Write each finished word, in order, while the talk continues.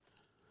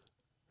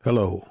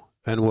Hello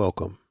and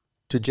welcome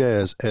to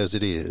Jazz as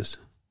It Is.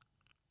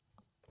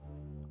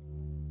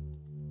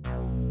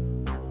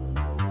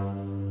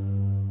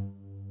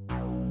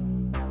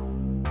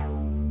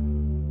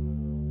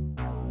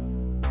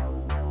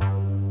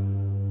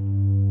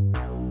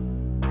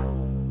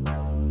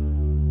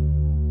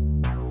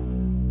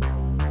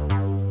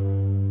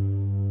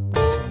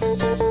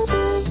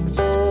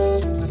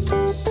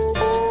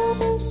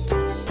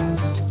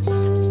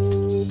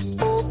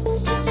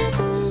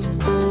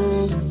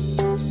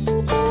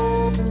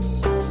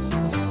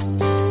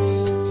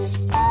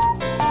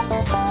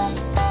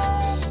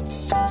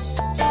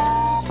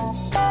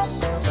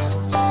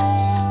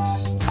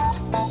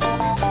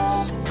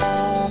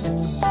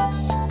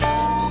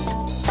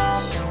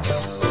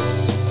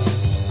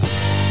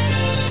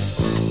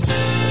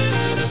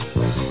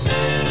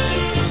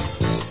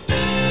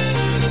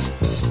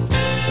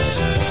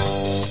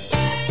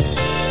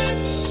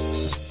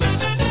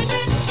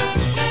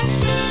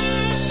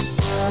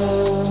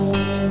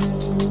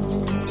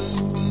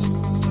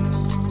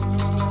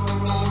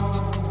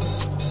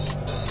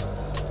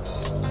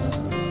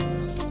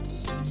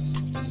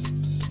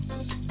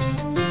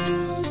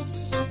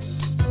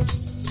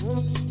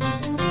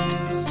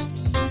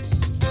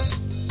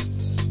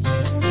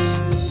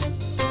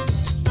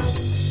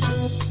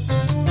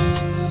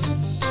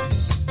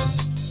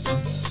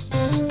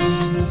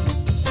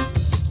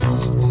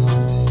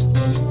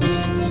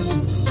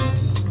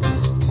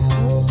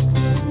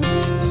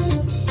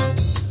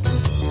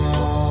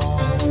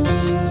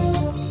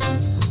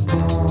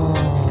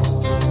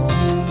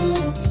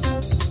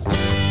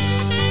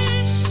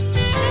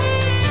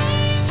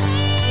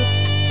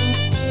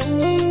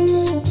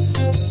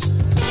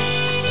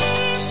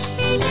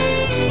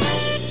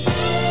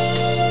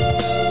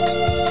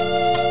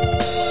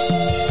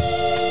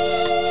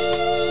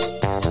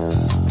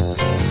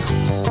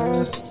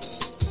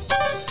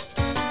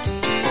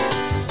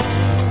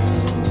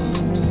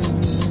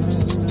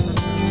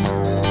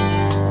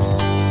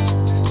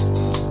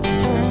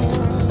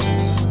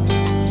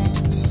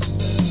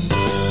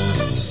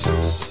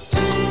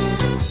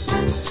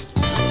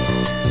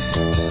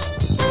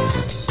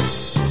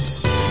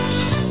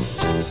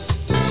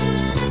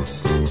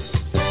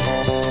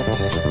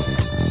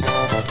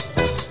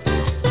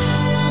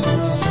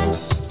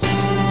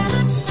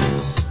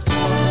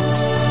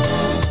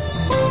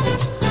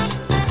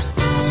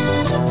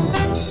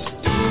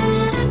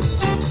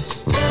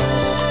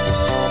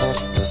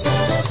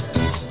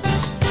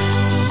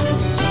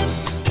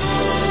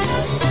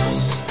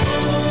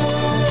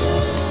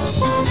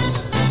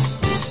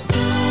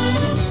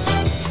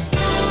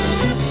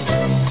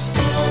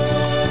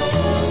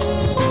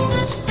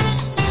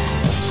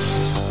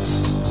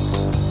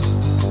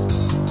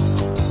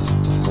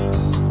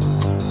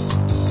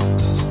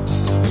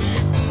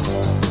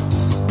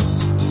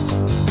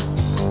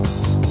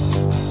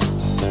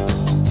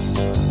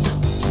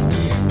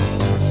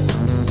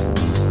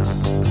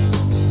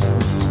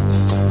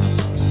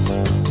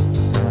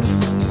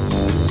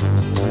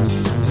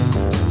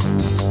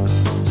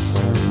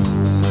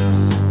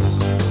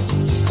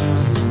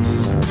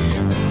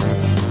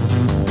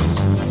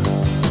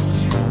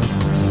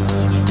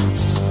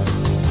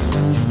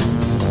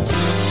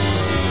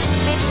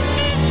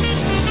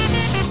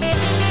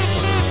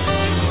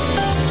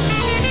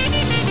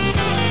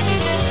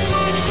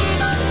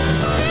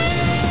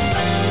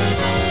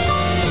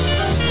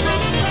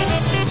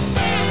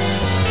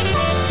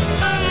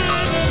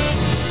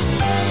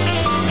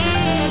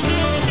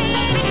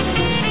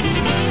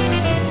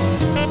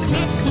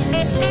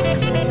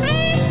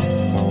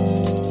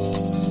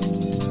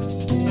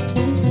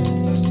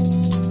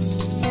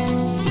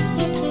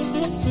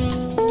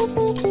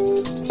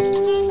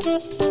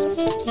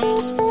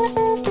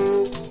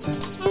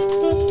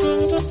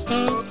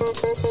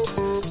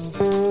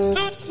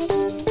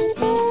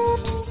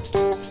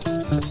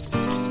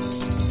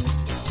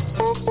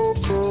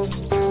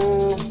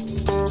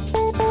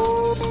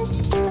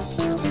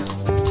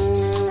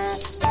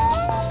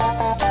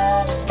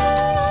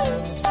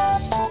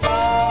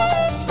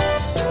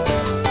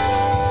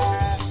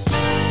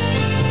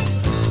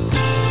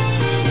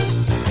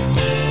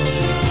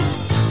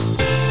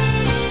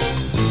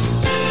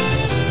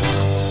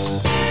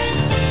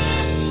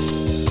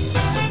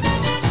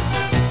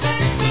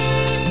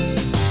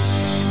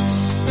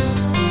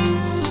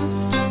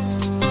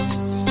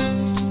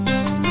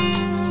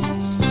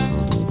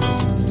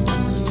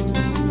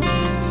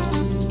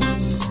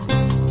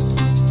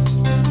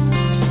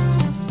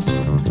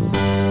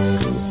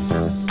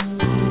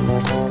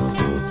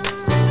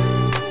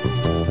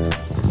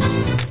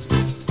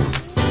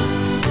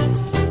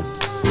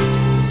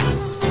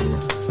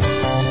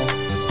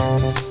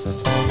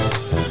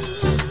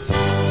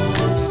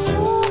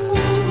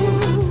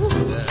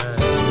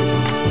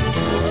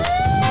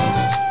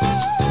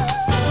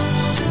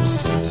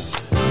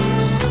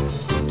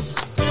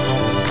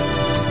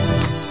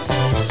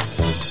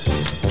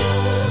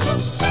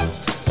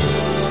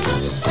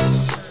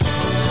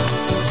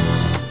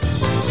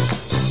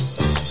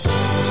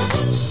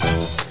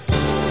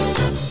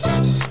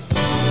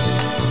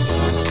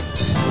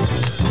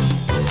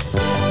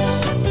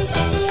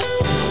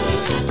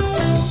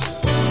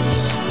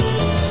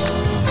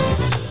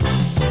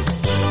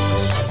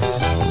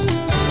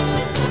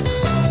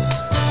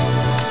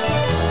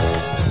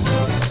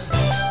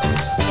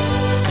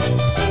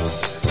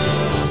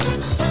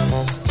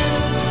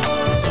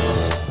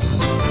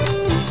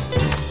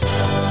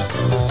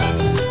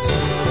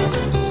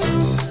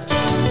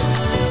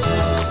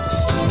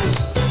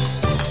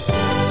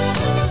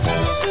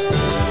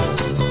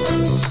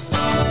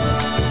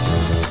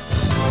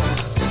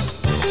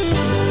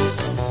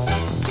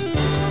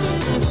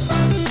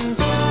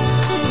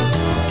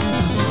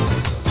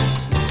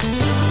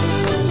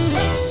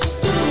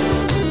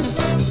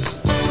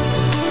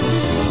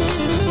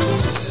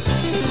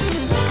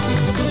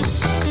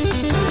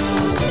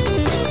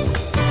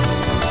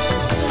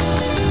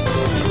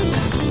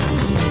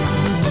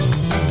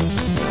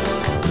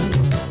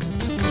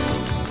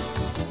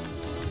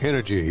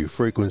 energy,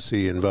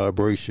 frequency, and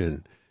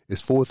vibration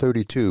is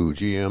 432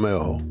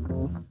 GML.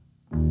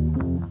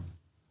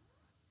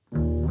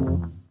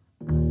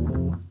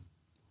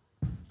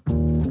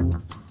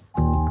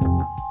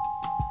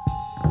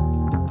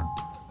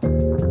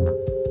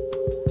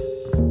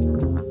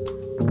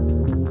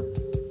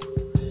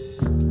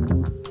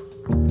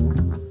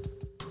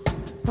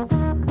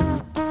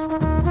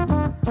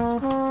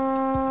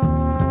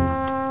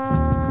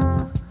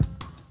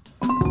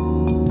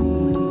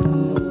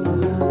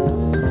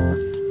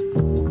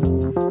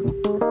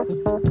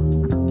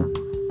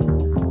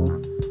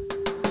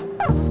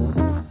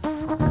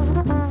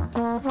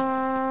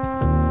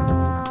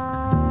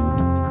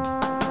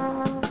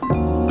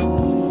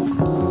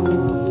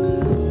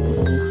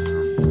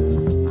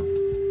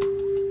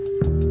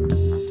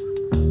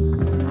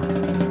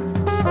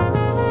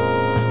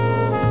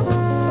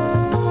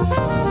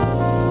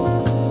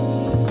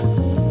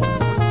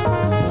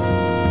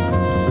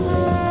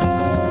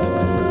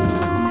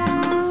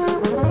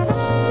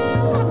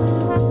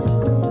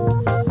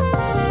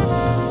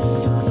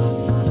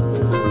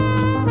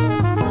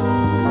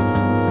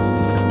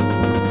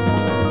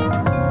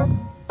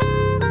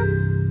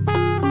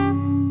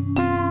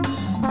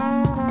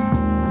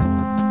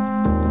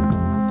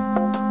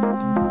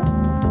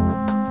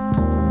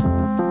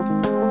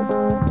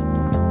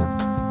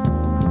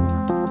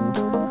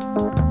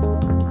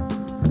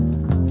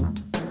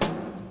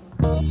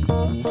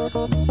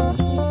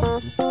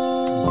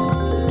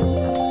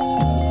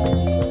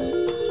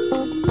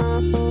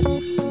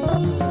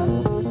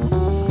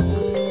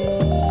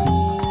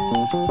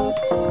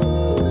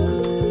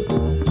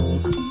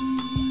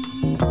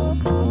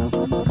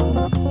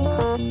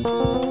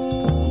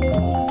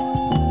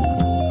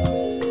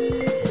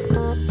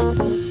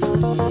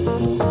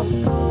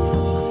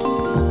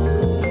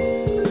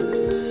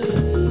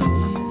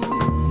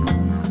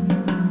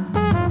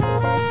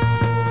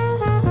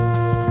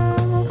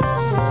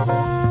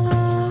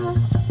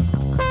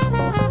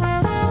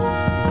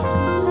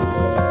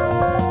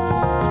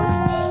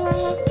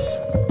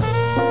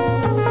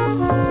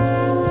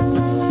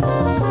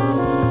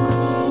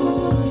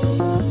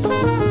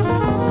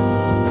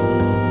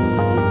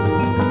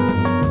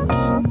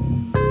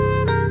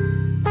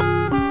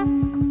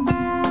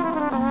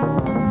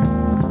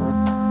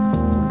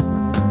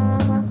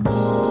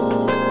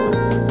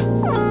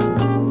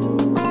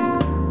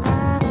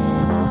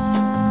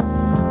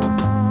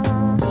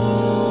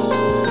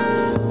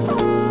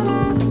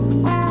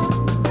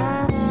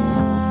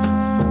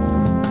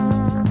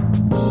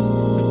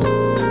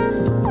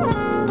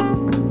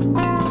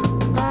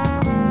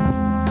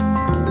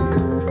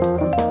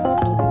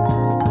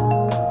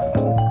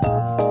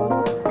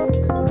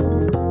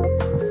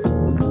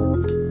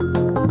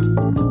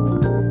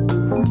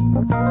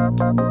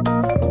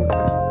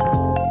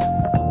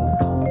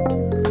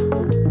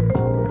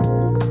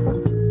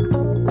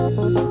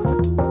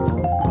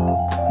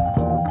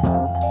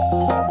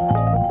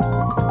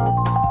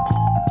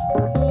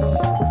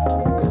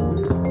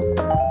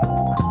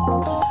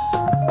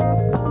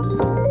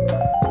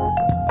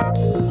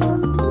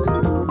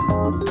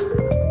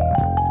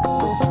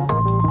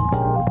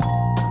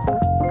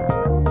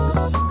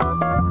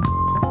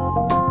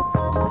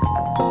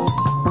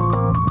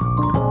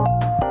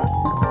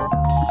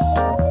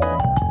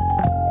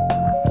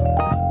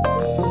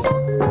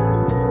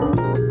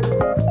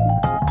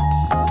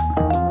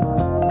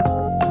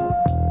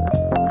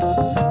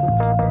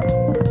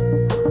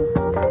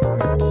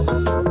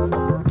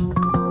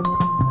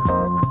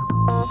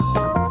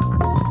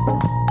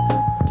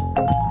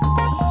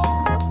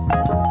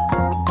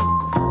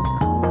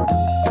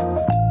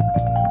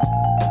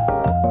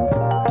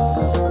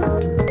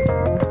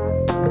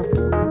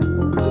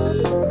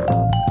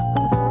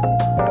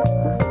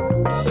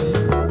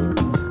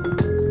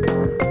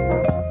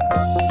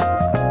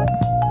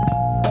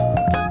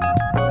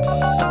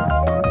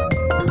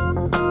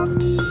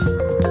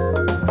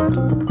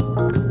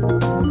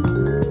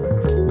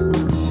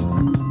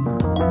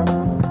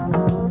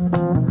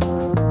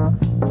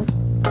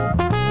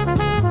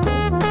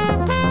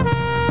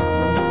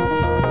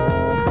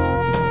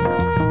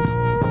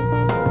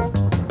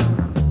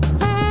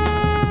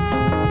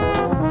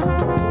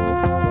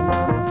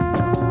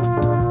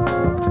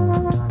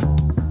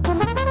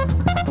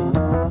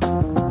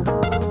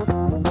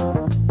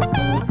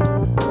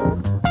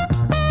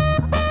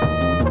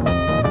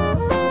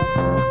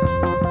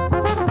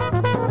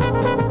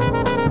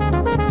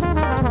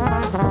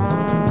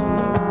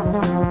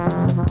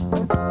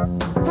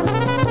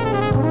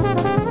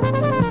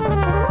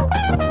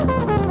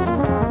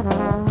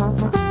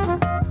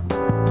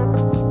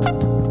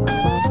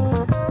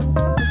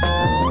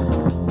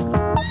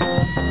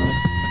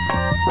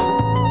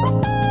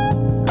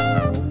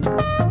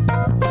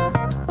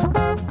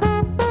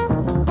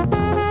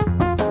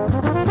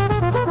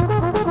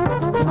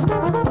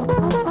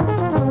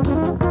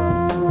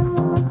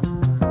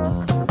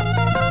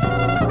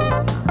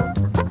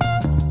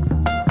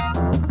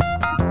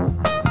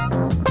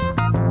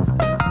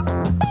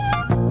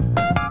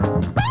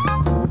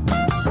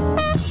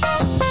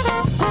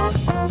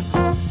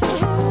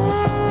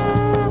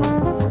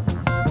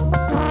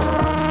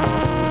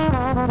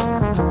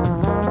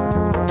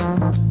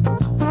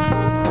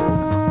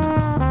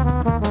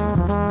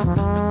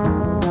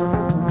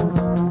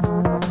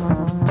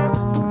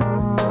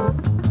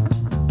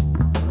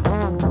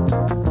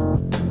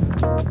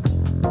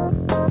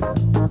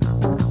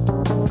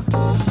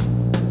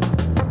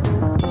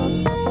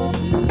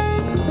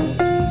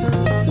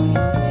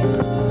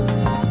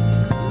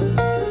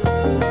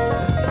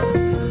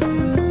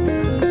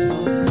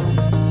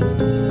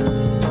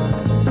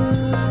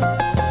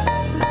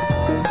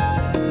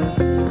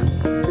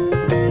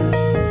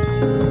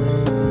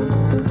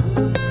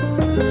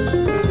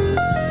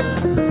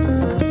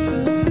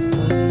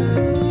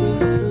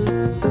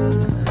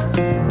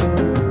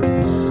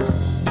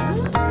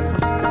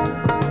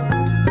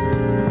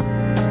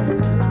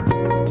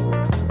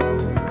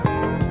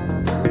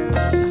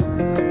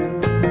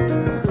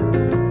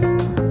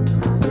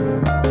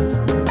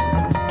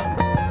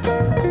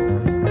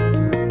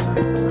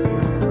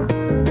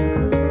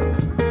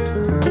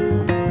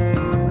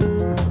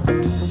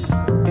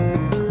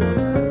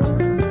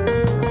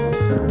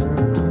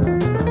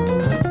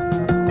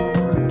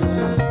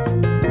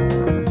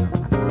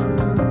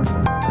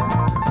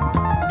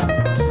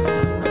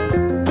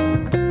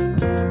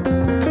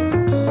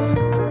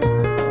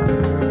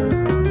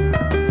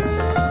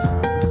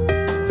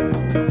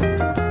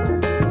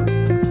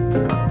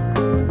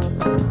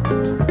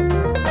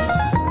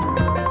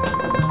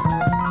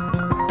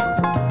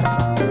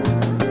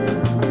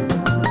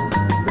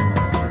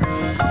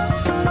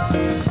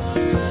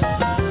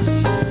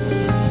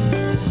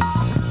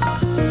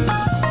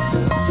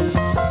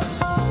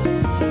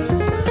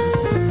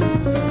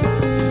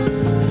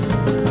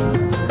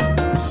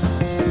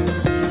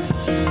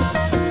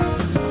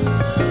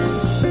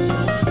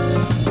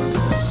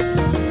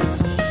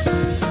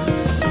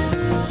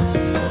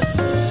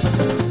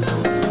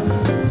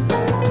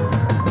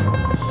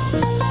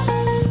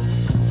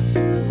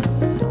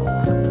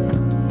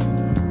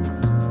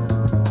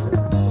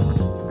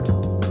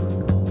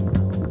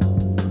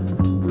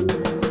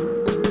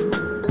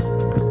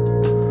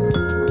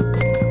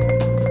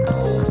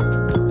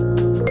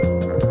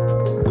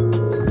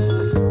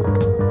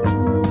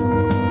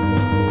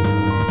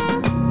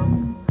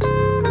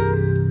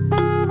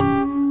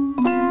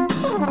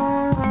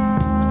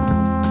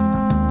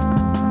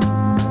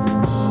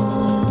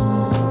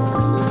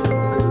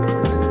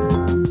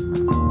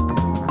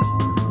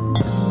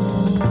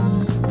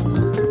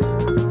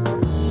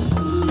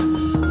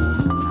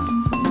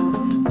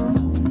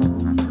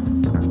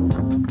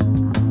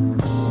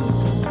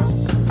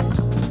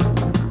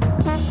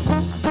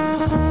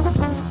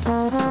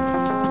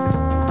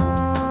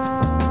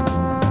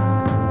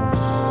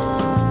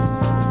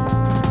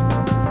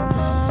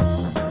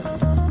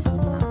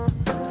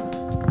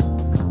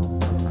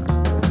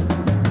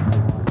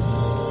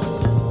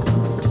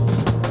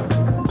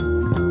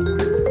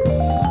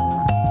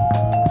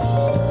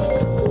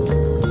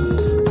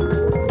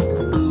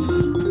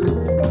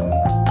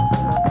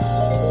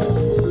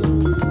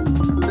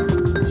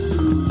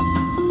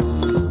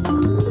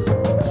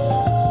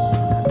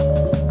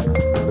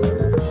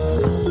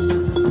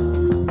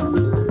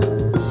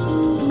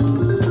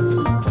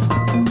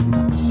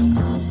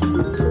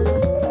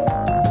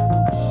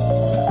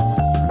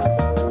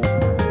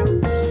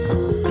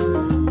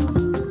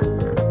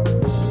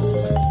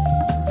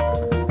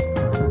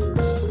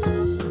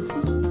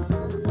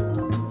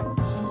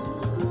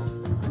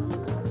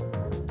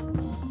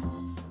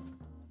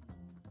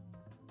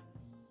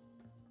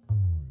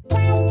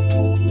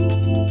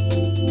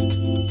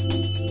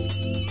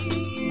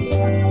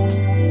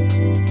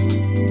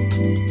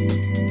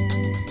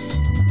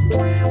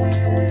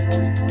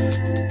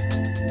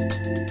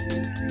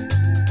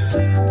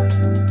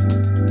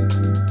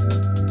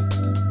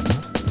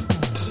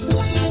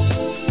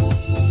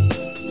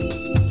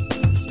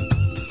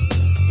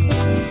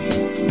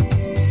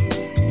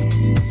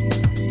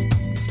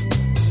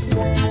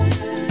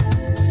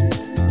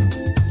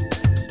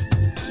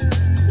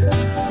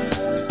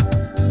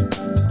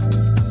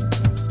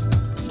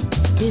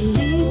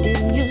 Believe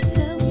in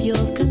yourself,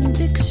 your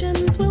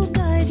convictions will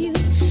guide you.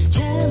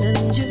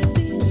 Challenge your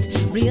fears,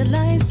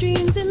 realize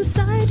dreams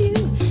inside you.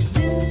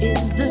 This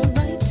is the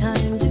right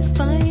time to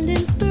find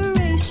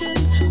inspiration.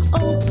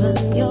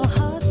 Open your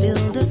heart,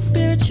 build a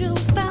spiritual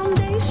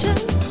foundation.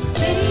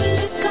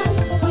 Changes come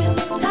with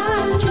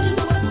time. Changes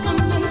always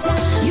come in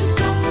time. You've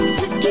got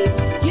to keep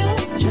your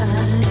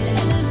stride. To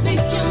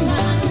elevate your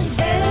mind.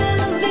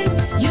 Elevate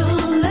your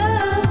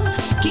love.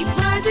 Keep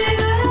rising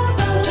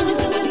above. Changes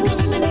always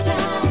come in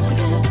time.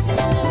 To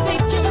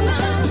elevate your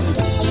mind.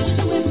 Changes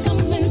always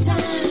come in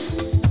time.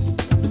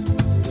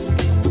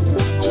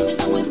 Changes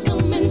always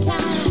come in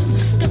time.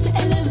 Got to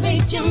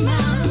elevate your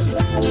mind.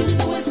 Changes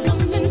always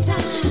come in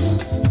time.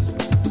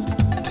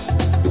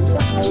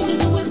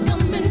 Changes always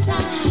come in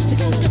time.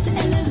 Together got to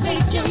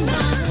elevate your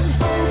mind.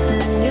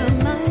 Open your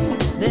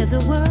mind. There's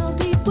a world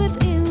deep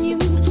within you.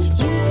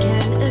 You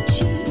can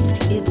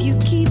achieve if you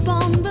keep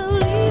on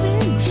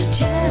believing.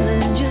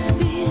 Challenge your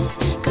fears,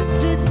 'cause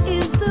this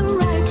is the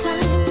right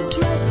time.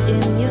 Trust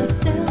in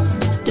yourself.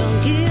 Don't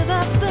give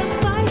up the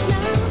fight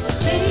now.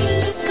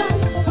 Changes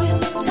come with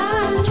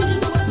time.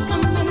 Changes always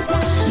come in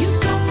time. You've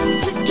got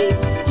to keep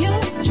your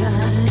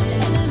stride. To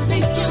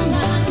elevate your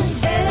mind.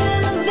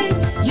 Elevate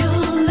your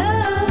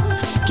love.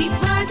 Keep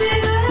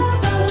rising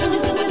above.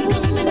 Changes always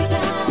come in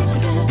time.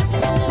 Together to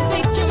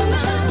elevate your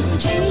mind.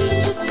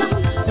 Changes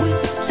come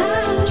with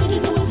time.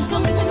 Changes always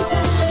come in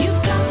time.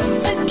 You've got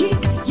to keep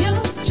your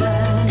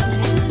stride. To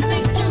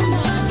elevate your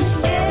mind.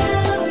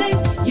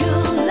 Elevate your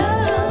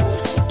love.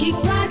 Keep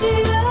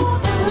rising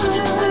above.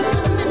 Changes always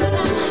come in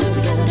time.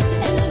 Together to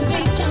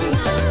elevate your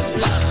mind.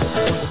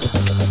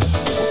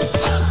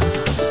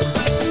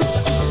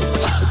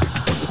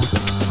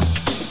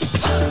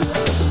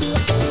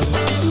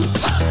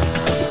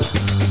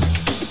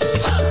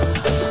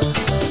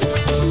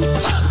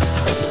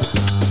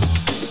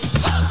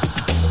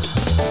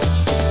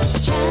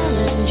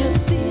 Challenge your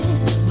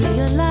fears,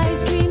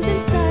 realize dreams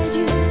inside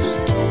you.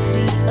 Don't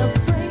be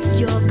afraid,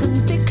 your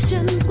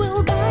convictions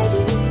will guide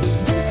you.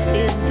 This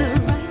is the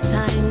right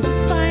time to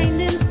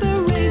find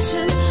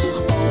inspiration.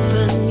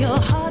 Open your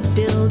heart,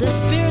 build a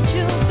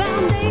spiritual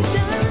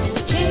foundation.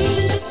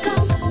 Changes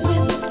come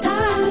with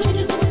time.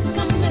 Changes always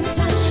come in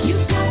time.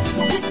 You've got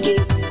to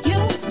keep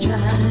your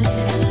stride.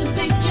 To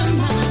elevate your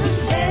mind.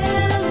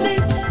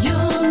 Elevate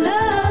your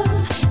love.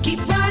 Keep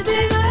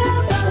rising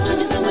above.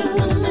 Changes always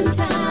come in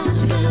time.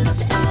 Together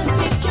to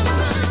elevate your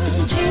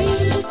mind.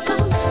 Changes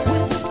come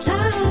with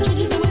time.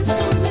 Changes always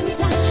come in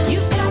time.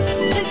 You've got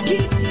to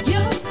keep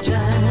your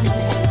stride.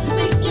 To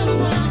elevate your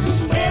mind.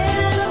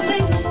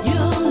 Elevate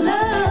your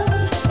love.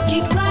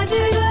 Keep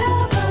rising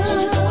above.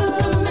 Changes always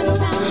come in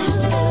time.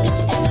 Together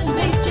to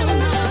elevate your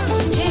mind.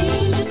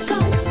 Changes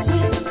come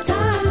with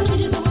time.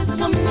 Changes always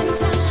come in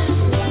time.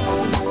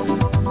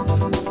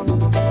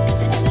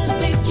 To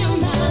elevate your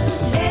mind.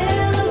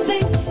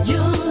 Elevate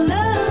your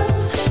love.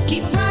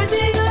 Keep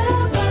rising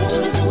above.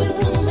 Changes always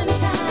come in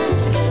time.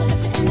 Together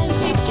to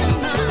elevate your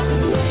mind.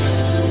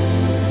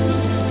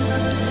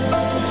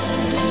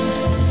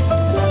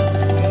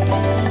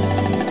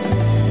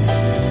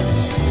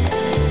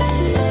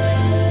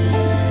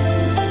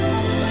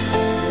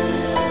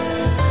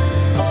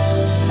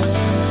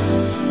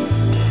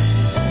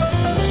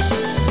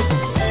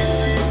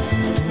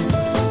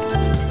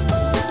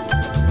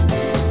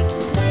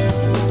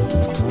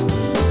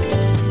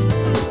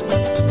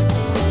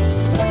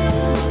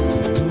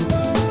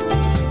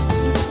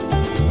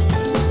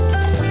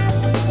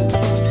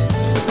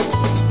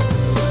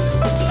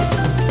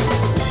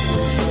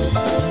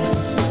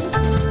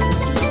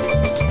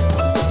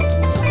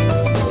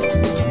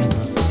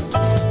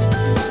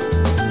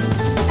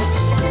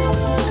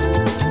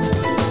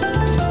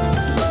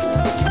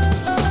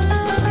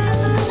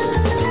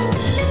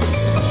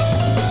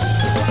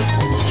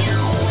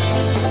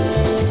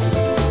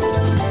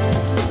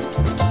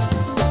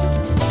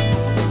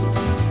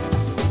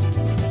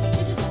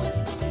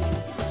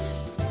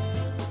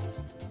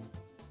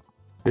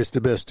 It's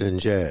the best in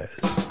jazz.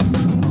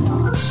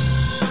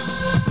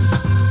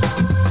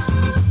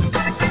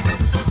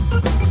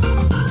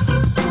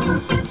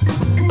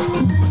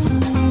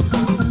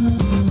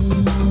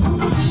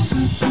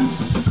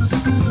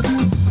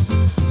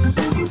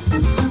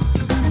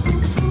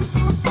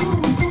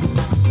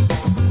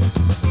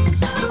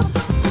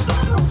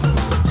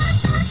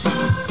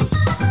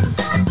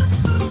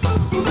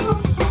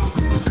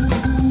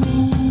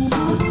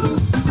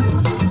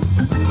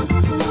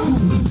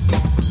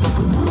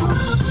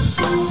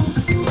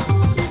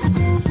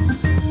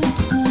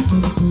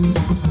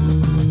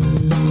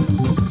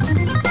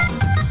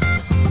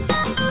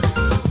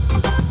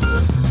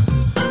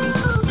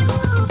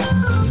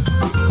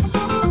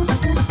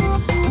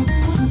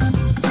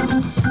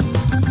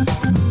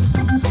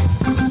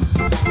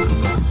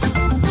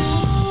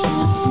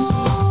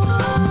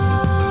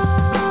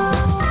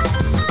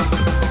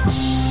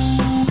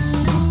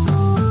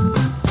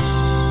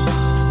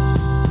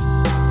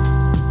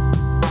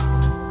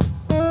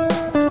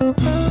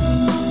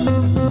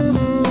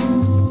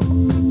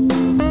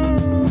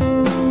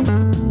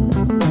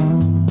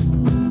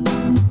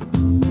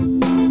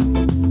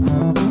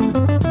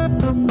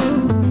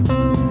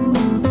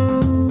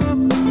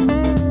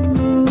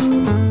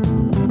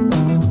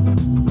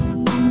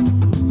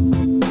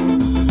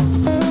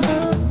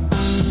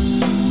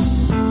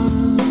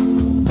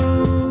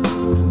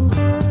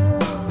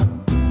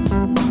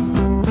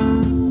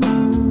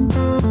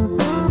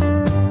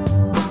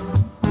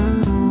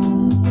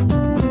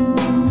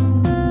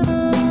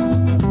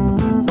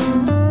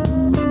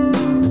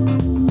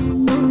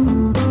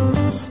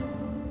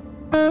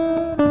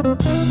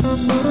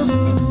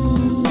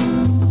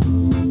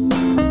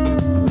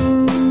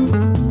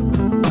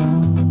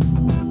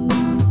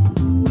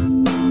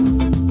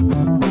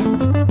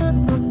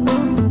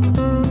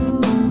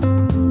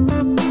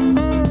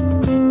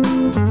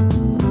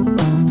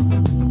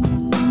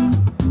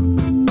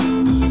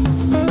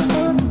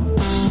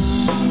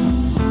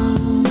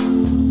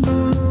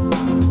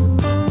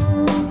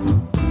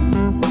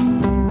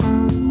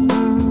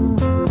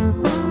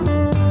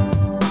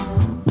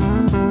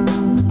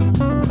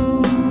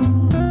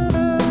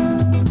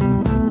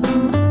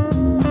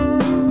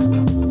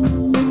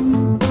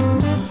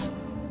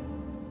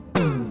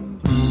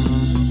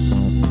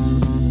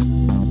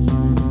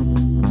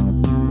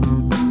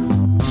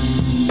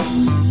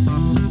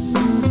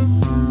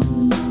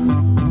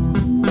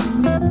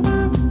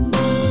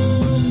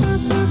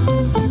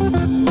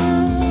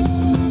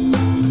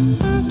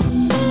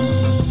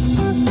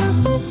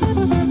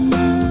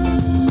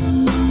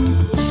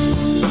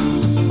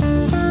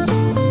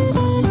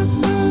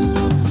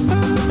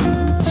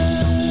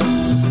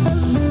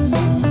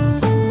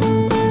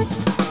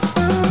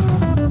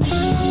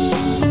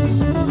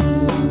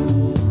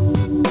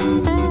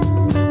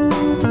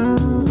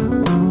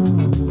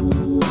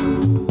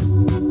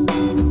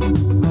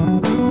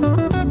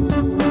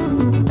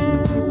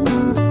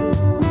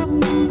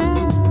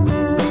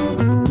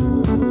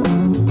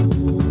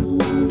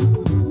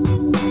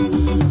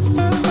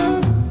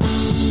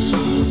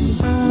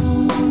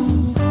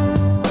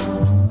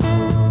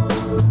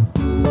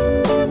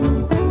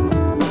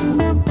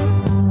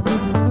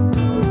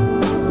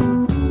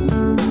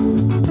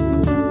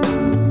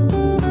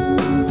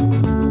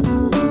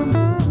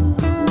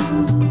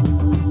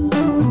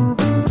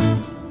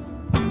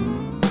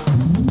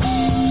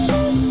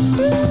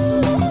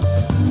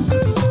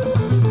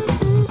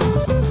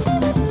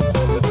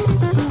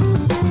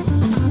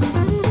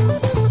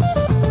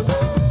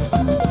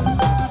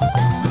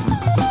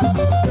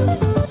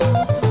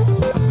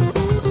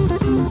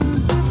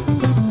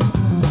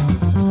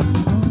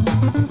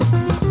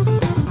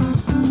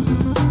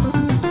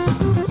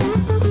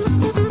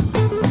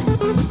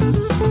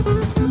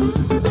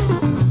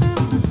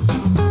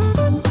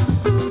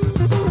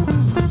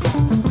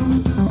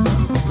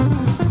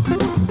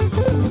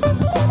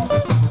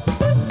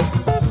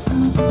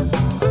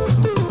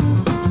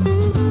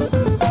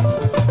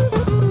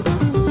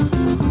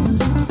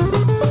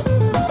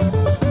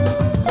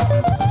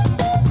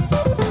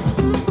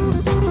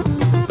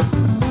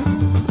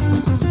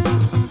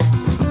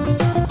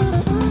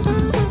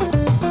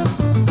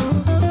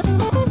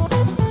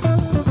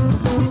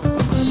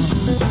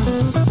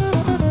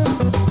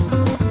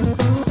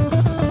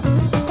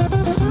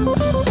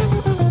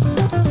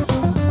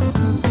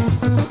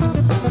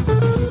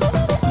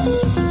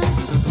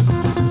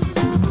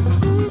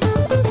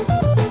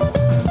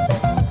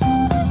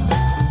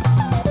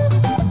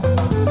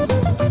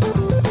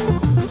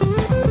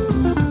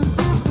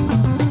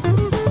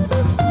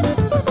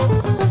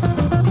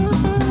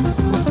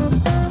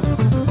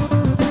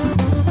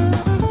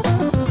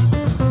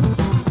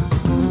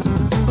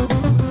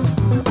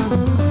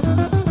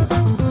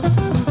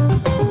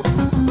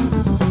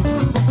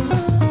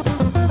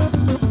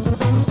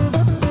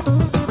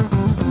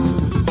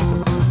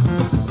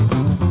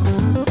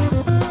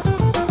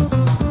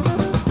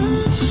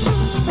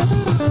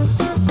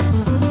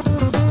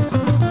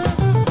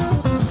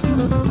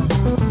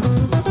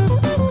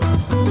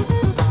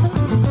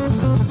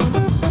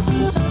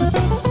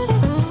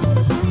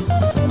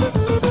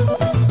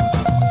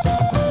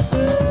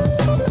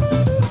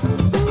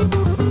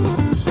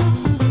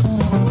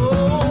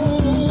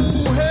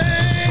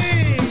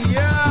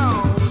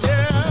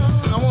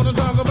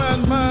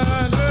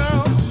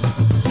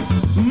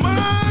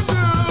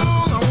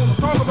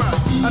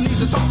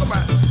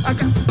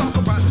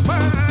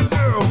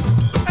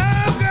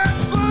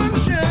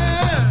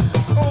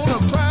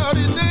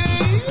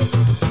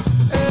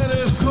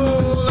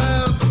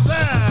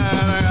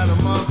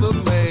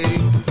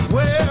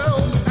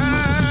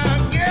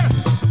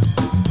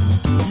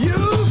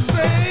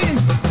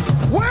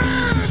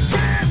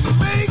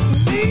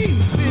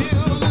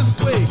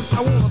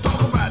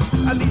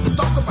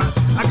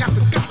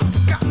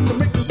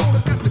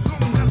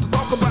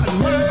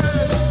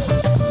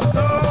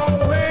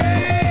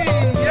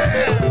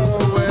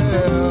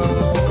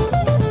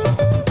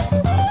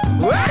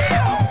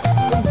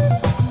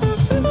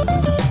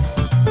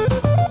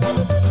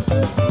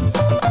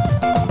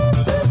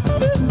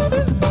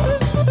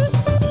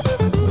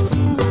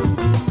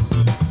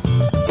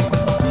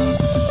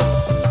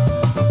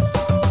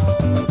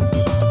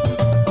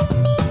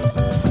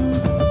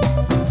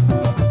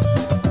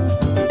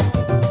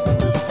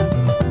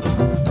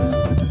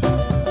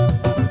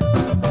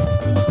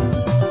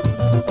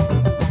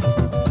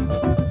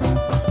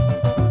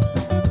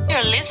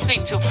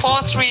 to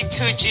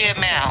 432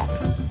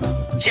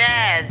 GML.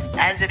 Jazz,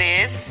 as it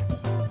is,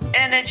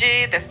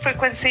 energy, the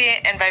frequency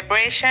and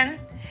vibration,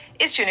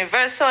 is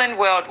universal and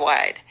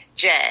worldwide.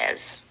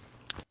 Jazz.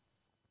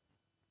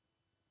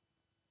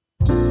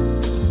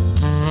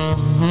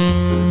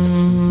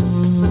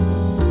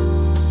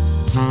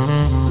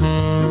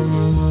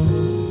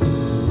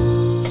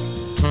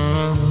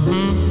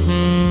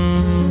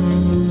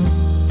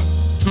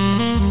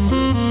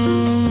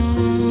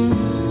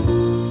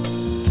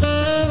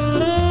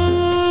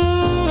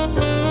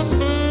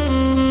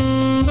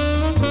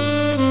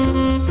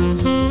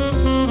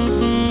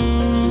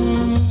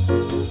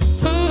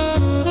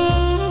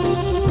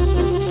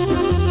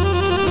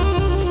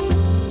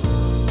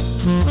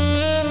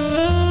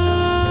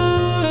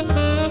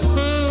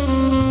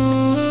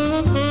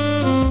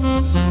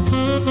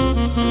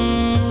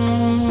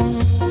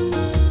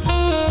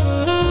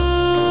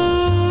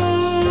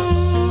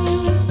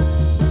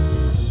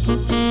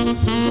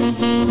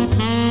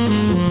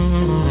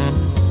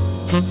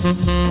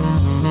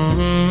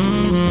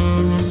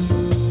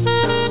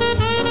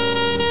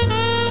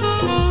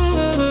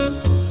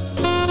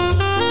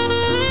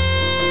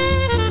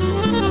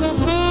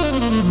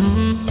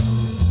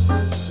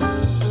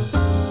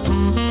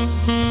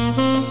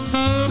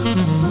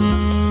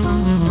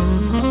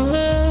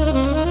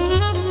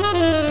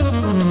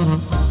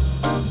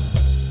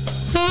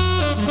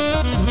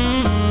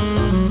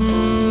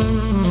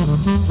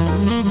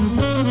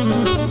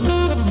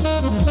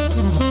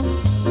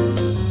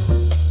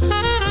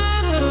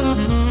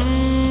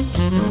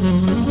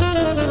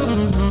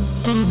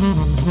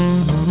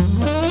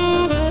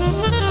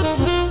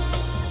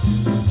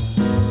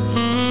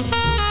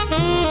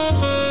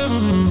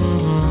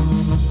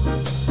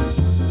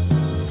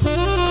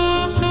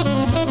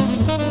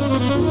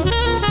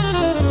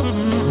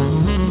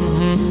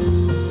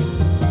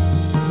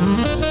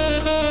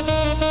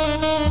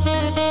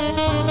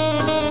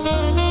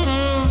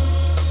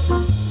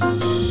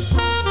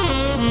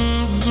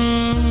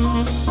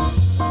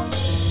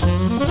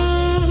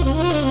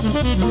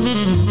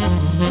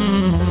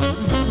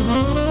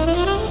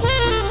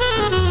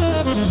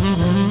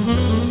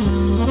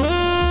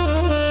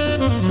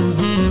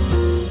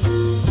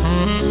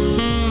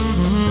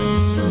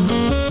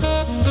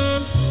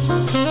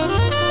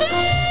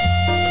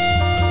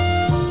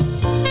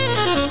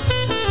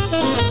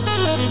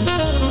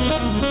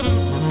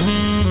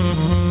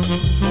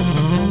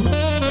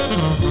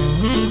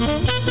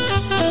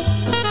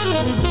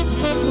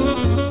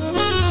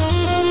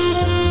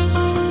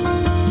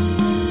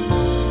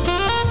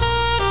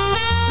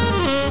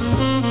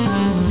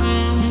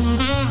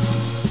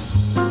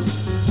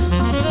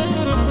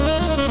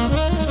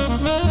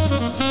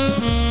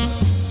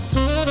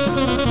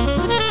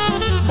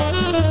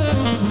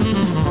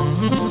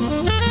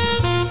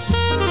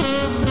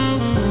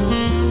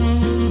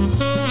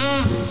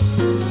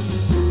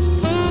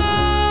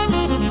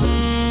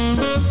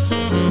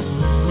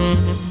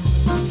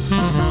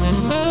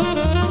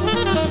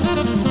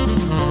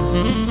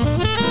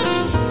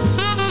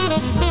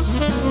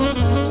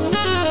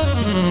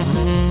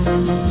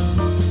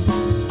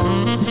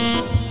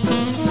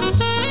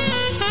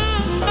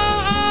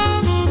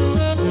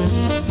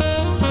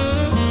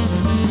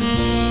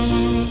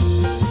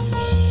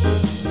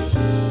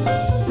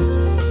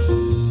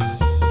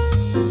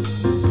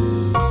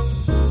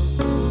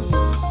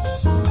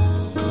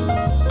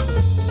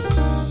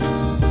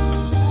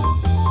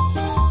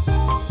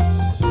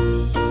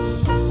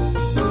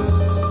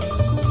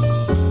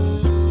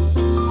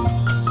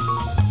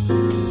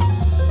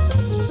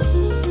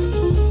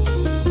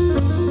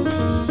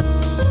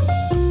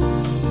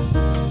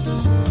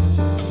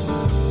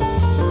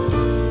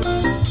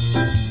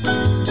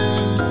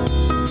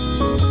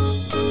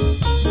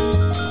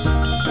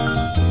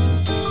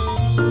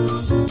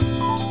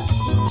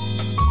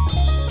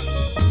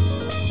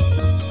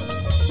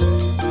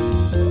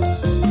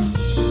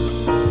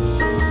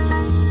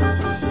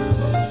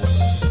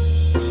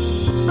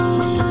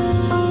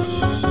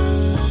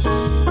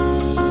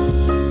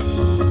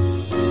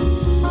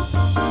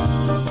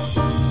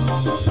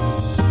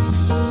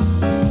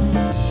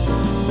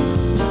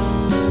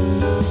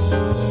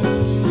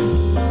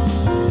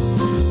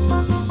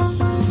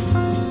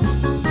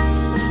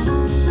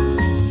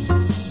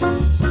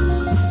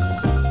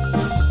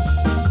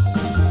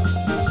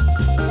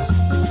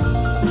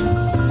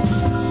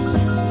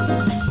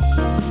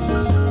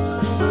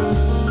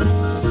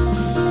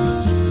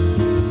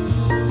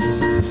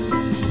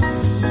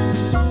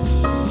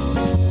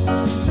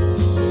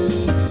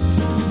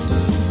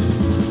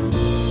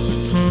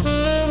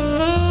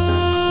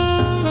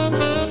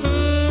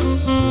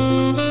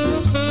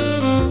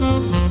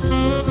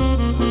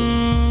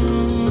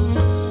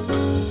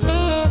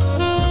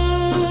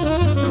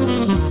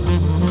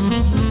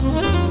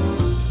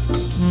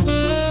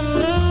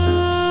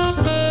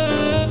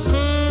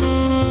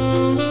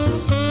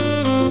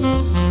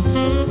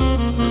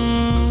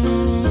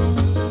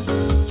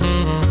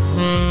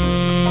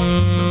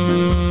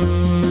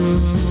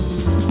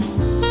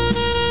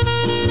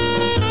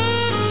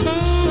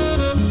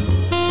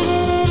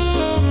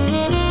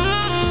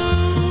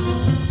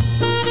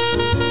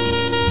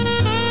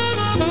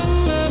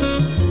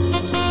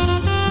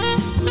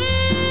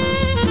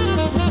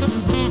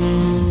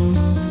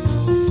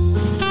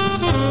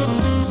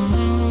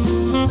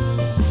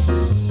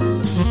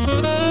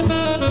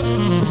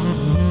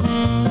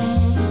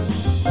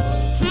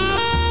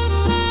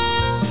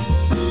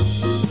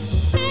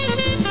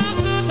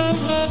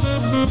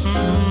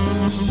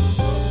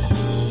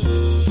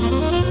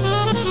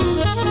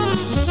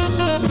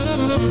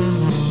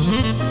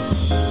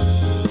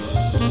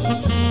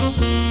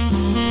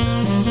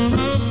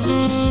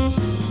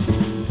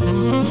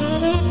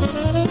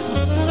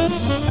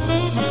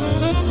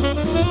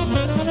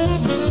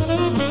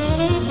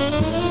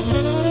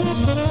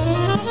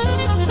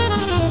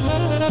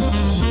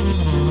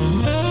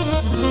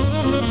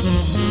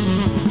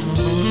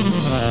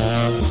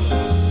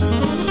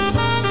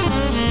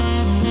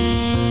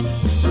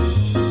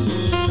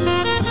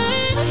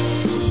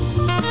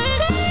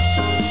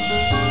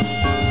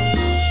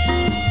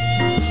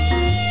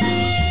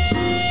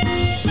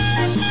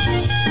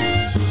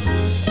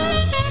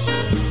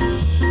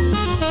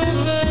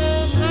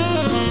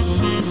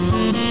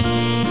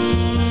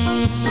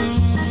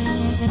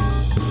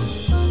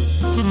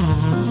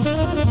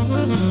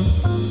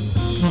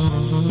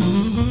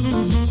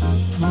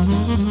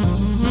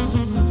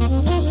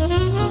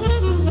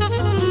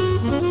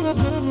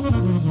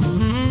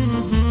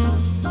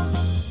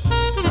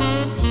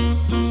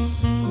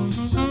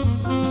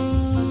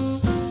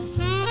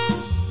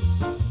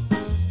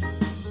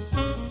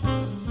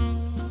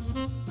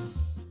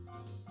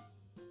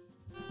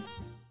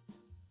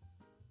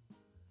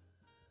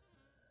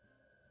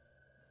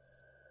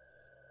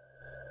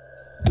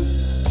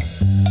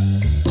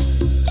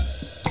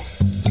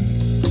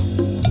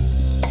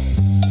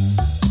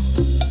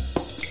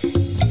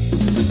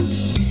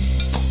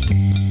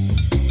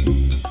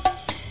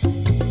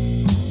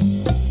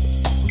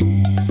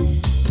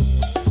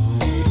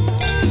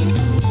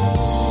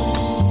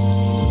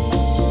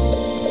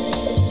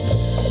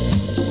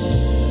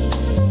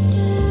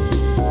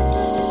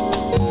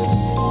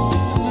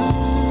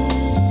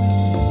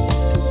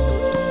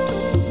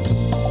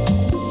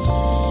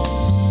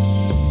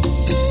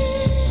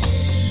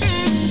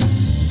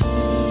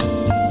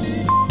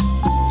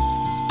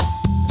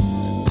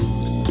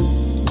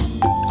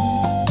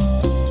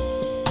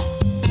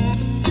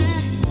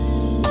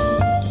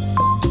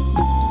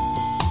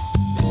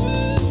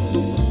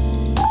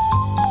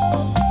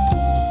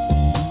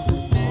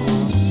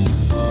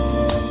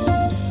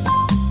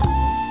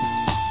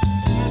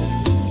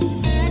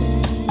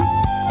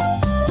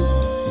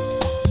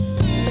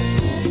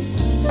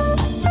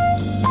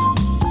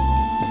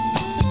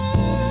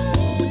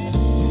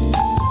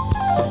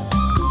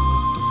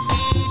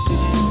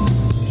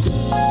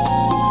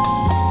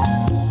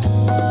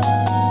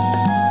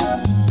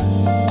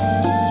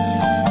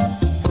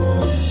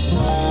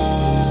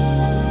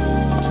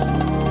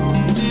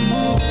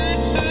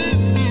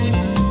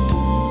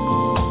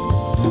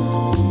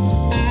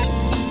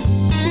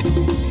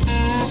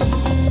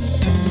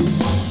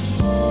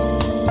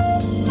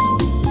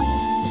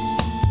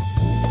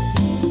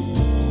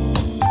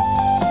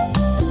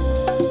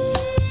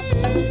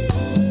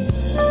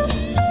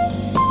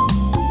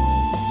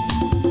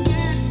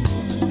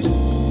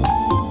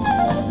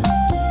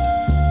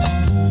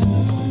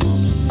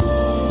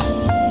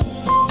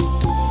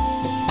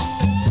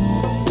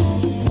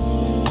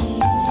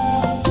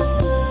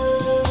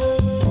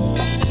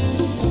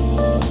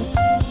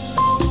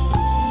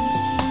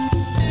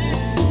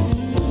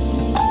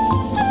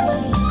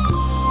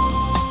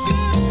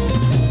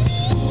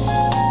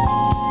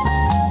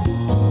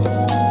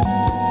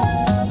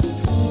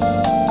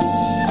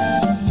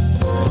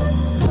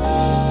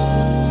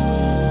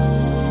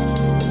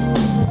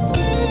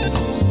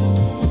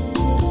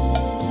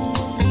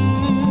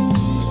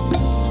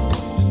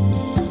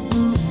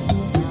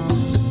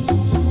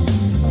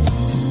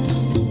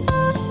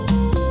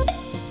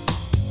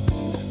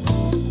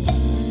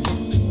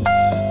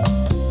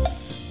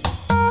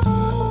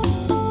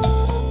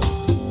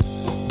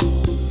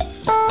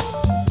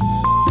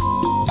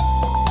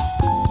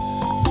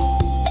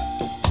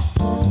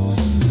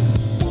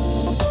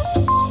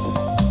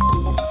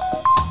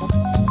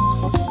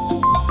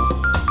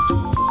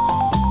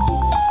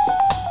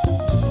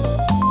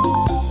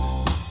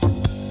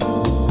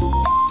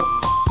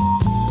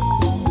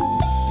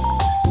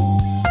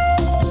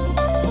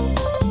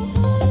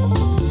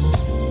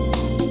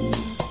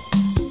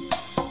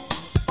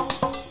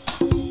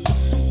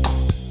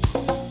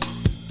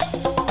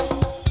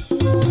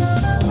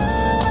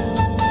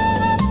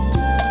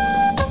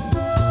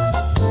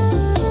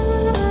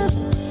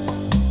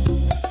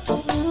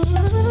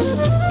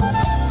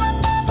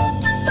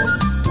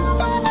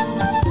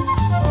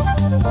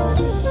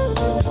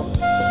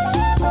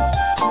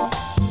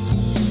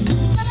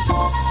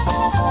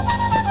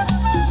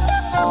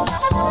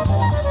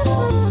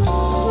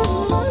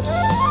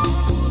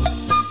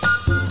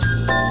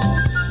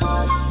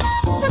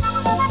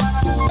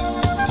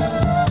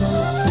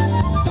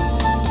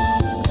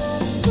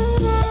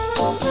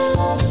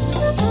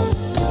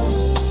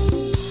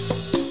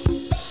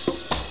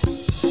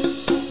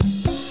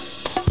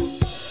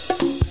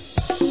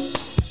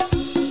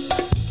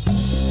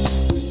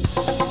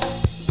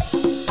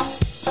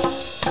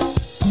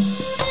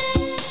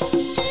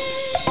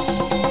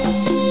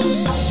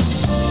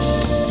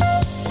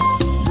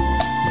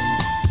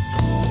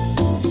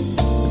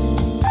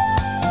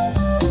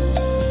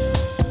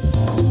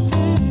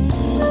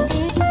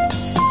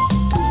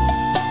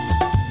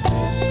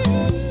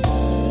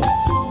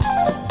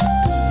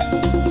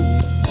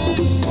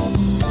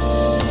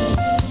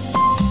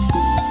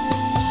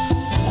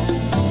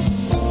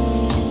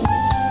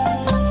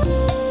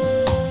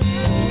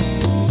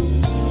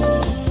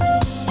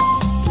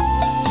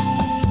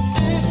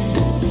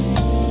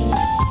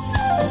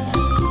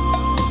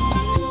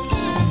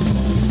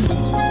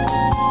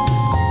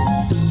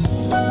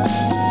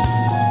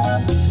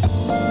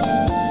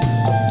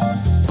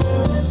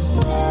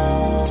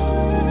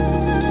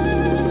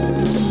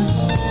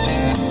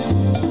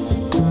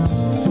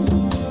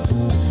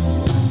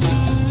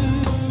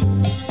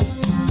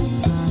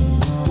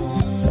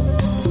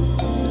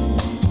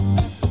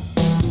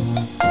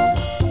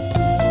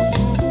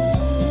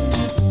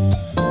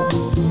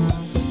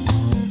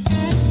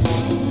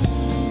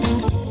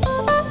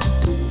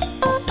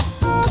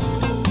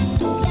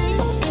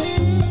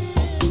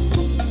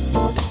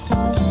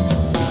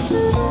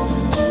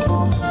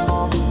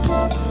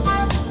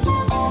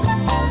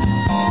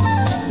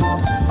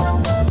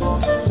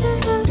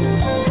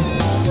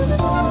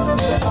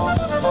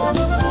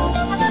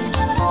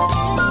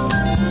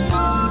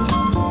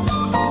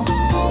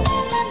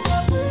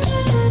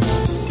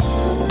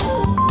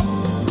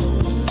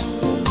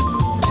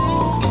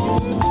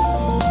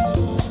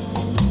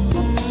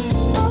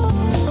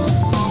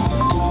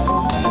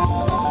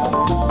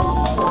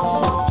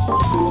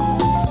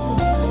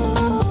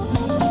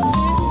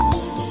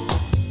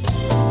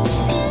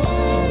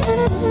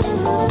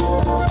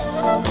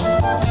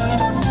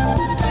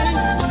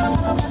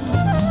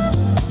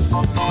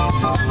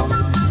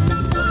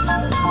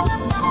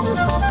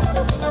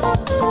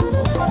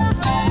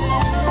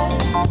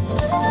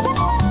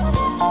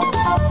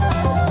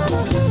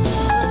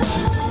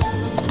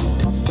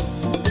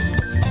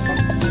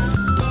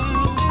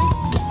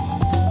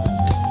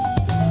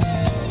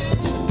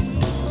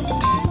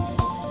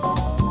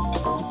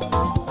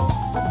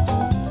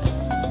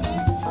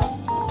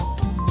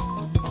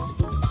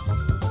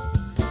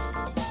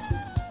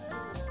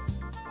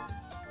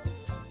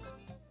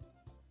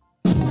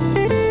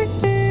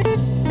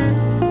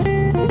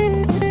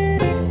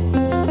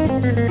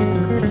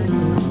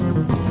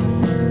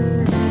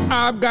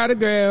 got a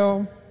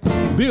gal,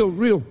 built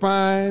real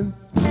fine,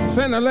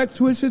 send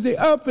electricity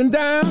up and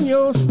down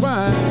your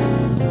spine,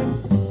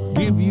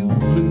 give you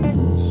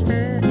blues.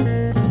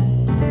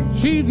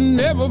 She's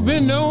never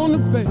been known to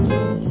pay.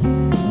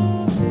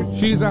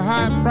 She's a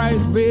high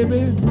price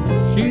baby,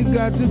 she's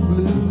got the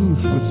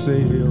blues for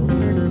sale.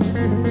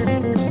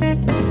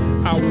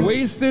 I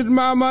wasted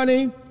my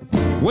money,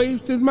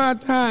 wasted my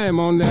time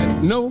on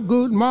that no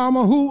good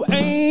mama who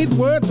ain't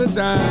worth a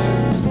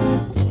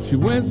dime. She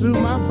went through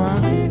my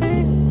pocket,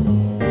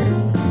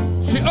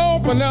 she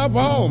opened up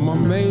all my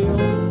mail.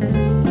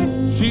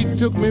 She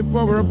took me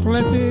for a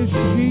plenty,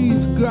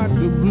 she's got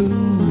the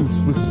blues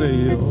for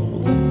sale.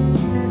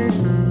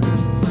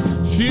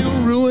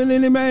 She'll ruin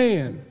any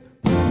man,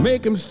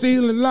 make him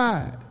steal and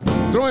lie,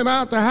 throw him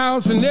out the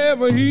house and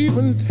never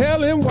even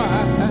tell him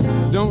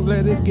why. Don't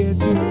let it get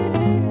you.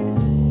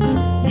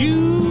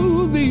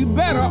 You'll be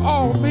better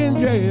off in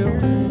jail.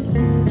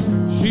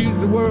 She's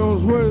the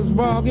world's worst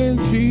bargain.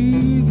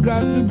 She's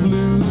got the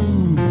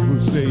blues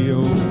for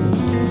sale.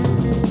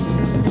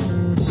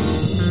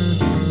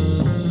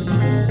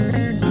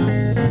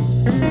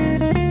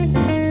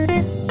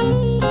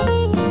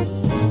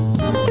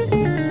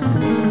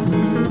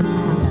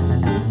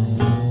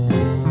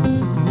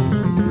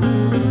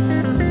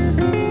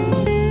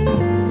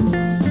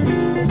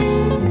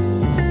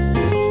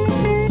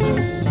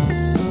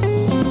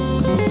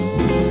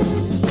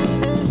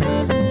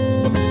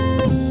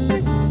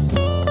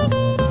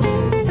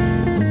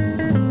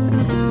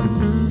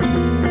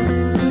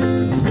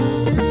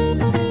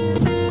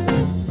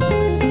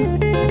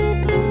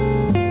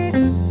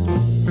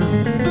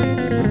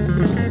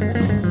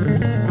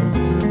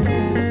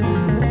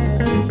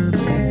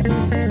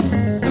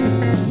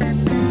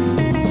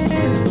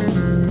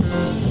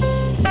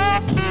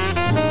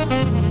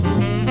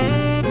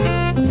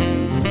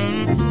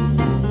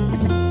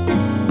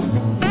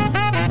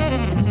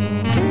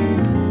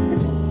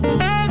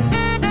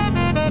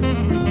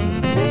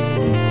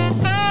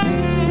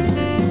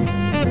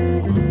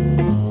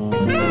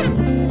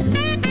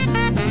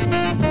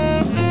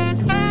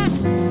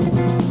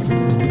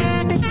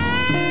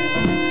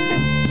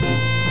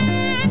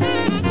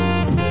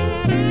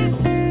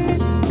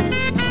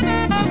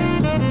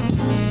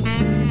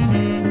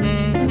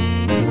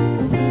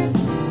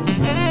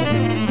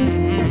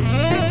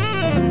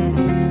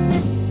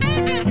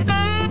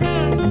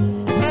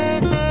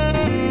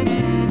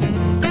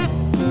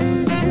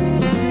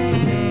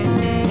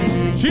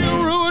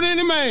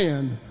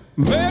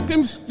 Make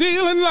him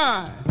steal and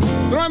lie,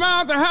 throw him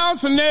out the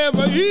house and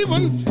never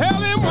even tell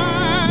him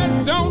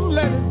why. Don't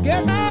let it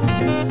get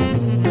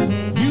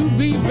you. You'd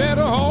be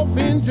better off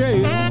in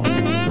jail.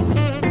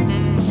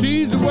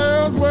 She's the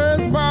world's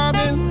worst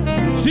bargain.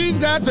 She's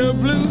got the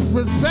blues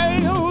for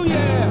sale,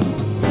 yeah.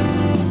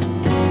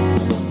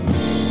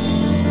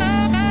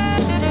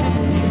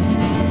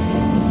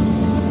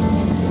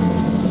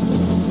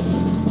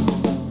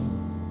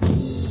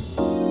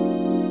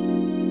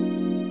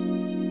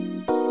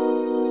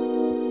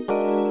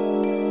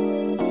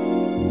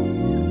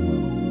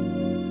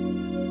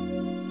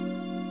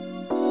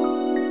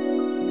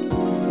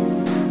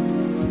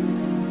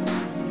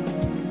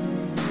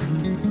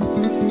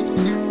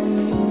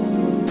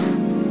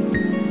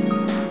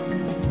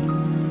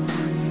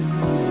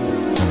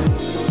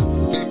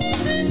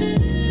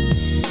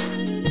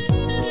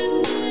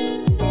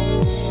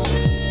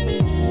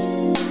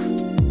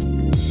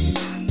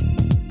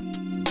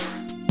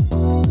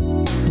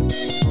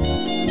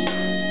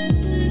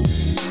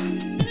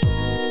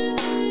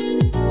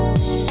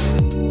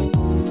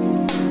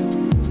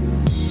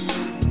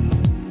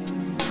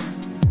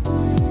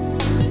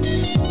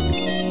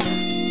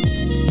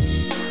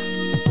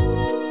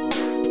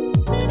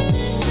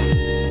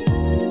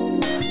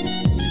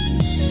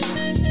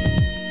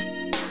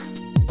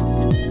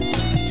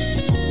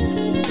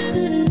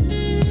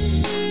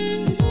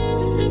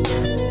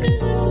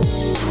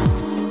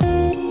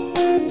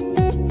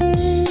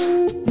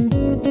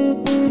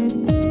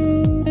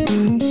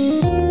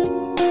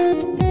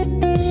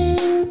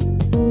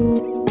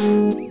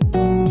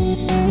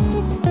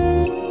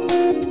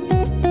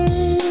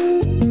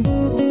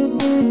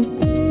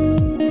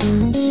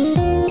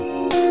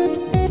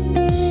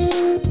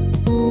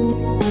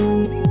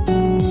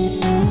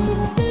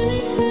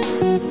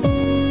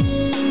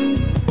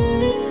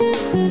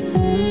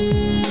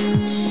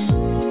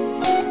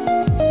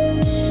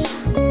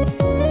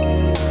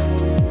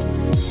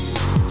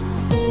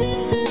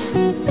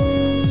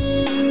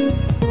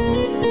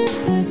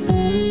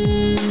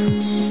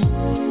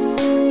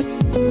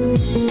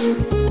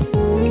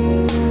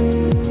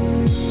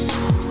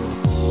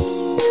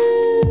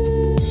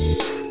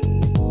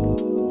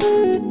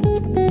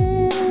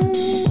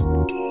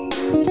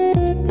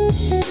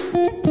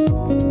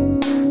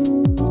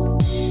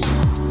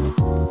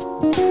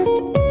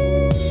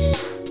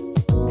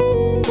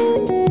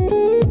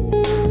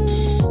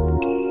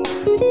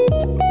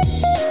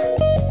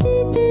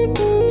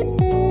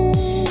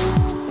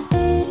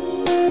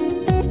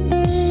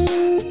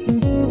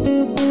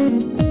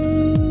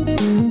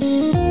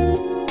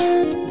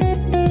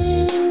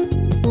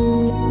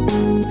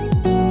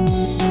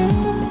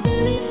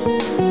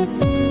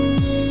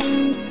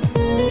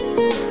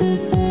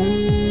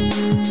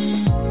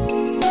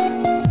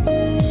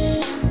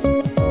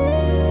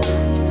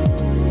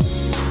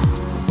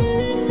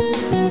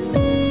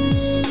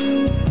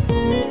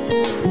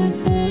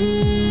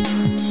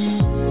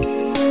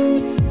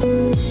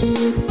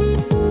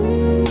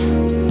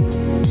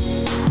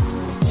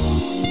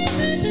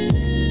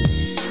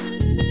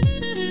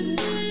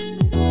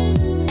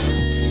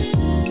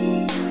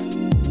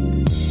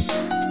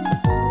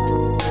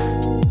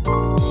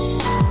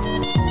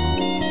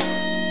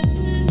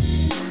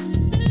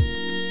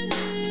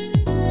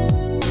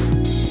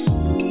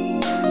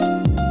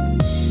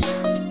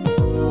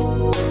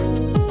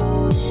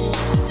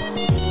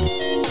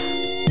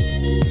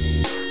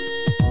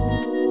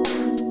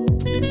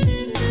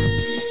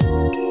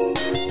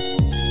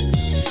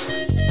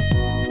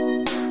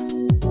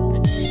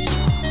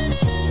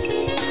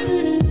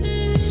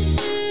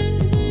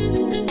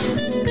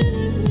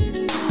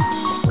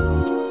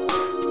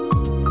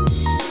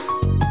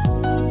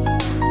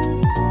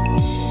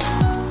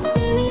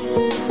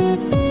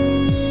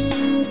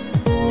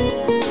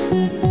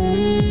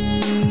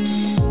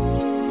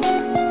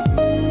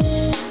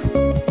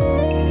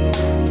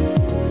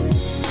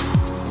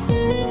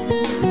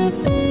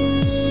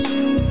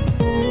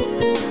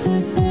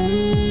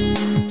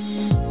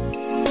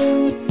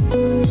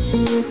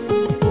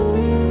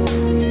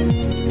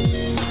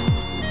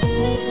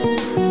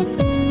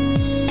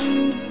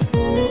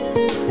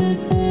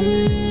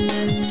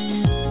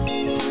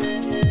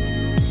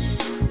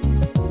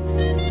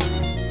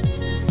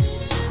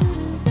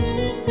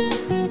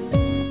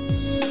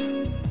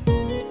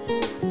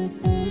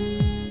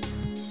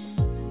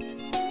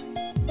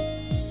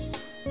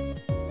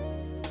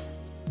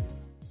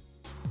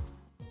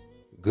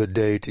 Good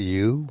day to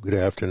you. Good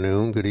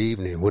afternoon. Good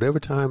evening. Whatever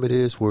time it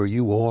is where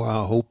you are,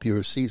 I hope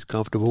your seat's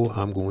comfortable.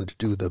 I'm going to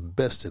do the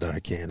best that I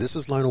can. This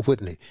is Lionel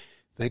Whitney.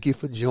 Thank you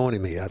for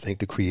joining me. I thank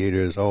the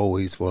Creator, as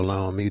always, for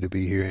allowing me to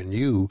be here. And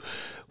you,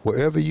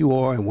 wherever you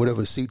are and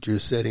whatever seat you're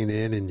sitting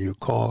in your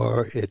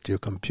car, at your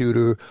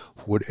computer,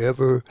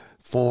 whatever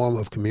form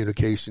of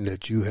communication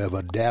that you have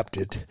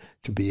adapted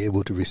to be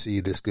able to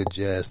receive this good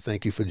jazz,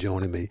 thank you for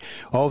joining me.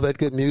 All that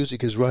good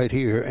music is right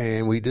here.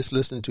 And we just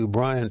listened to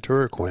Brian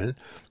Turquin.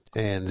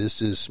 And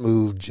this is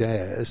Smooth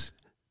Jazz.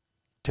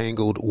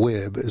 Tangled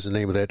Web is the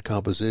name of that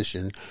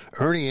composition.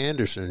 Ernie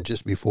Anderson,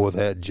 just before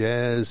that,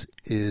 Jazz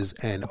is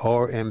an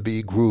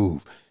R&B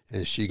groove,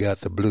 and she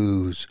got the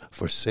blues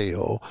for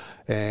sale.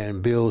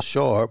 And Bill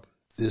Sharp,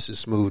 this is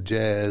Smooth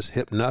Jazz,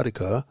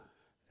 Hypnotica.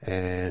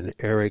 And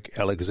Eric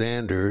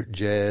Alexander,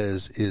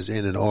 Jazz is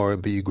in an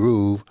R&B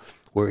groove.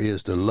 Where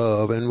is the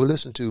love? And we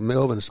listened to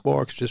Melvin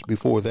Sparks just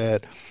before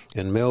that,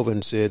 and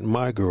Melvin said,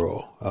 My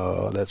Girl.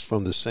 That's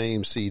from the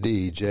same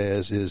CD,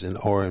 Jazz is an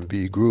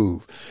R&B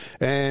groove.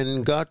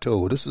 And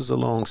Gato, this is a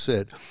long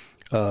set.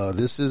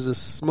 This is a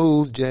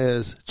smooth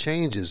jazz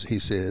changes, he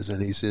says.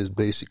 And he says,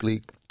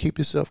 basically, keep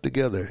yourself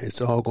together.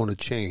 It's all going to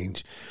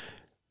change.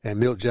 And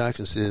Milt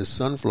Jackson says,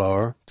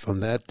 Sunflower, from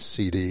that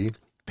CD,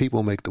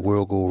 People Make the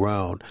World Go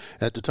Round.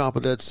 At the top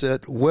of that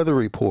set, Weather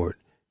Report.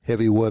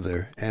 Heavy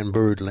Weather and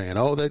Birdland,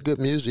 all that good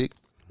music,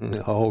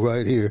 all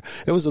right here.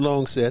 It was a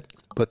long set,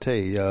 but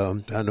hey,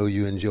 I know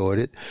you enjoyed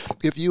it.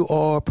 If you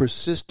are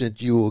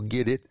persistent, you will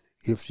get it.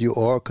 If you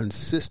are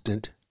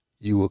consistent,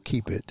 you will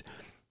keep it.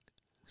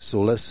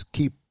 So let's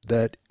keep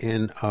that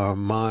in our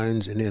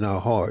minds and in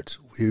our hearts.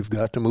 We've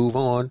got to move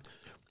on.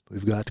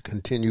 We've got to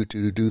continue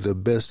to do the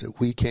best that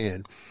we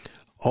can.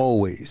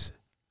 Always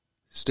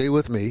stay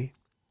with me.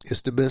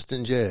 It's the best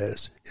in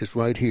jazz. It's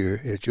right here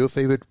at your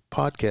favorite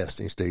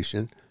podcasting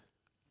station,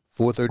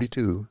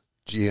 432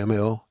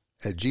 GML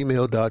at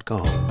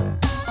gmail.com.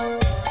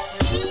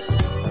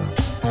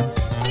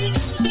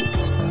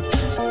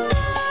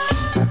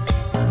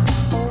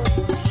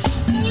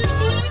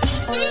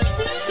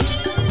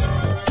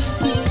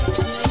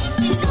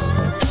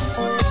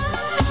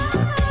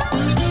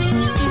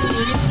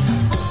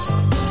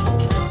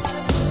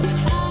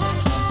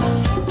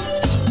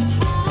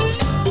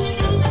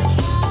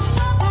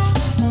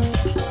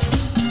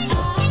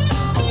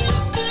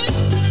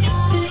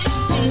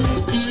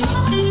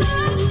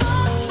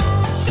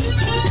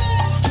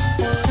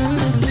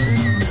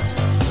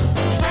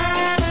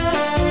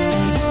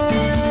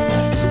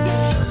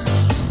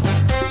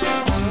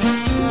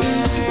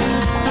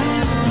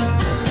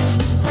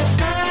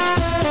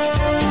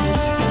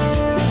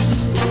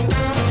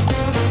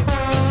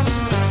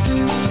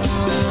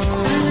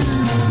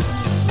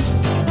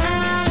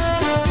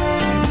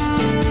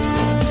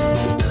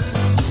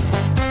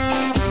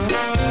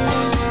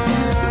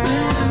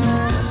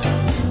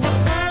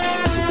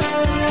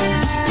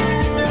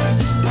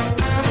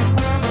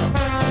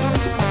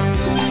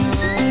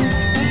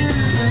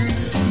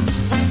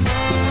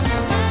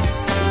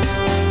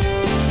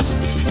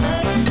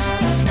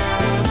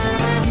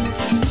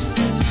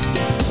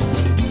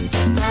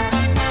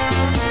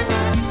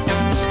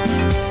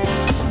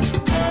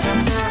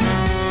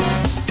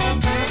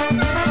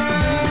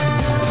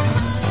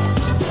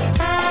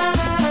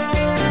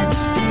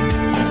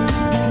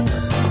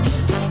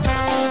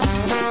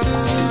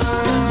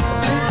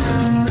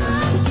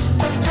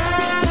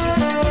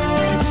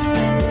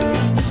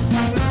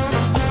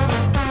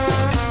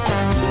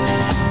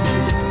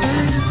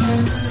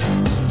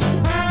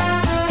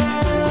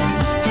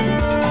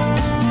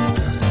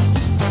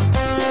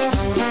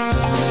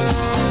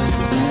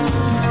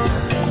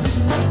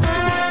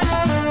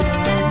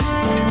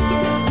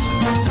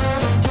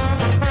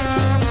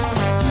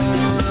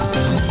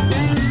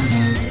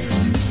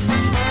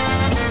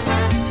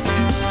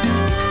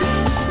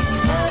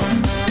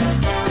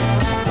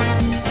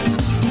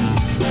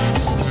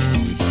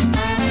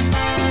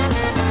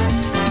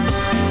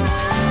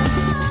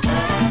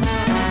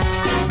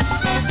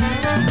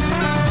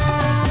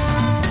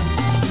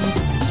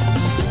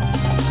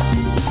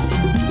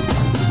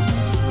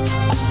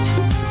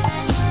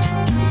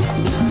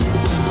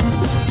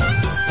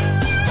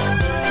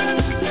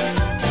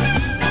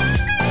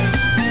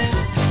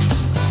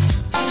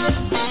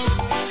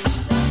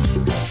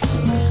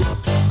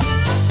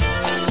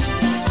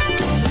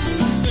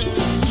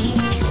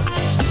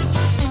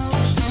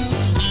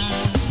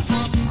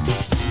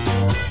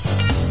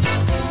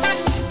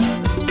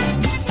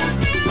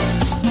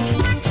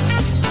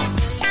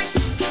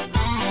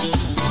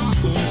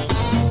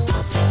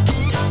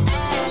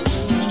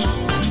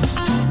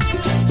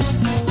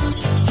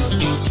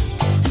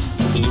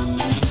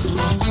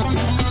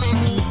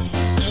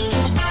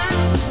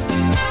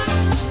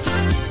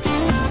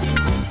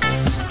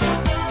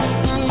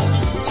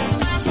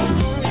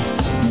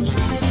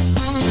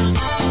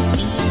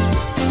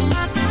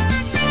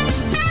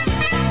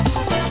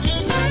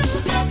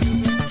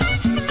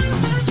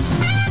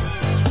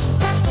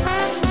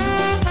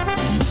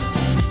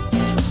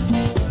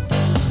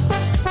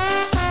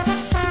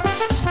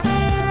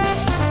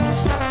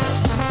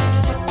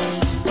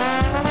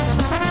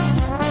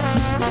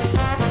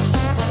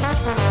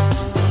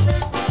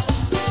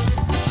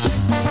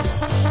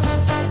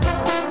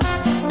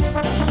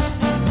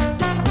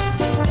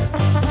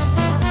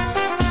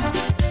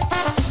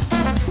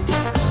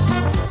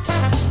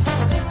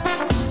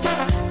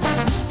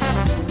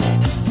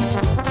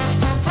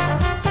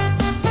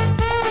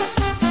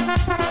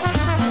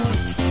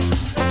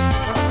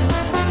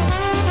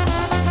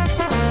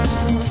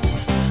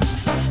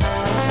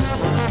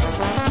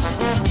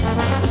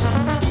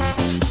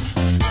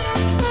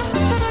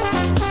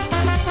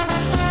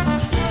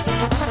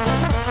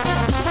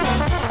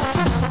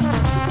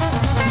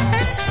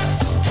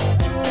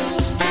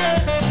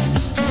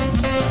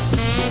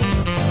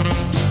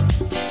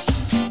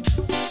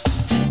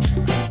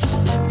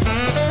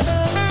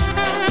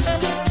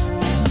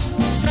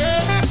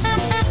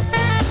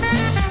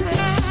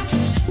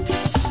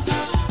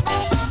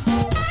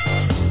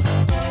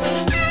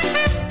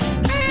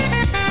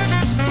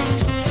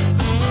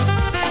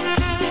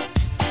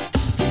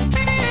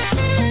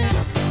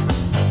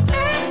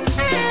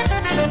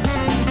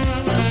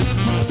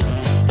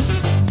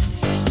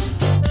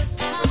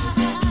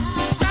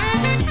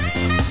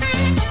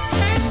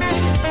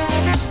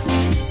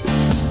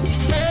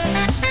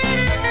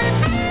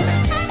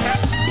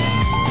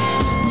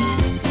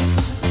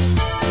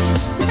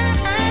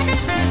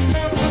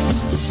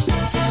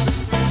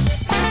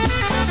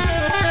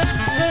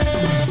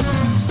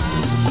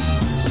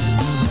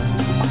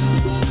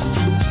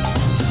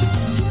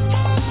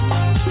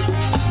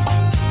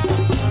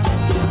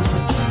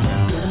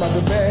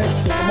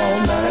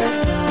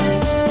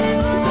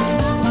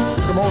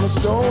 on the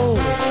stove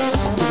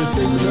till it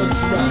tastes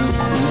just right.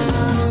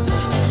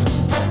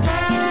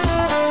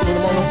 Put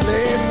them on a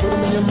plate, put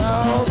them in your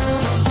mouth.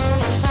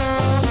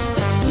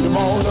 Put them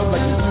all up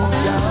like you do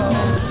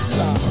down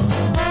south.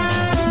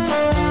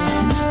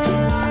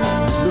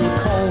 Little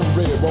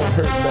cornbread won't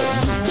hurt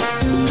nothing.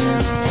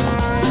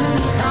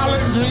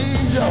 Collard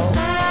greens, y'all.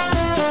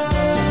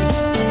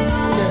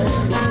 Yeah.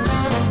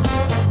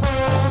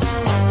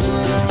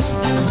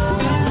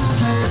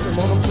 Put them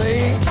on a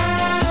plate,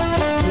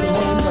 put them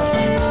on the mouth.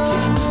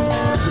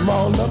 Put them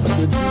all up like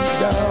you do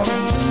down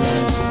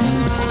south.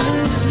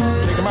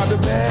 Take them out the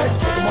bag,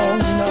 set them on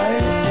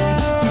tonight.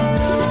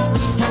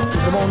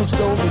 Put them on the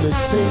stove and it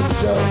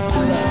tastes just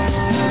right.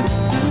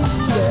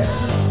 Yeah.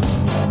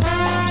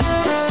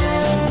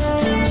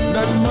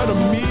 Nothing but a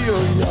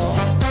meal, y'all.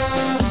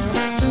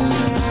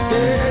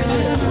 Yeah,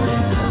 yeah.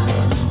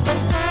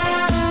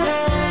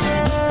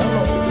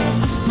 Hello.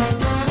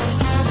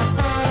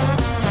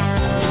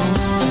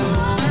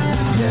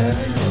 Yeah,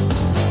 yeah.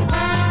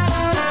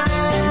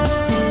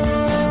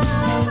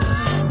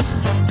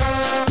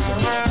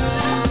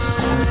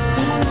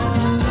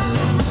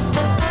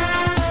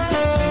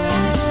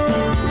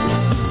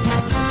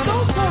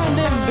 Don't turn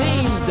them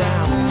beans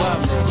down,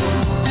 Bubba.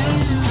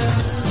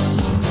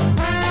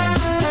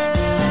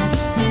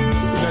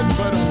 Nothing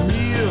but a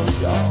meal,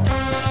 y'all.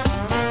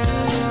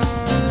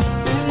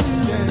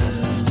 Yeah.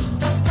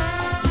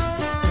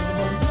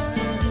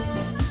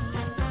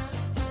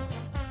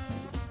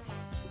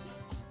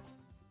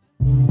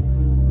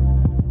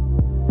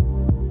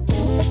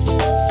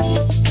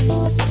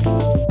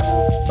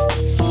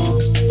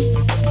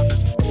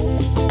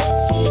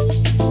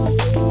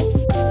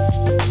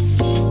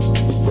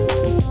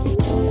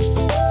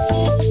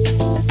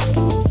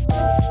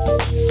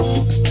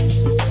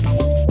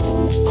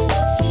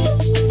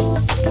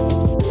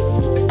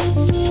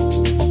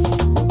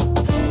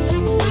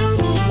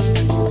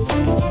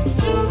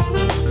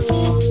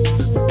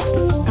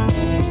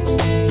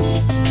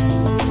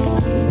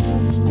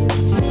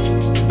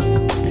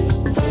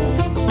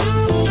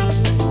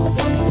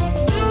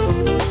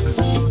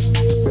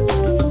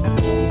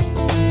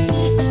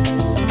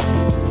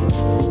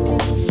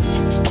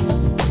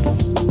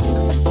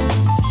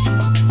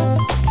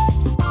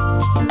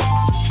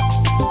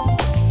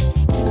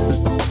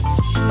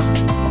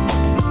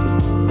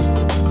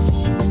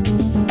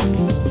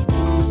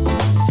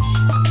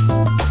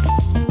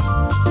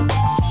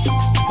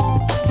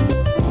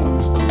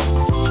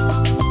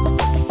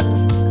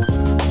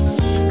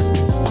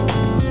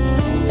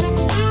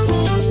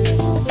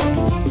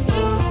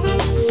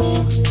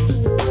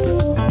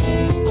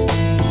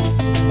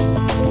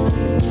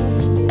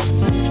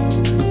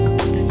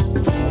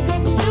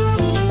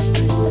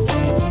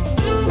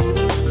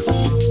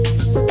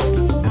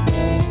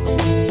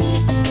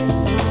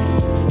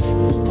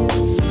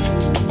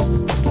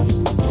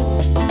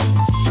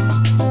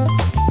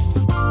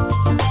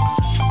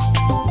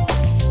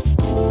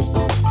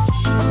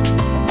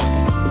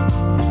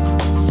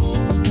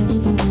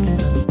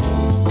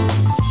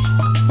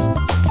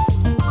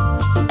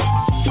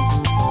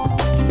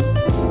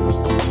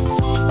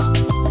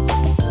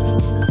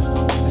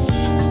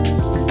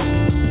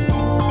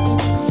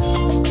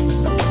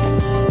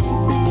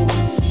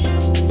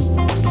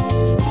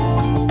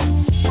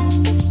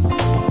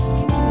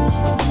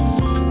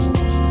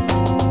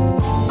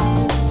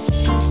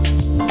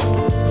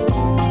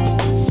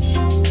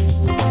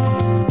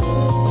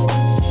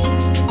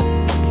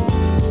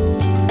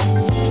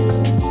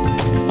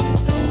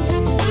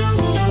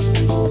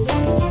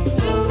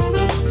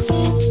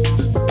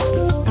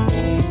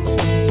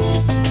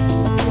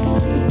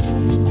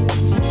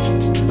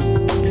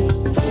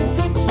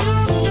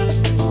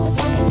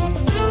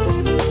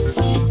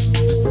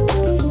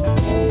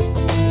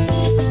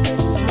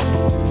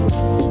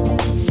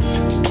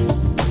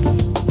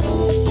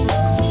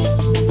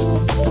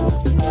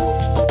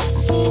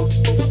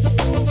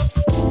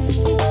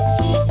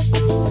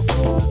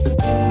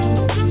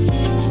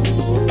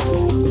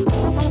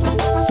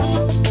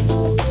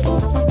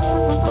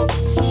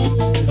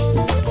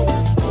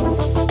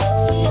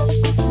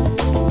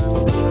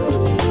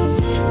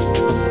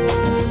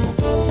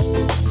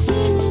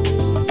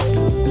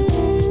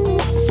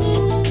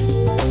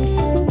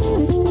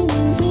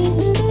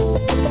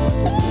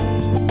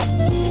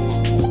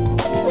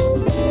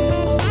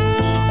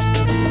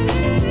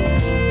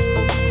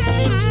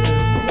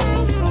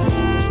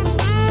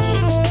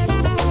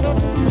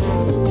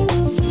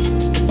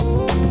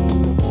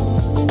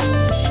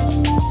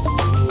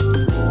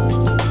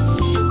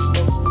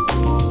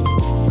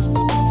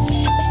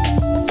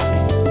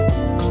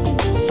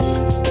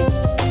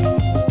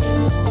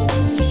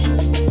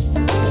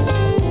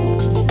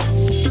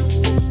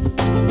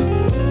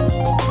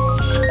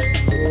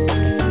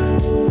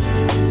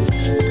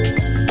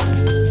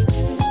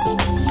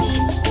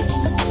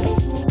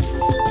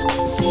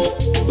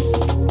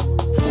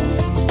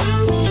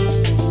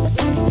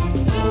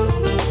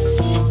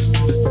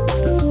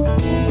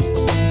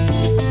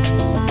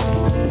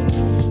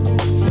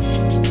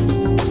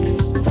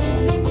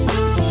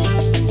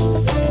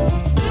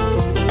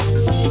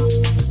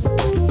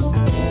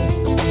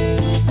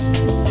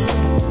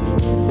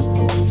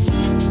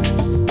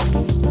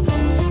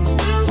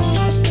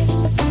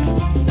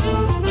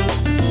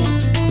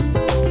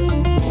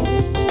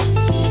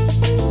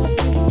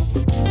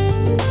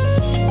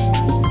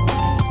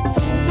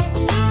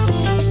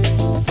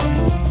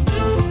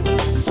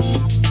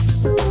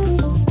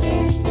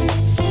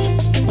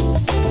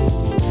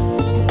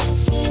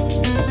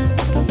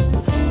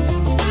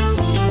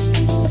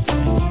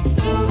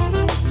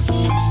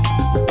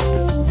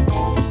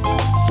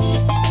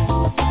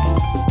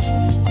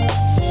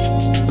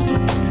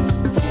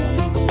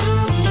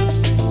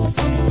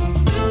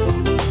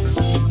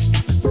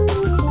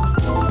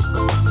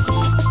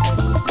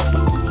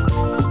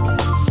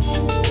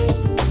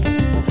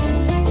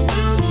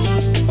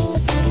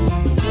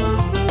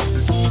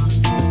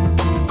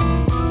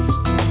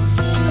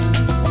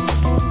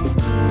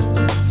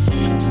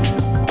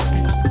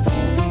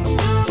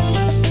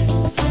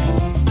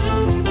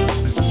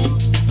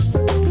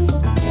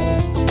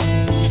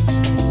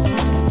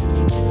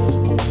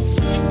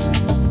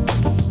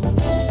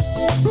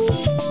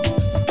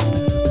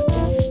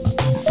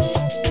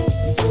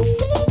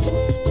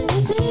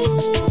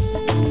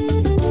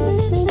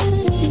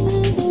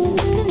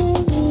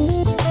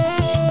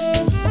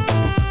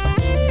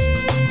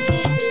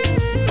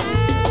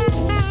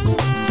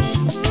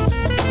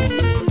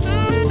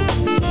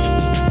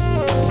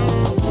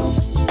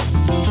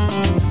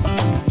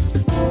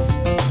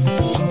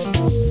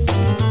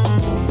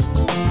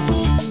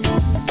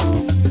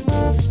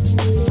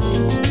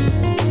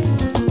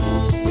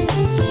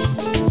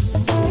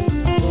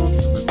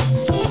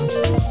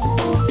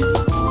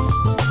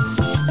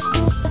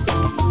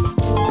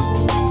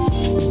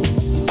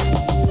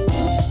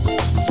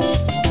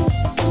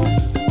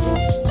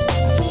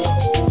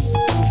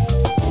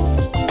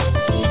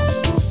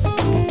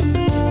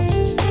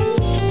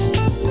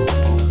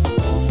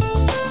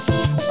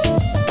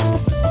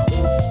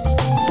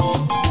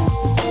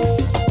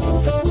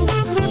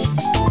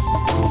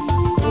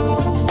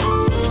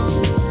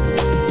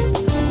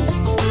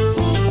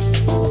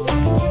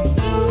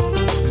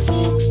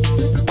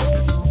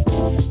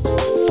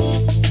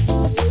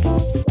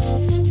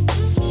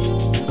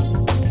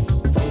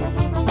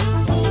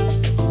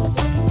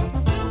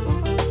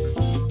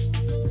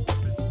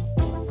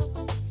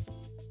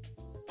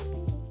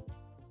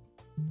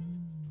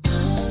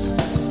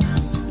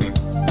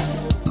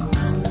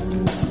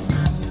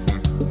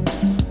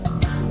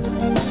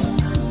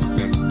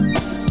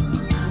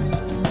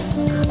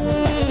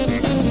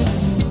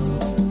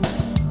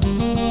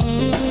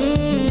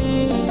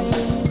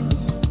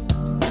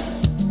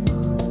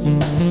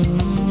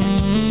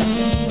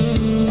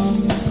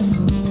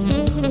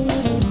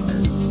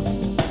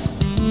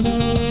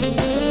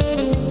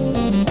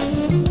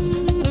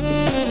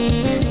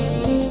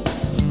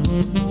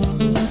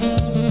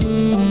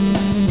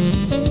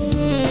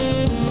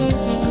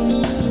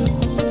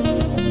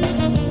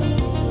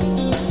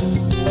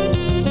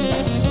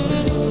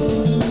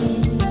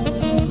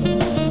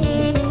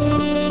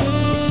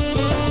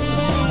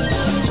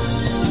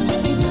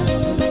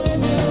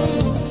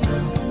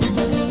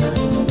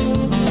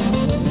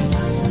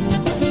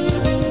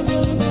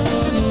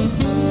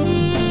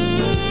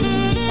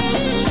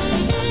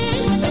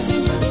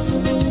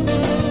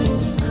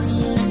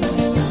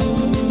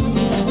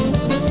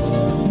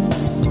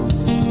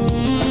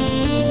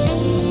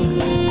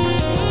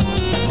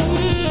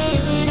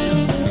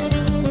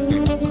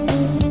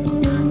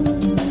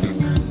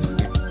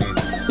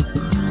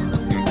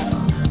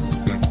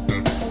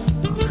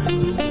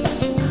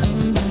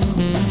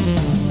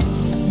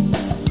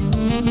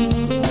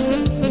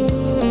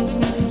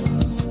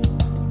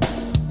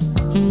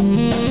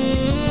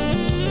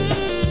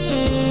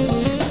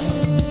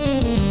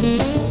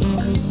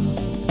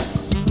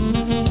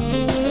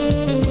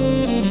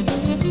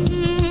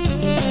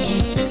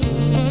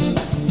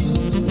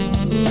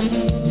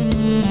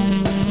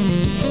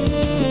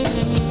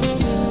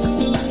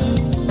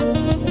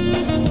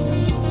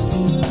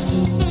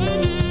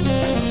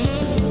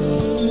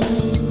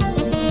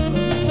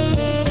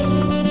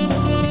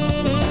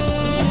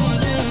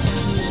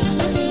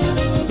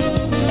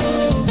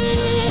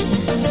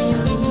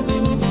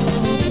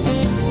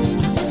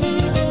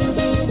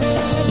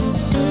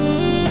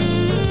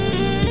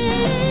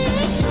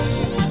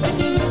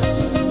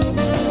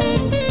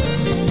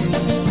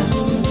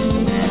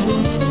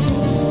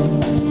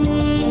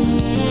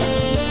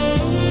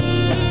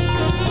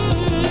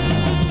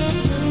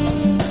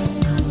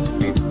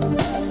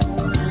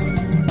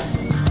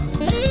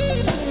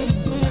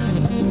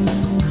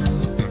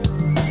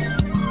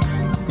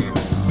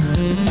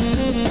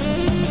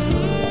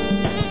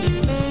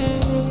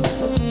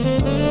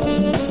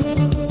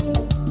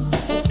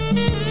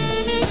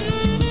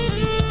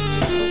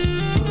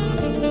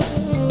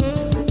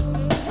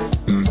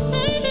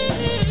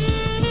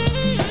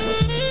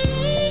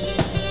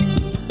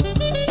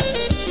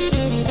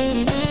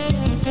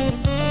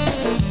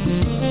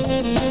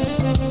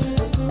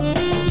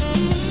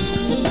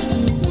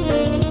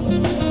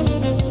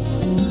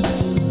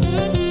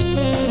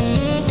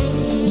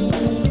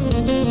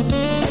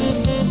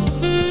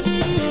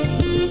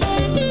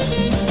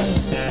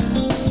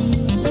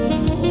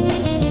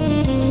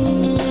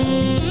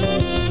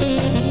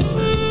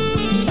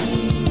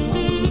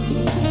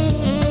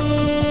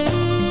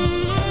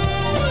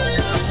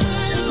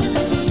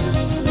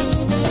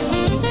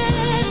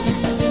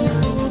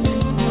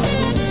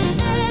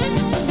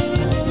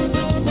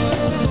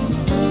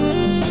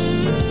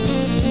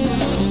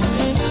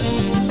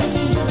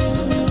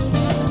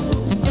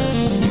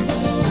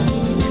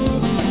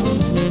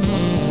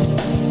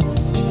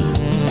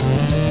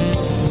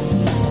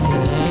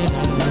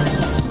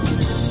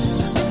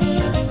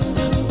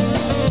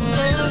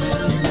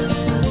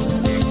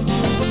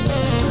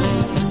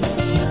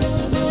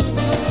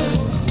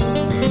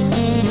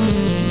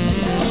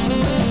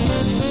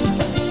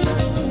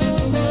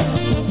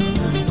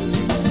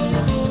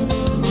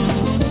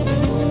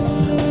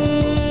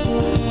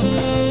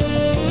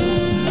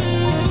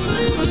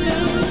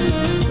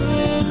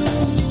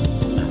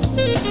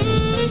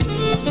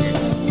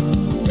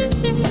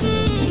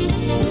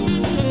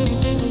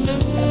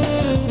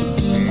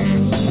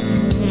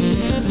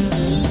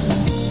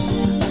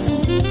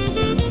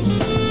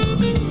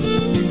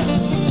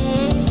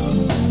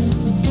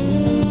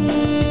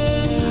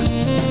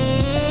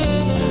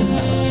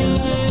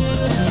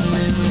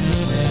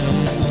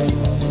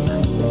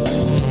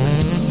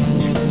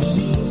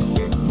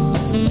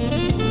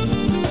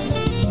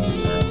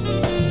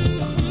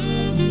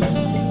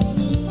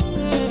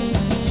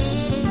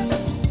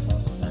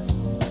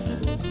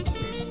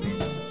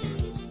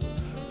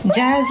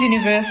 Jazz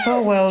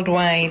Universal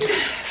Worldwide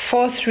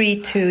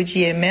 432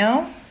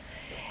 GML.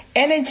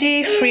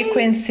 Energy,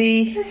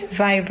 frequency,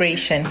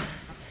 vibration.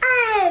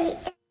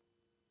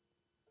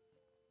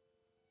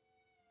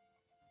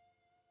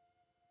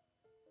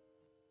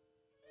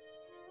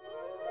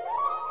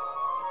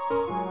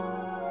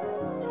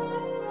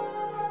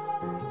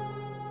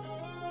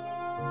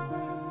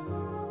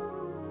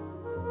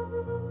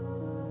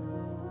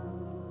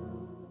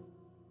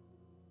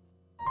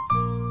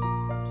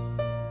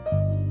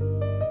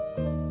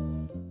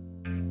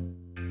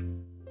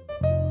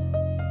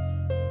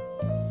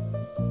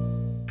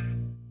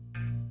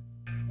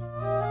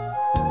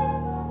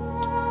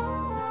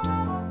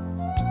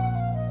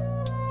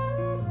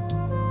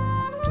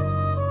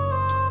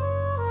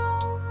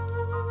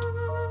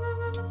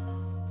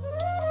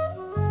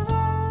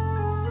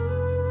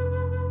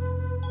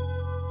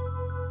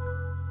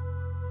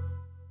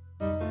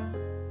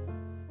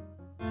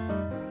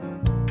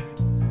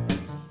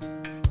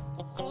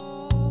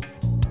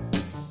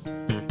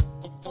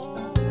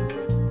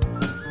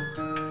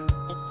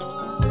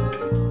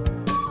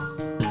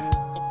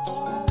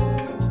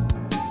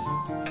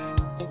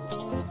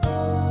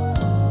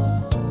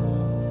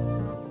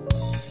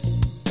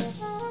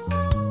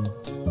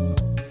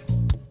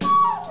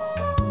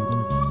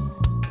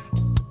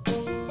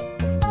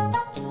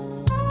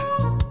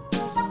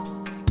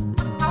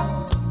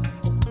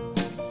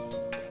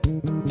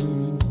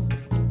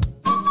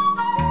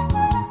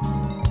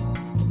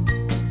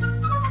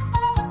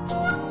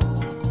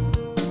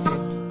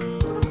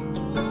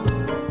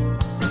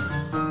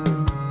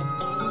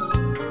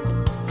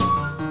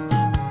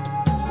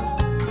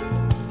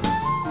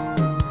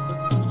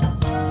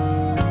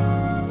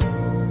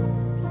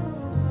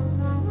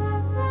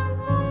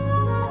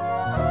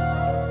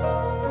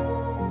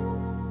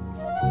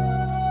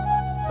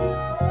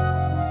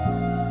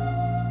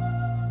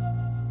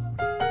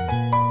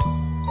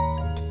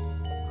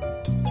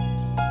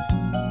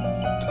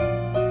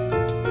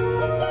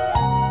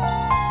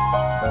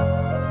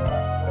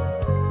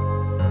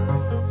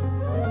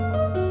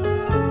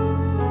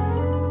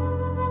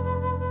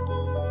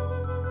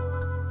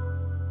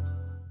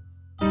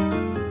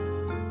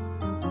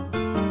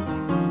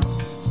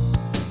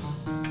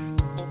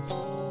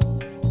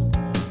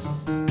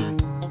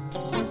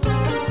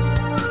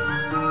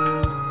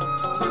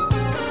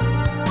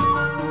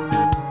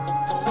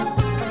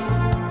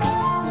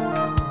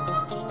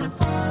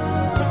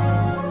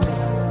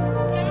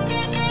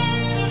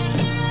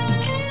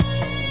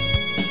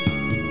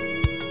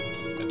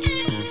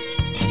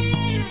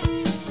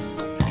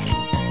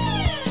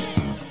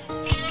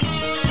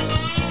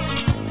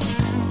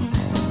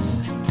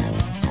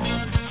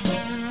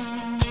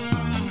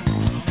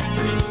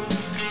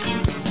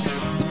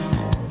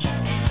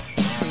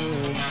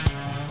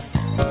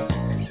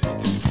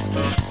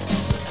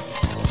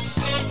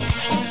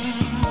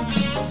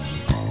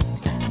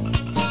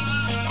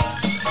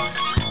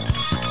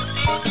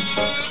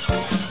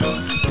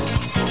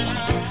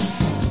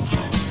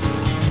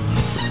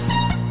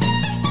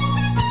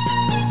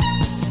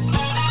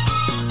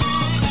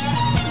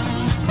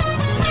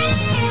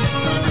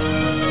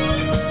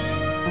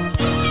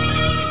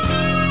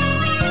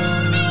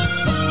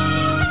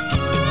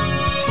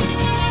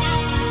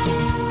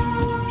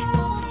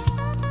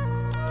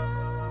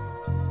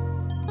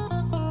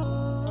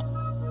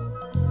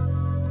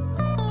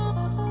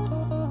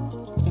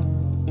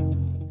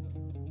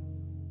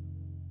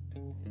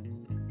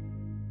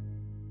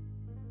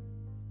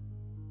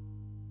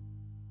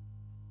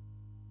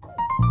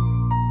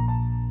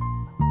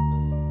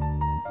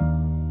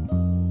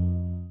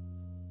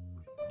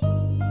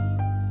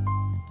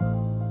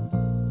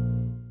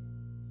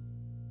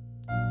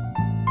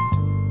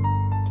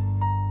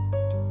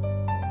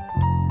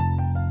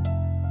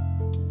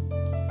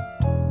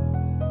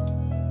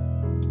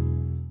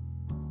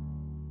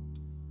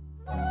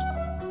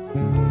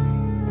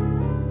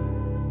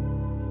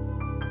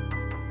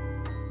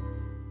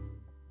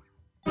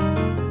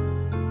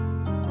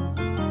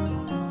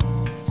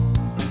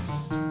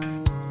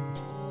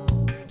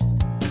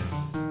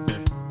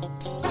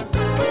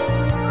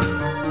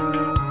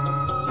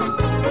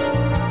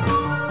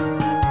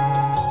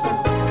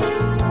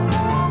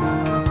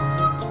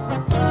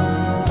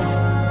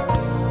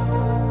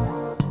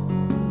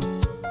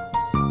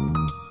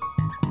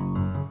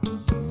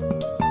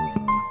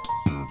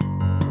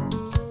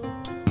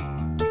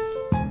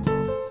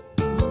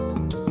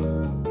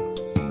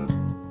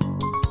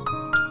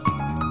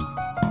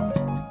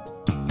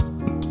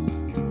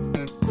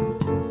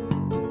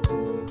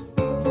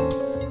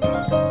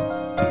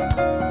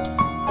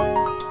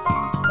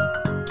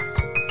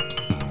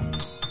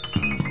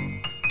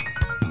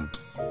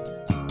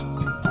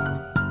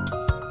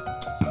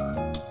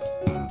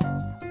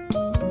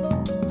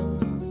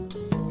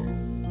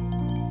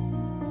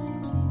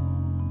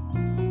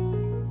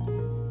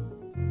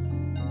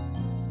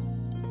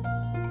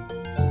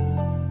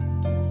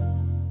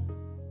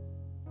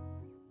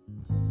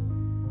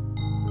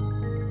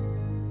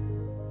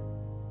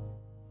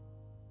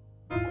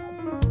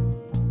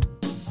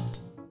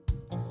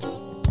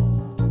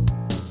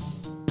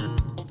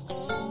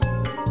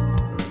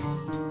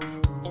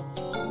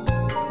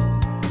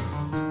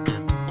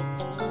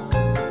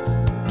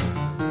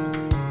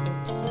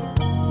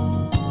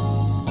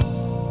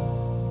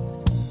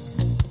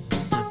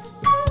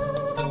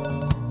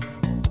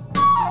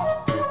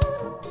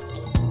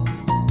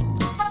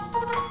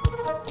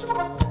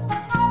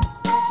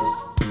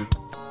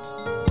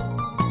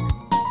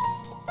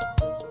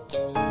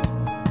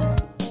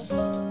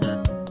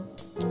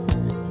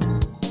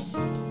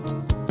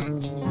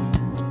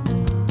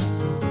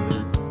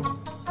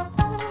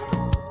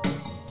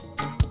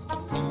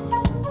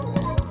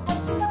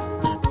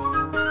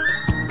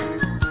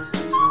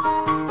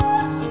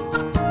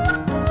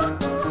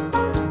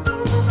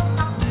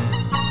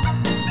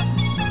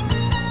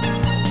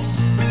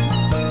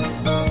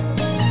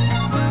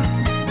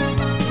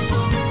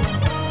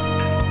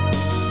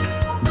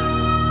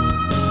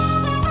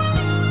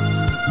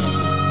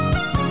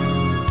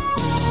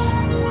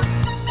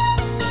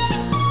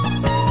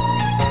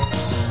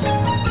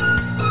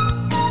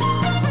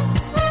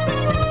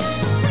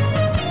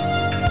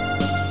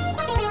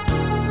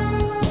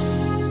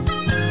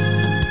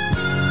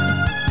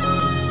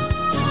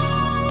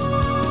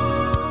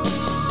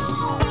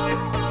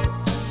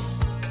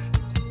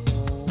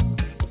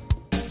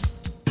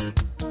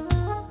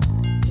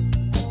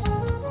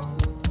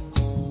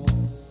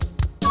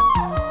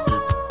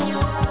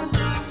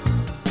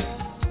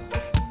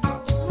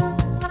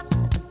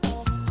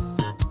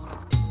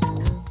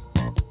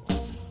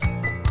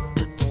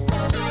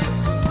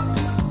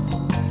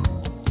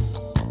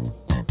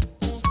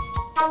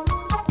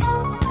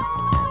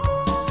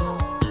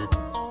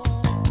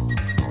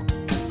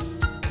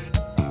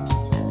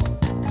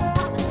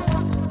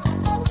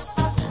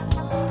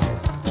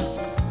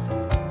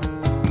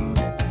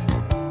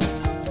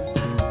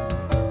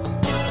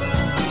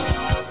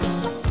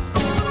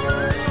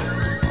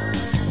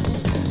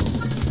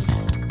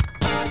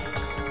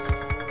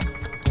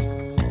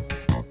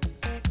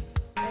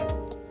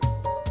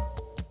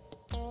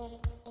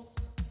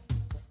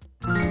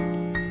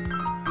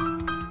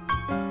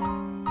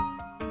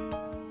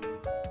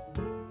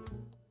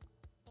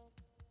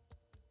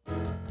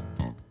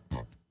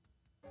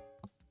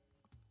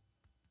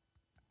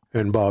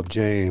 And Bob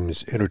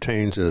James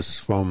entertains us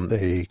from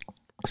a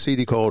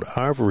CD called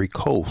Ivory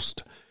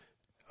Coast,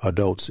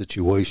 Adult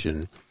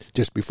Situation.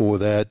 Just before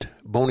that,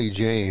 Boney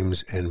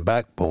James and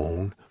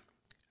Backbone,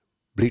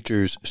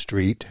 Bleachers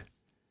Street,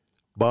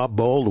 Bob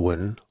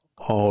Baldwin,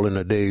 All in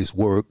a Day's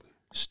Work,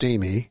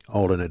 Steamy,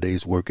 All in a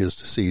Day's Work is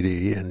the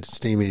CD, and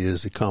Steamy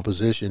is the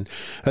composition.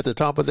 At the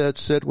top of that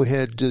set, we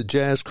had the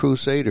Jazz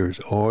Crusaders,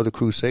 or the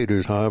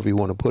Crusaders, however you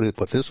want to put it,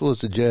 but this was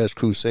the Jazz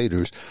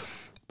Crusaders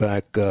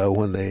back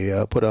when they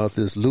put out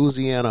this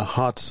Louisiana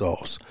hot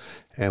sauce,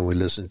 and we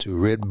listened to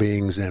Red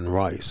Beans and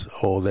Rice.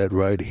 All that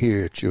right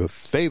here at your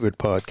favorite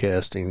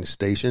podcasting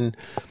station,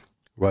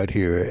 right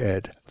here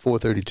at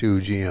 432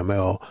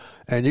 GML.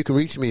 And you can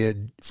reach me at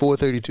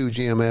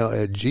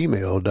 432gml at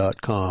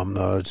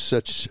gmail.com.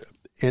 Such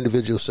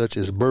individuals such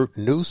as Bert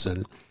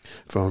Newson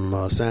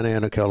from Santa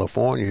Ana,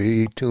 California,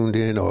 he tuned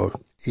in or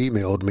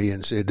emailed me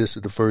and said this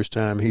is the first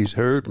time he's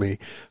heard me.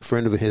 A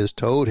friend of his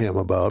told him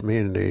about me,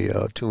 and they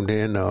tuned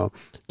in.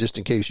 Just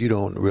in case you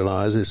don't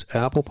realize, it's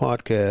Apple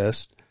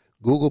Podcast,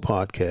 Google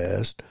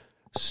Podcast,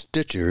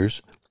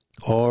 Stitchers,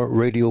 or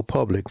Radio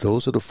Public.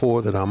 Those are the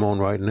 4 that I'm on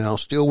right now.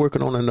 Still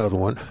working on another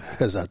one.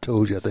 As I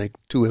told you, I think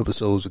 2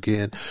 episodes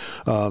again.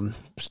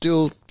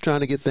 Still trying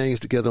to get things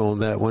together on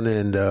that one,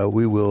 and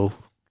we will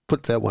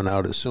put that one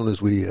out as soon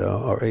as we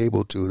are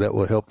able to. That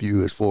will help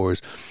you as far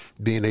as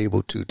being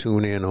able to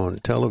tune in on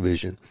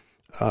television.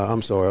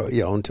 On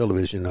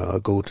television.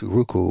 Go to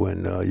Roku,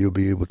 and you'll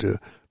be able to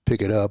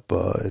pick it up.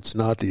 It's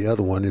not the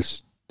other one.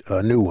 It's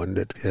a new one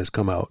that has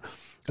come out.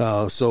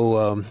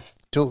 So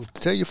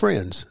tell your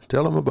friends.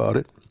 Tell them about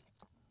it.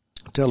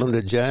 Tell them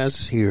that Jazz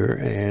is here,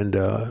 and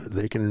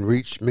they can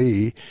reach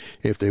me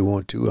if they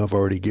want to. I've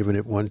already given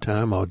it one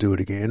time. I'll do it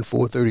again.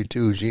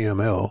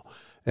 432gml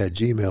at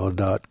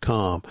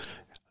gmail.com.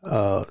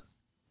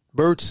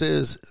 Bert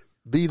says,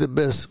 be the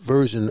best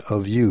version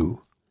of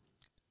you.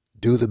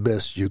 Do the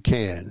best you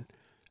can.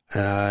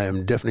 And I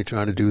am definitely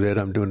trying to do that.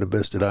 I'm doing the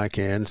best that I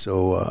can.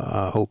 So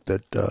I hope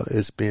that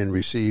it's being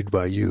received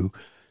by you.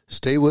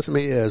 Stay with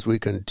me as we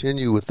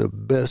continue with the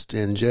best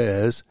in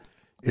jazz.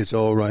 It's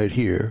all right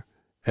here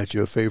at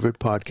your favorite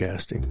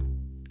podcasting.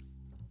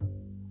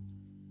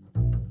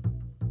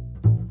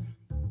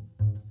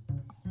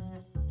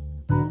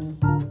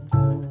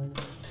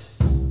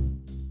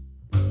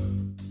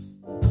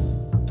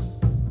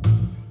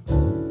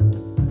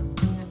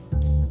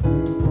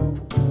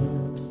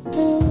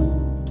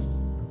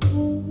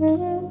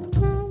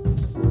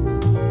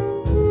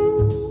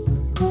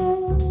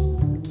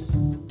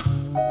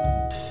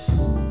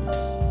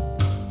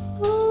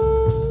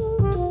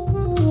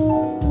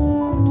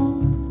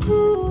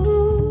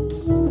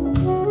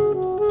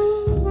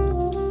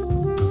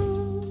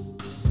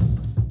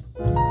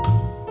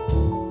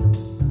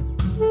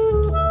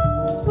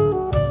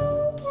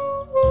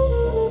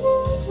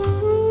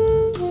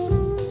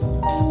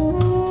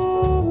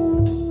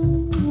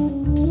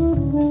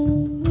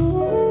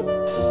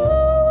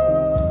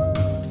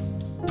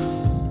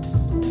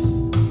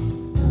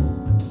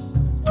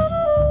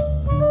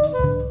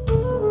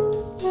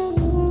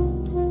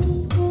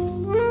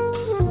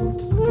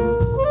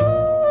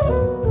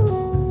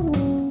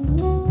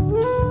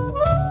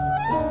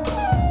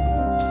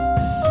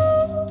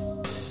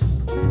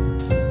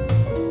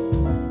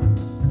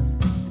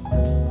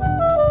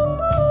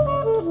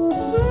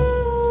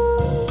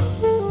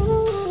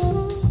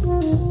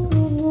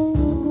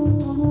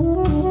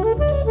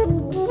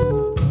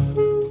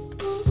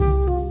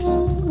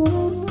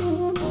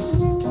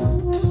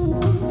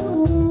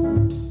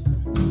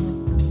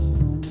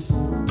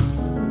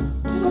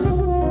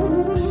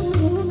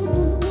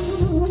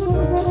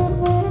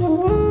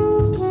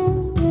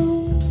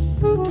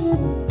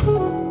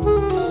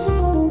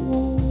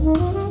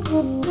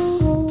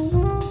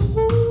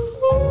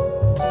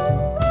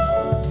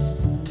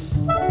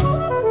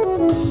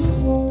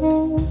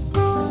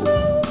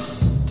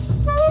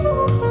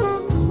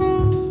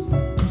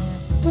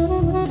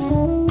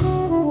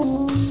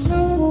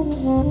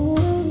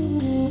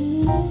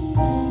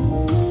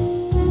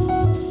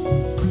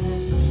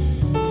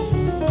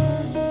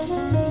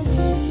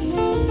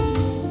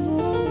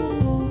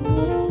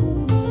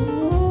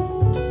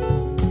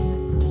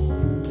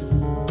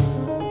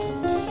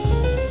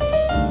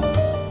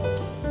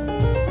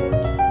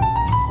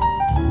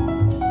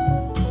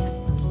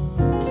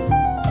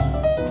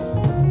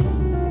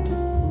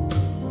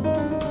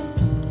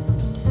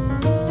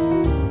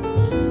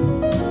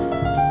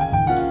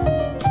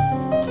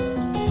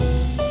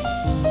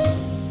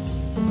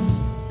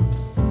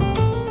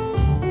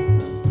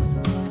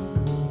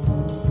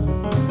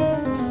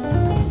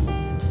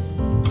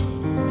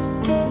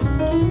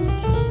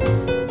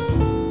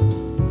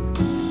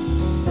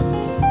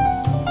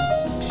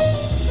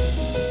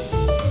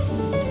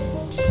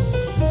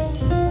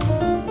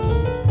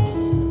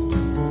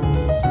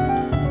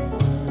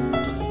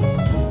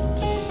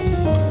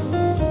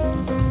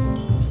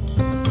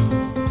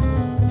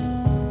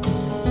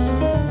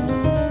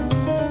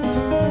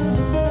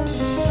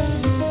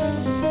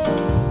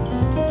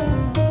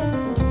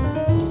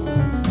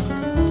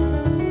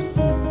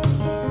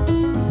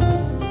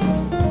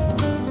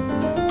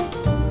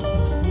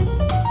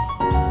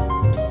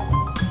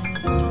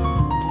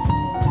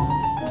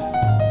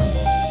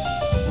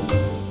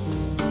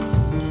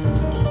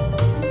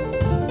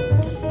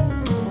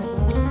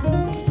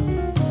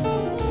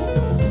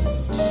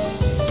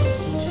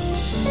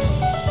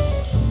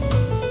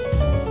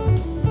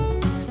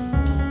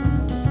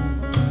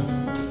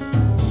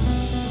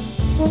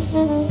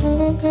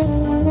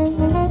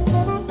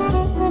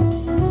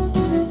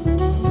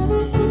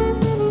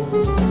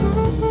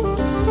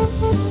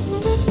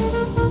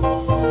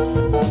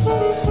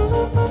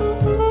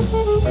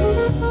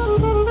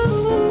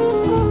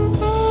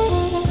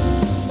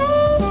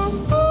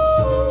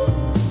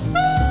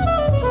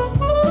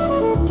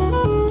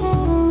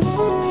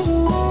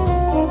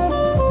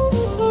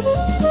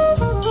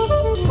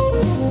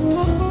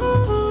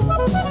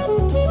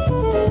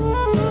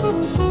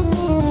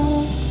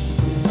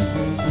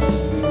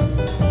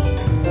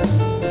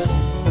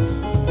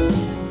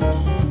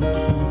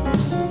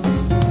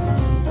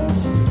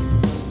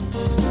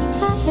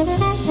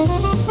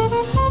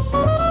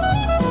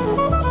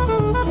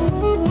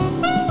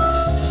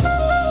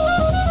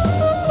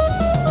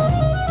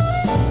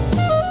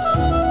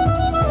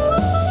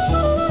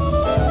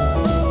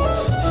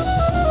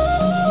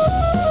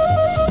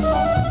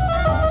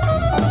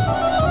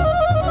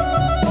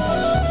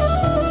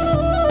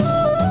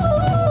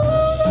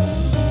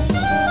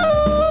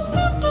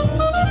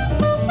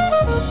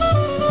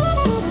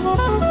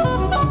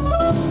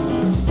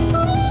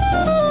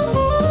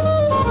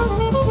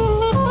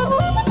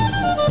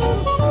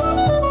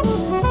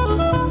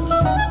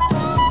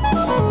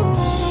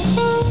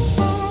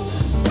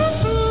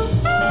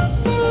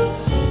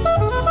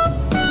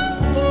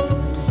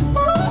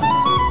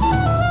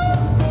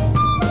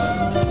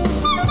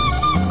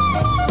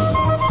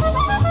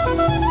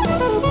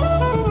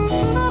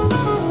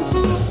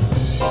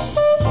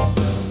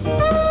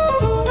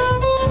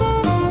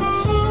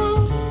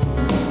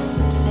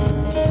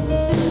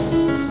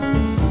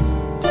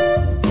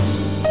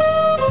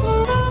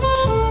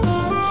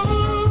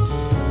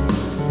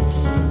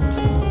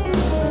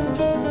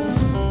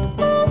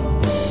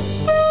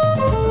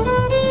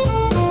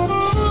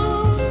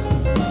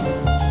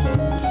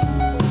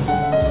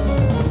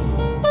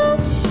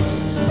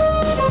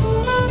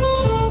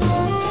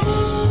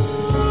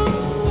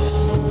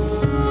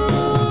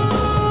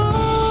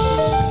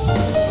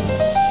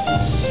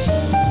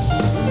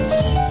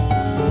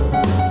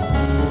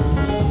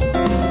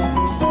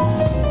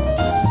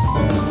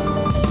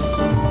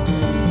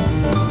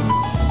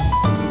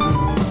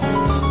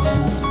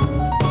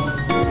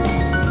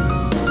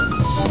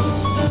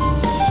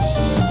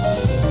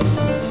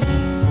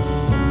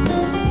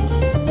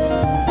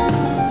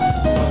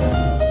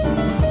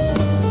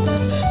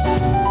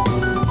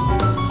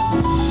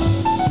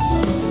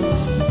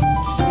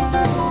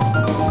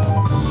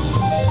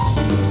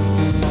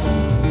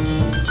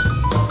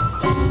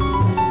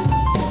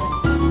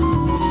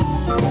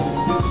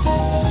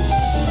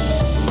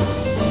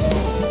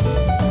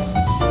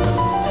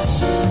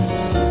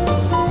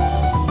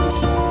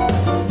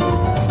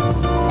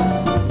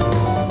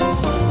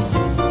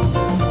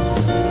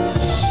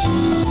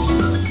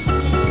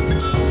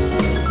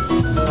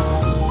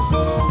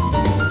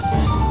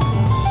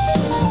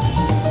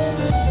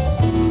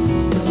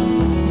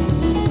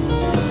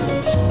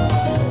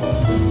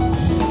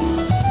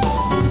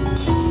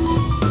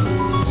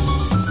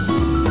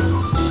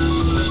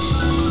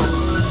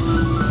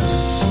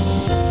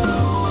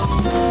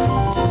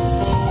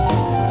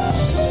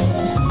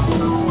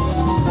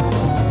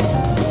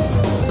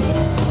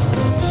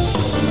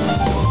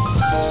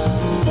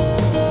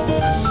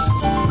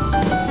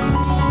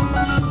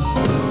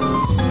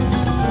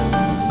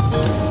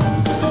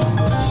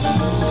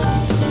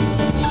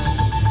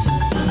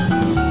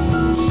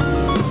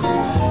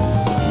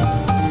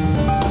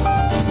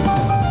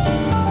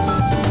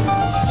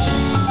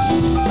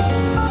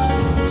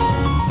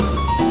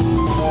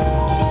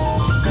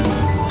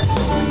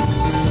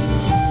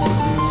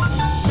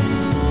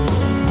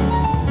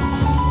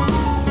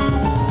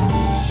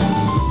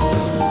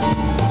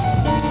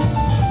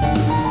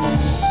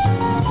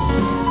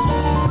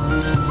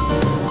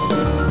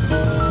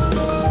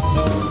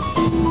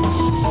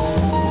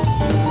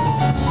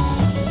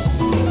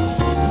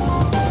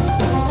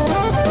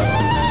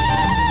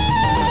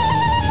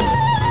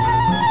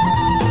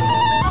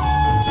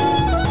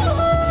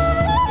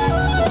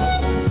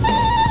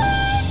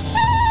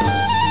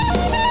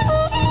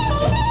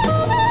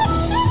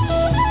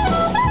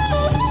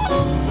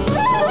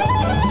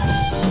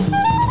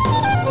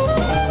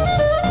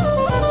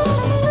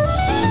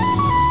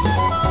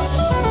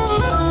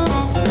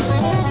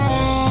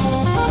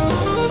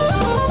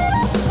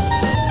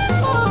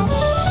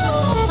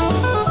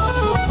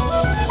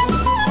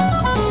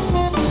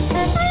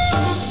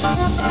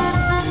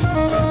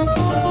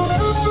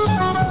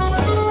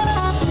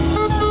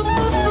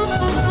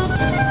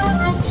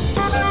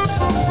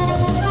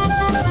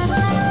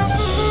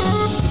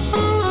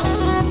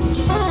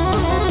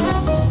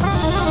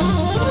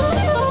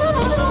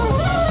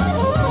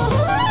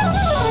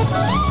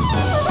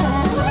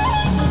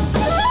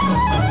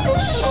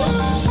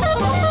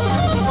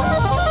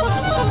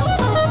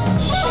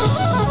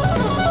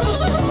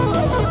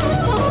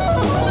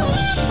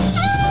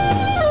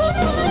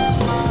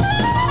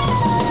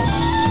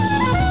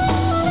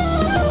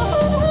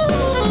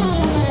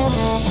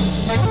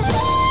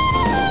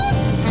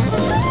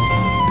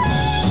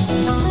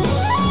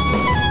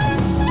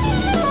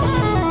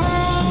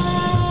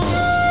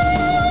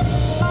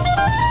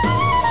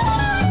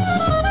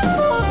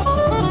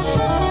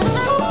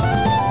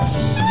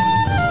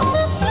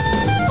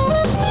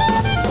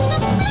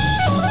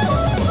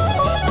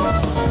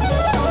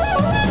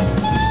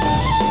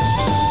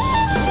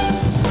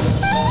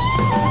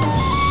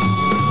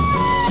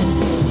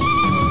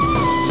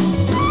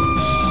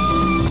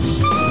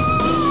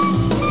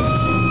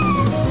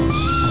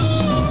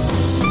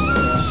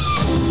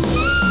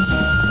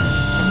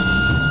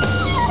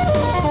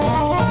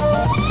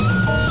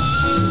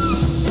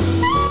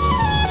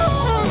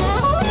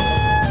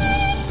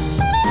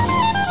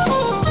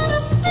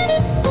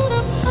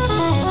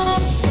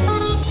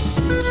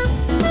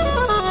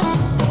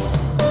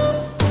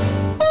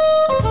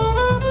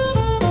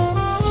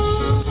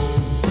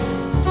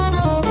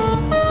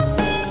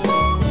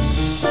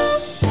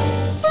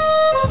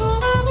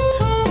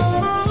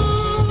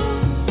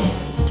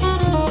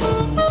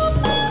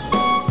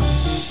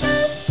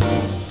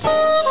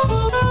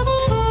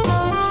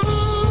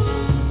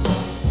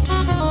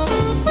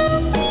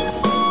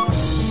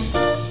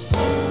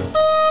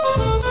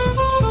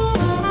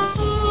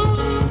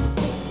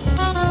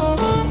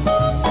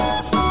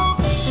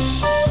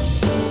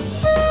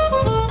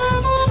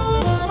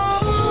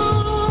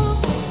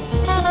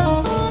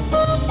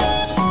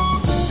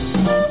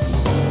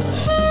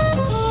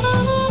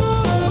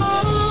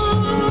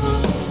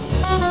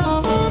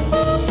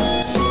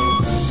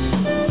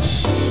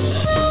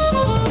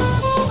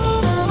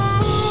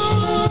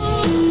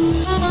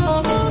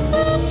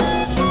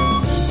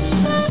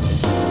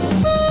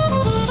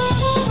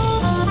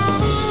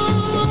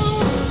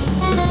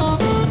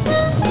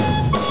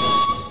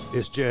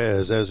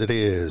 jazz as it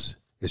is.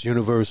 It's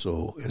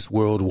universal. It's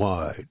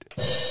worldwide.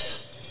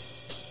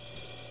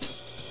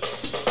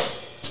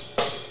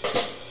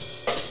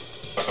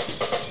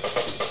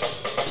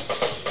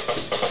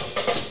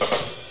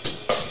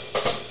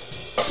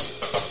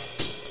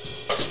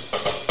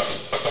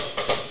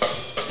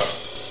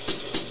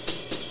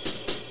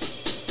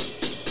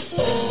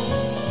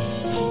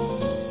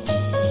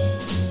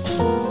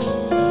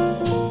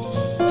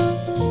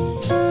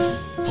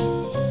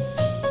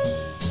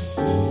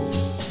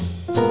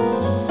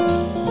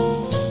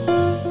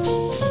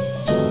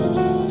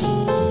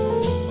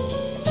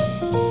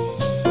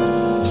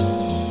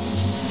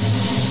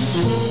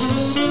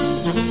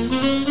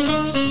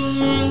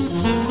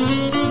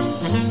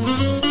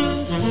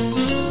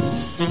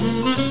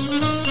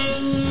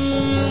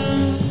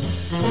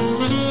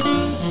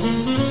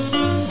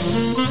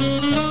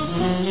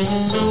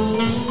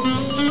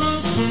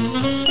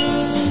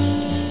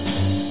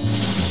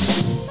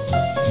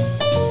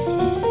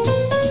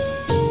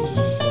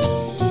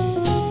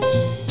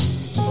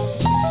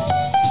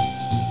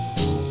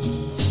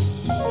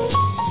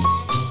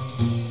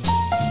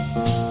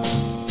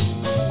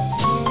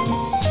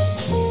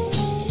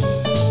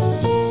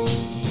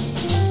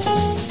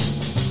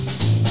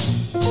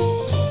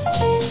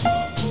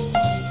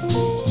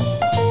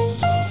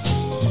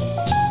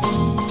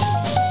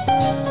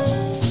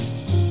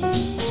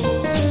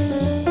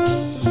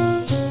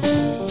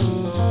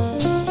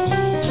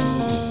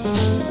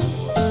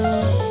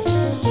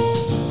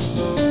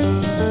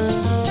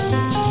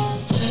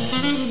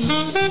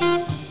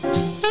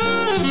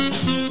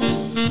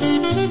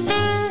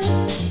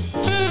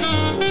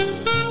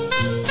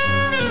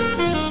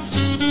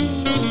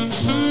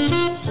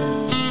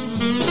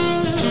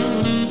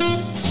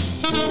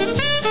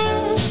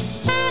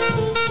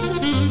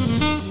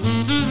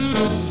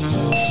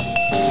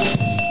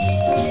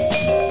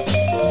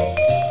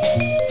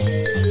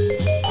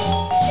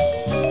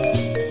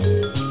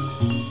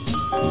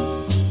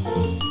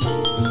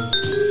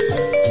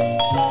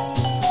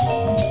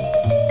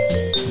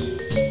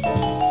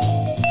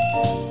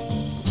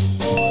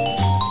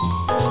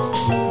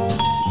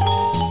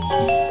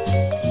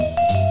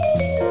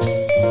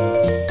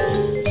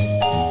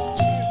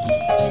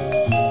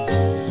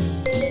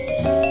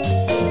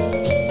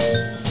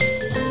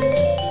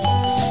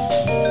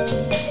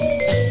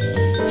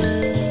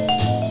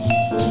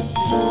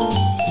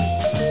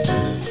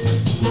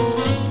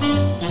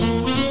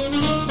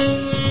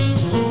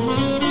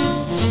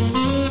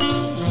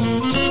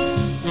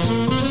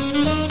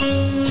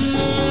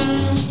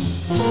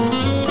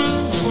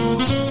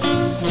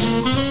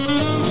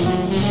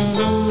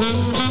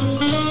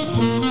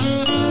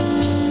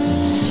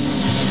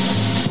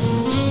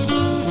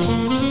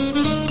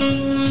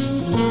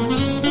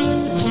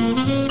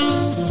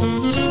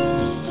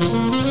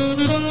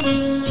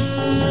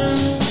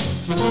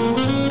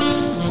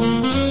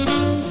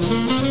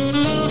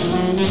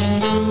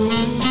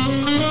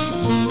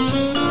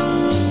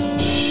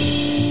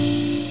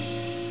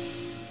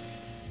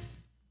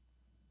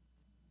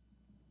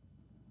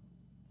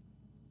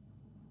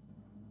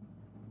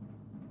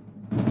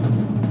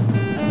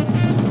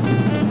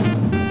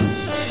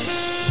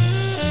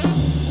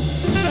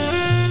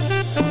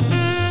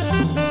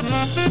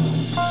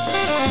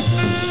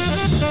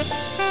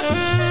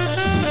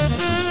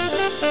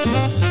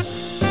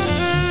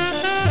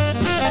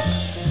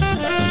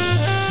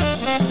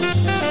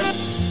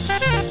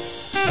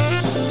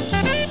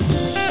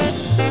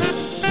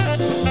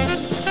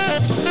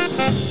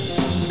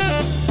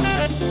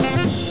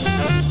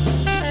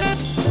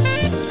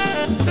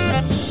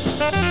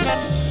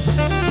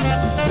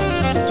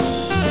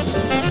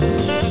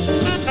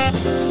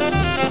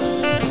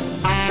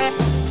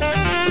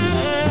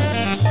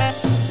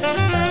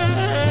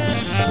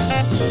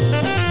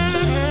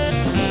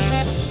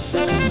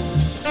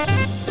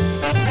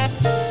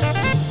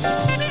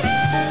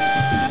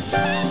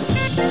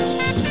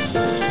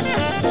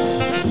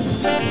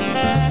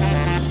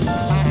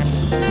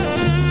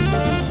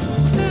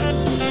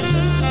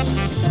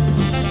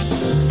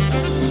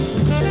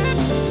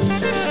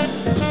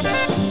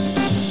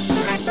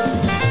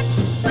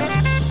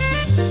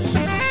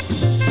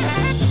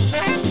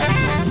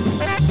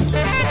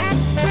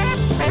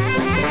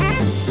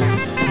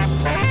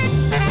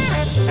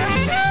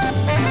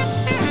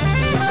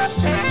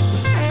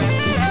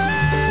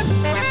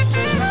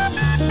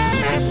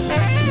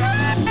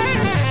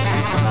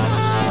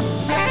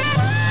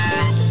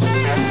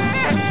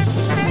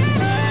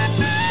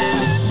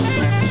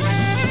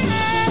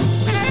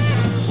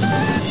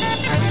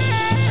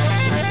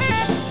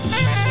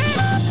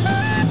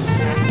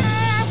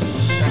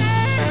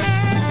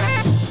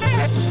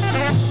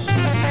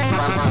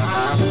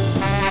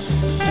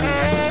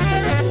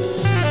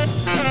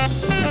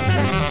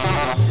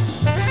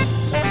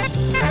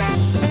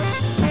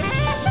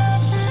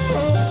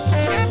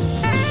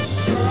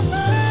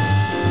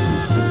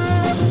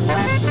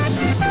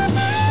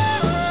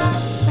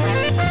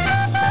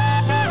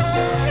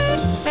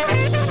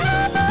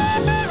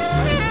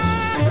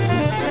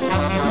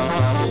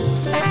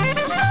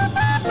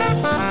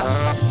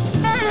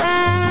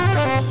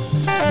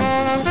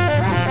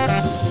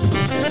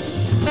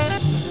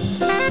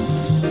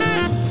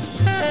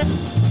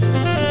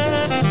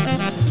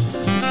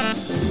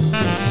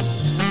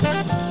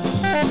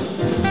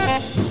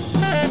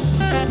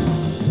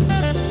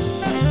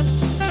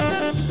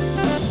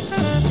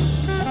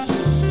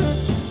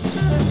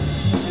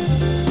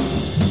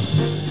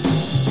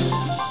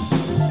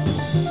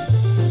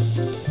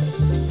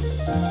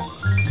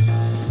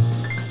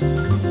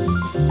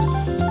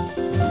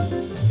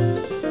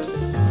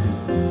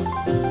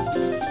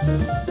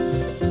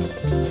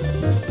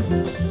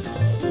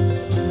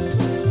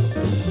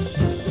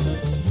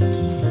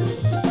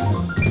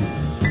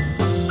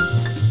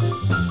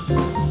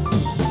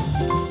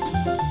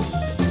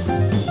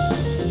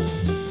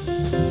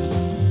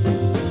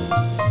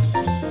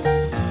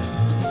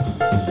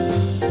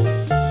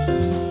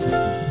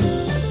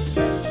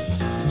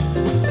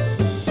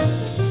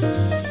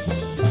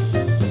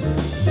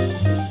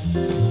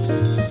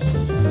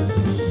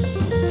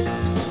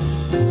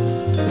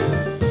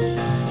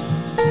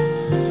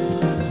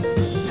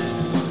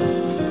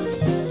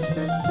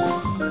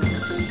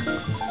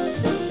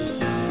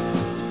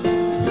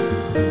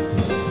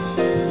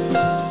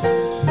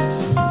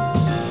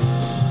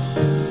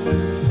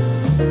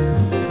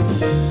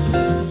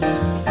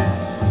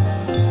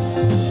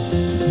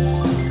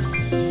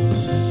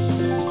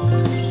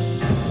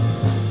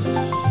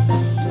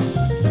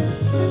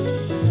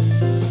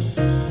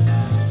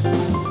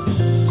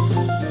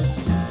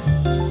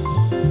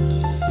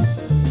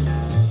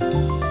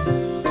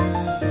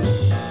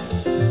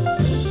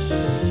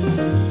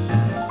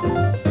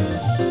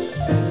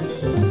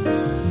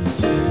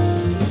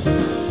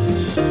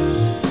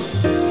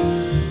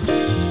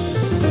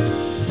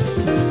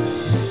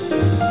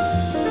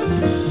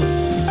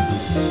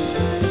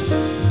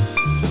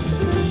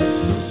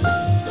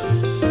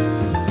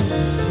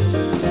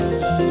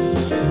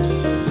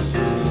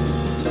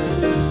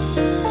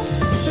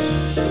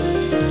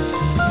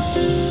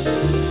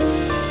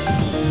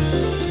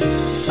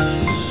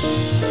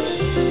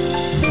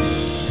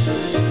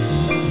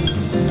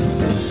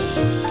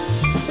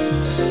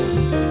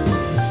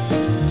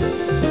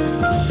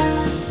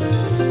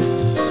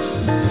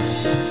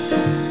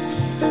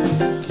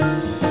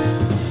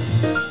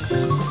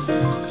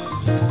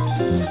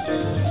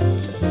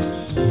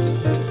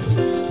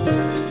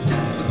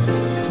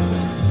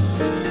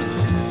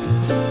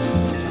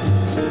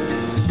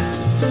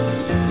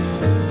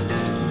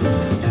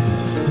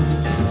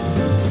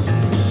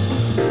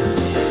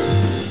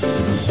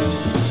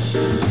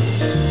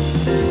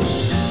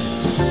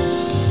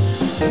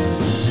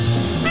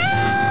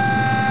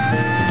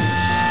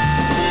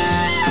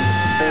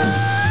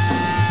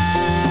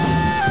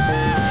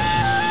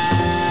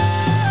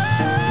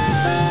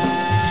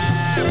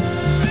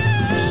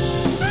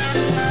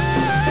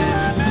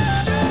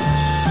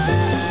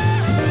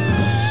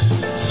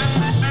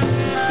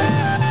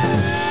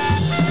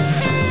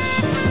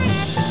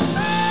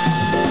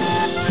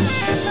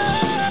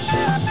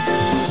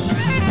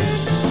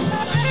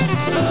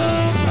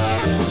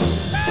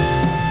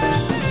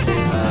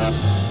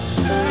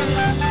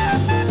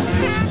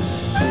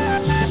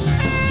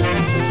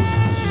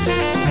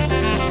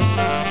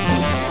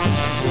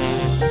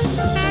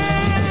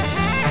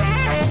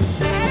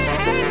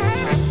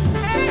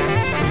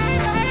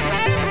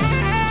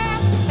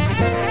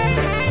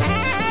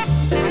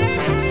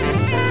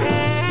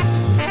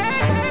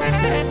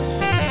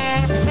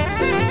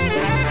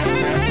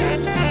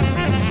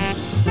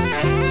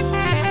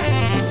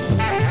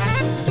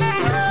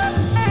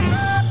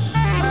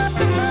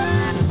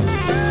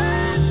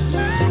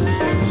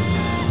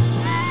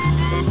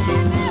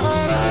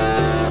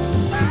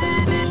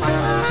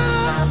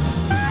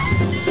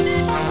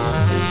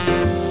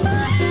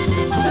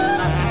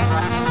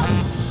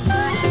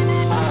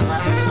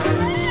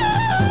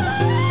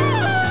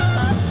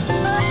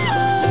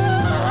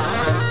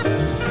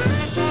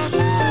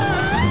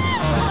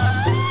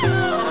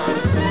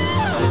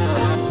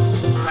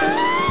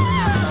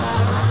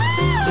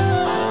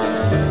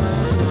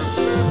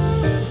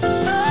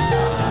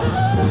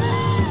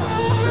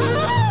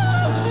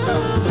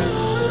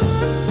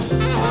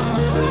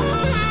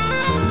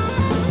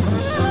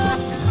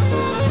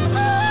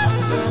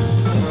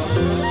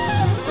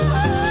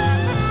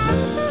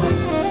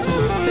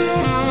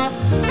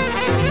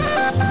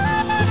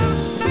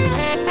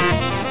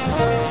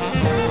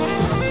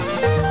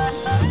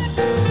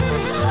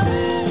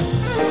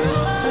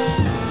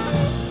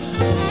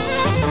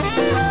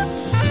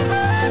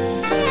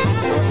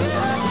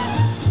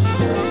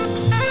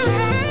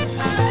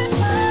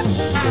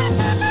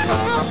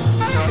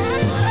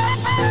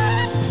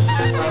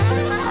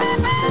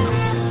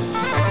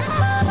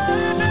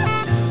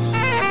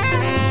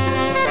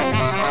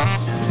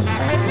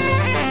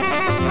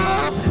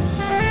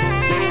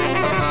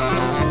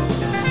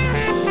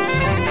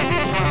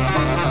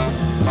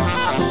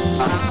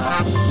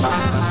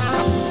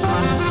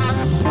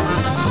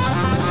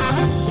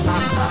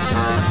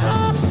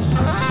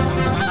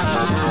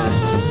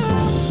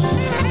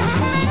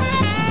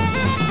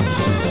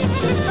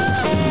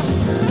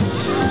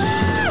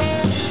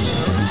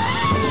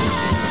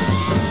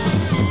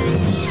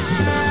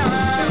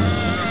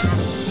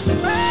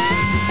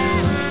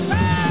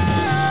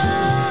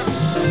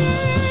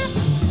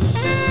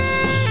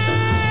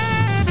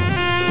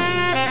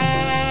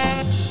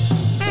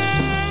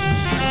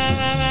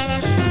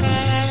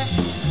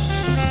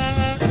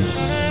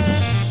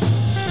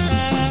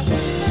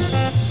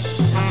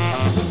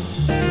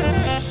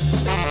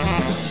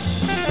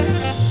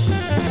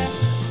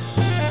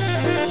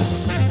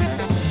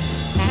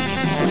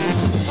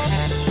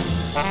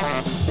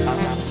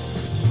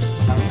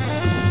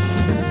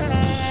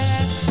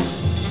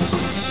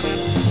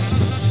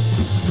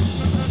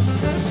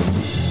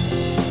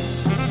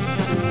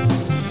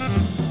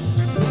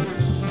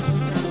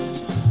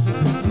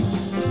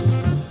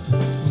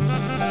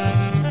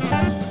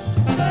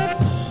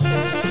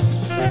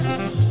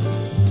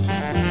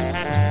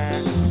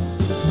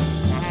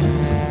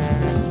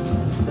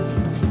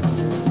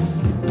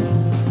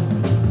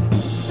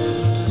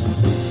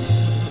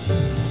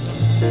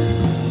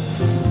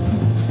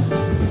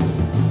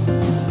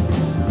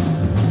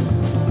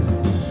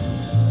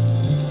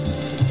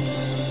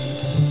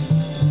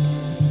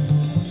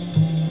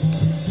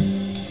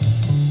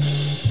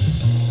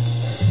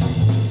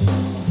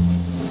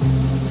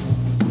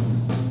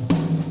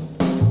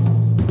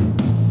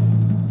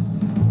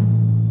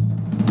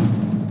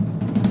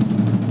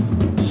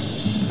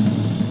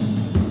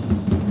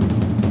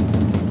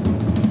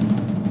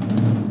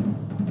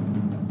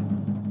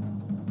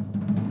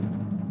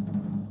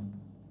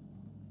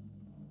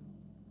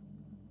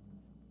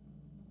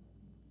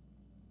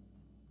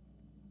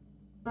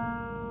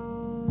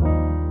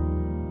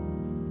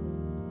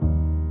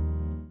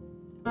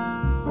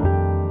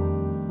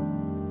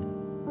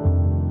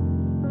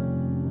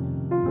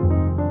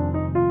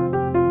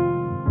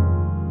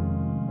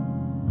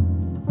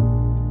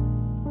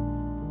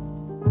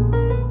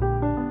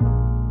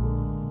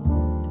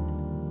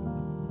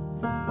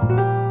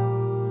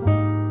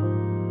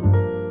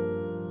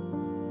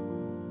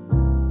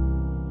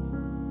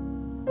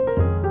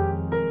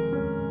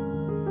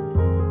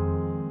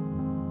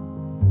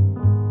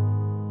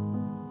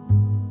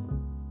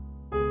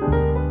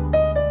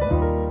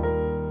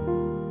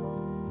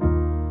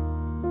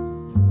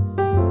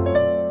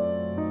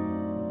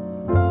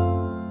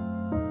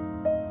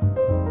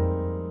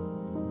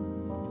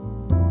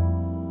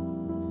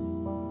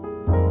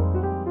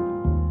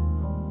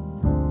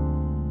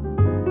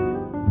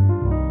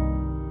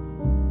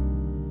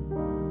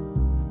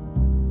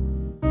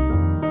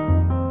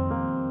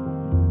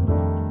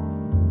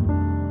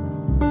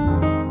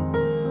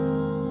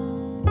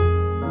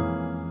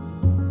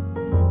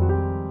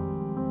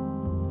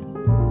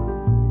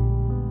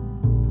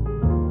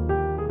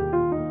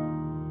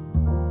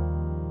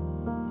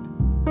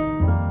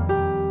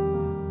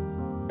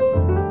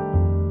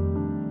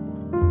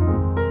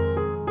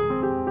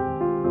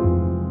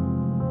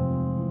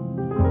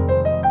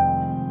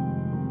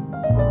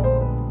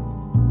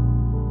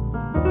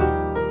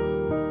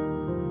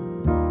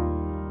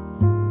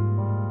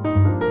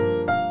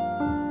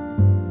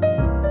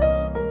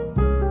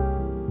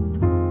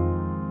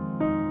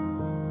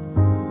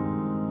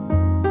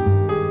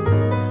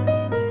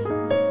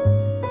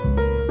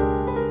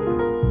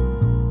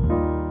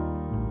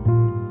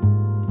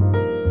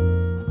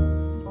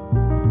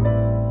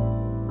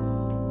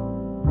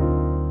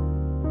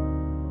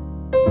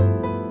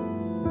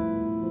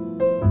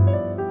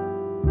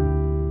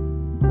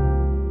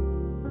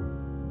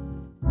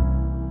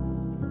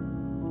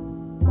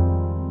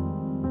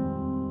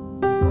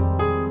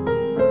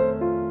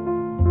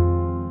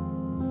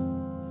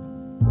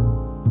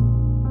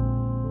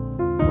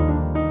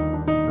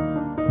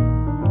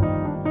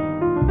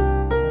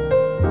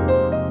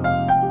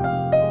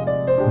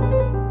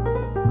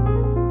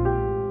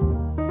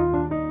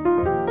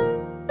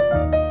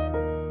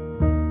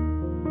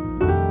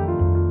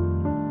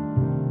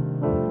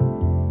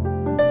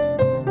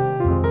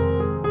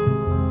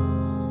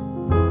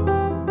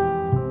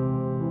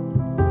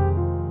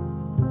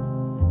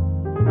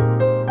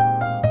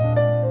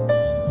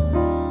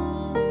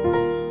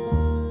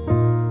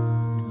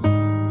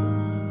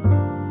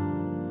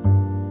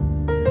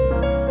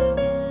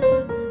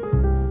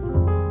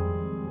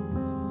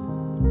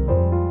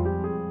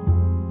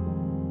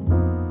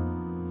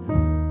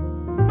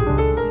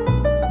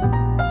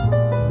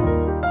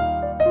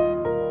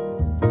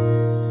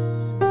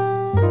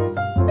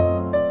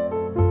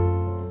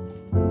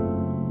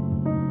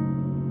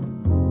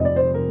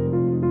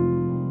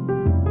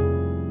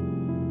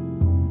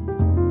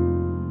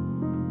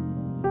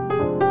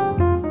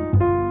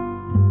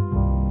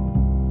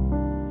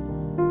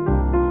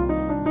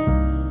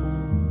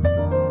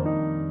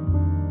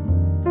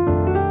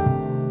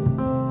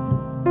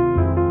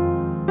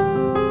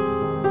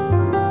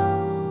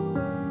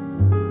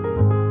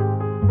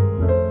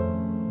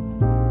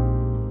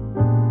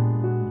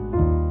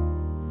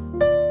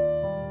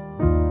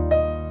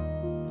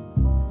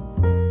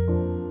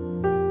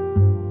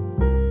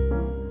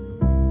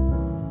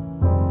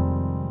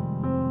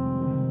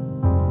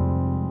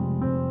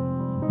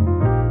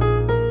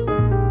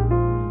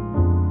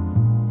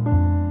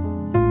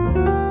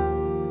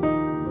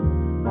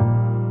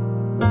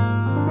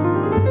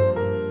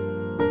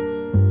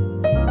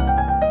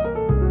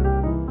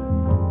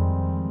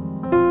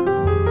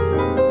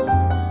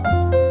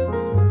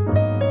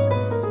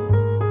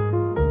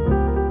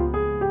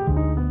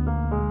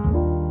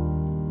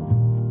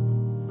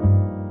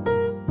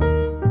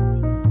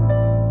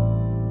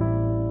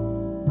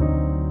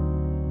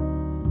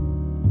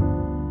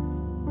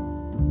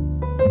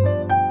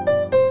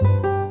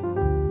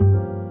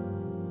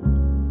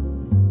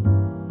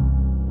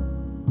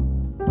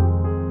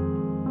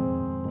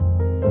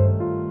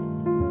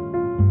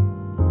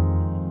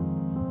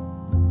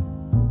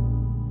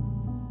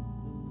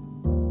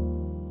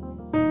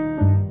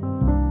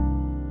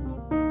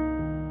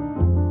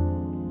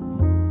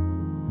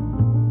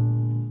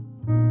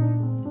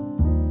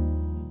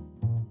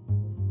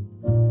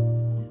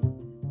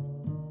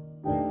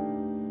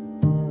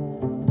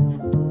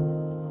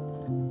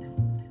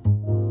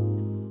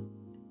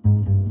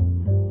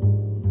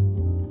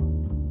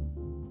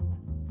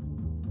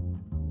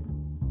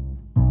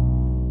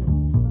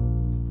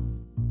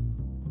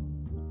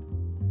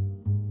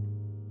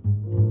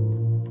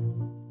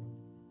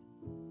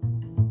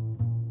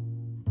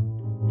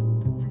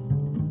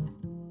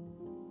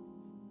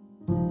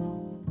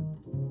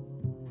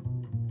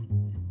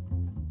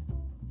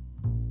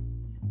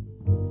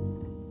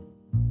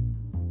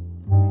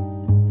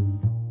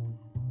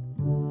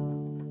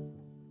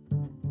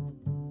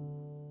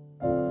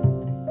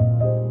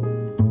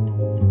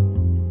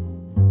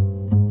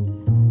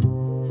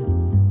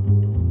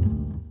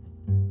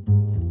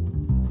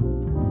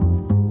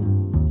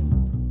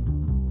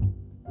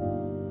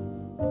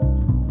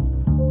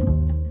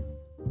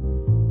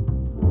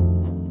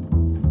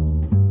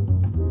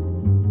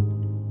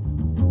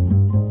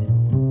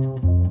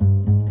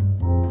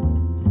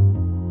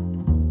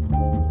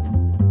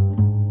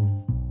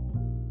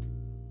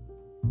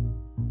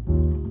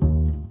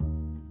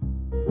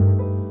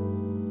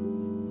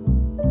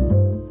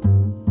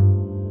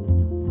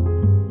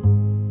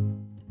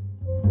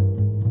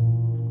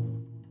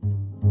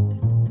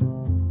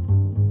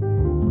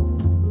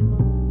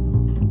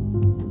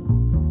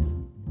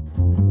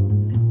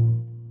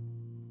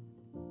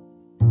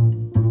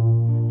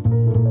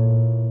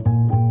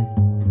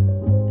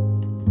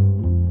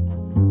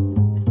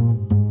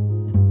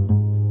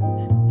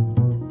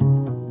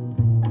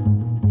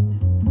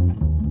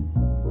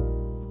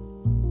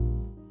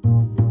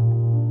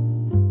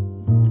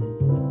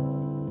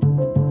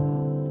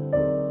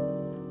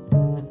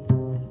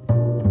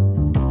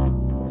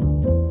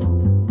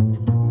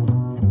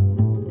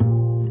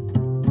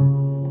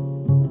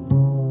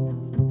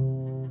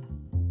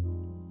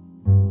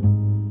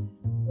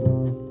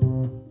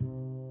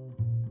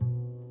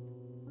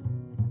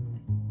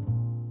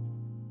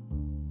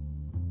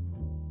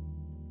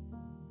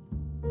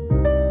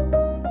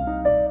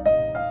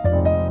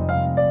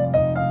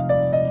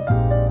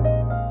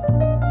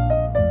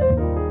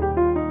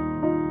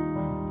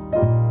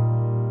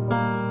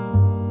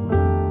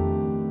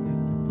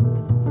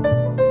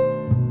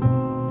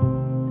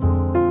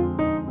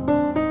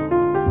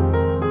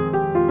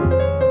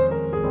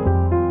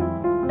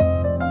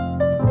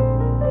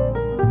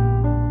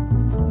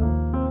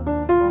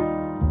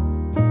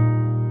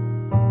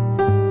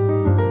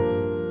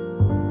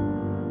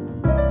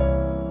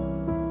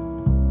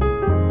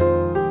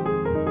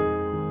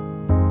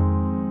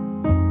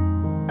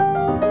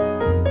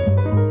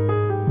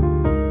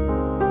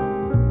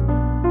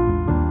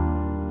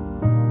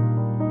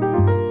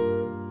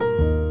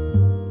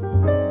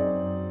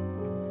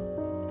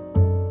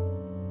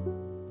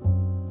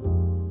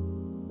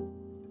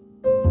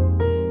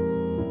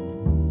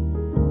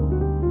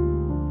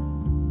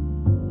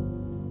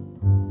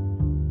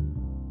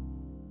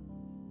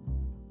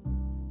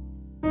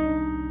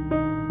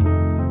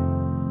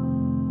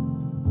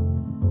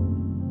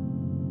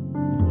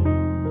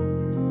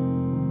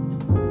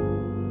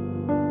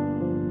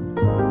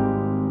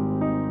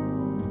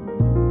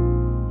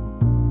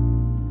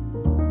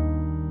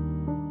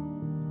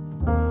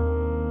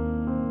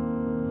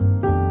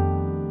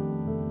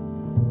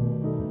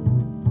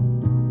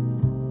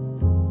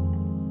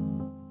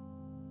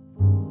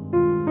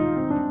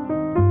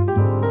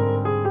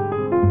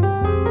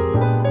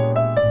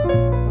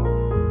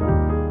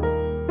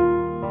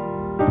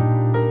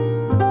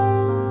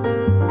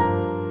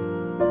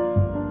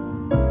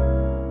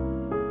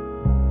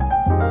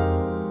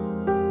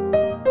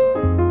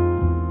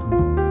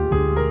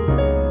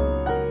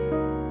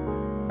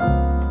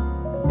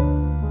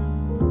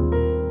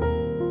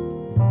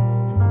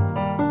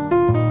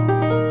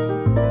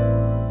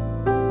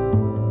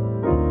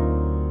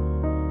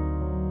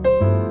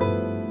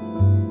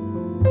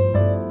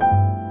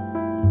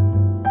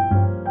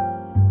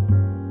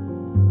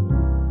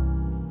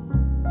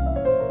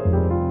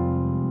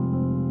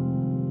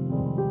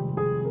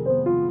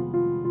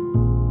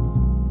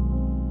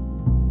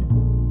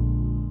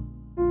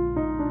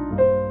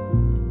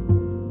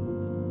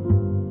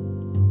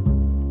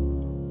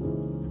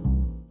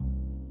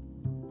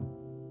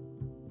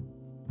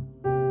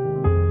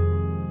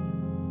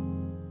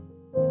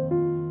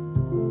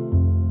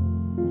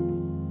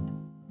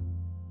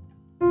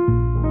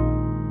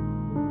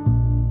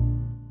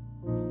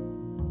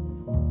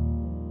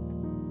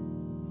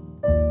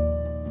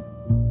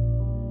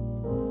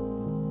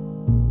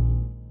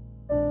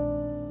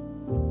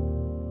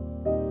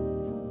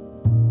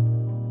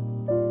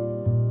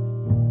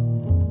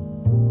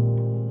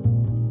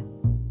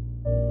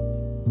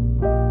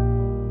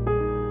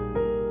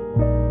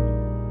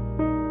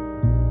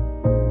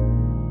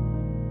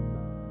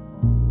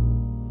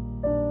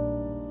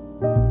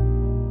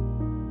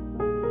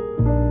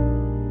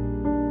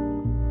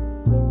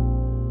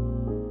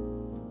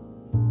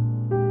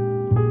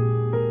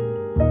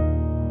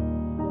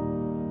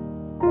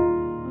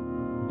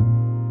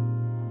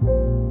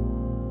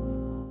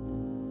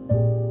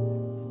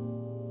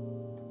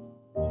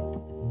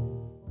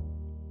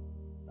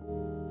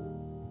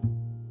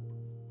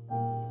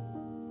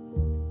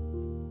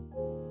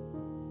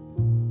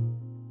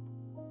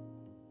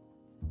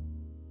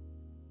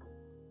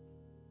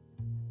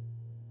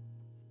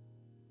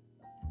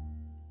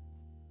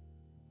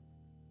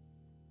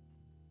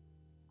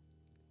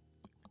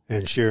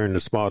 And sharing the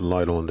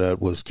spotlight on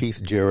that was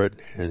Keith Jarrett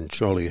and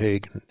Charlie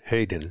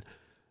Hagen.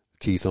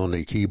 Keith on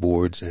the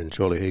keyboards and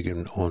Charlie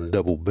Hagen on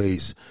double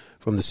bass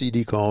from the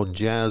CD called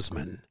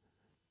Jasmine.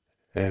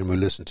 And we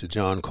listened to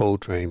John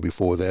Coltrane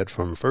before that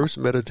from First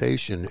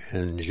Meditation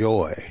and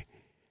Joy.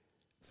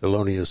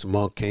 Thelonious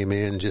Monk came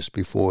in just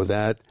before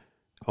that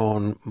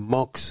on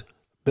Monk's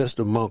Best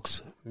of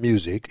Monk's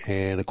music.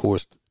 And, of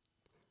course,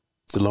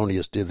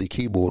 Thelonious did the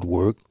keyboard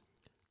work.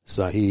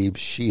 Sahib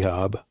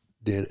Shihab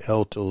did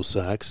alto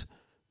sax.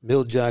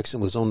 Milt Jackson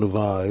was on the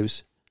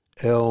vibes.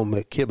 Al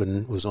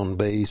McKibben was on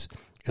bass.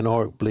 And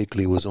Art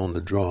Blakely was on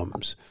the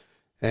drums.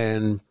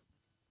 And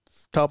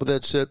top of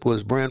that set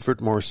was Branford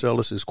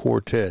Marsalis'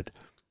 quartet,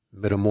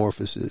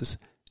 Metamorphosis,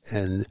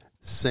 and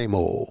Same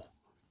Old.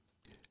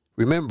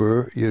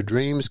 Remember, your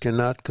dreams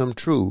cannot come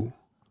true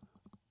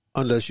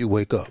unless you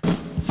wake up.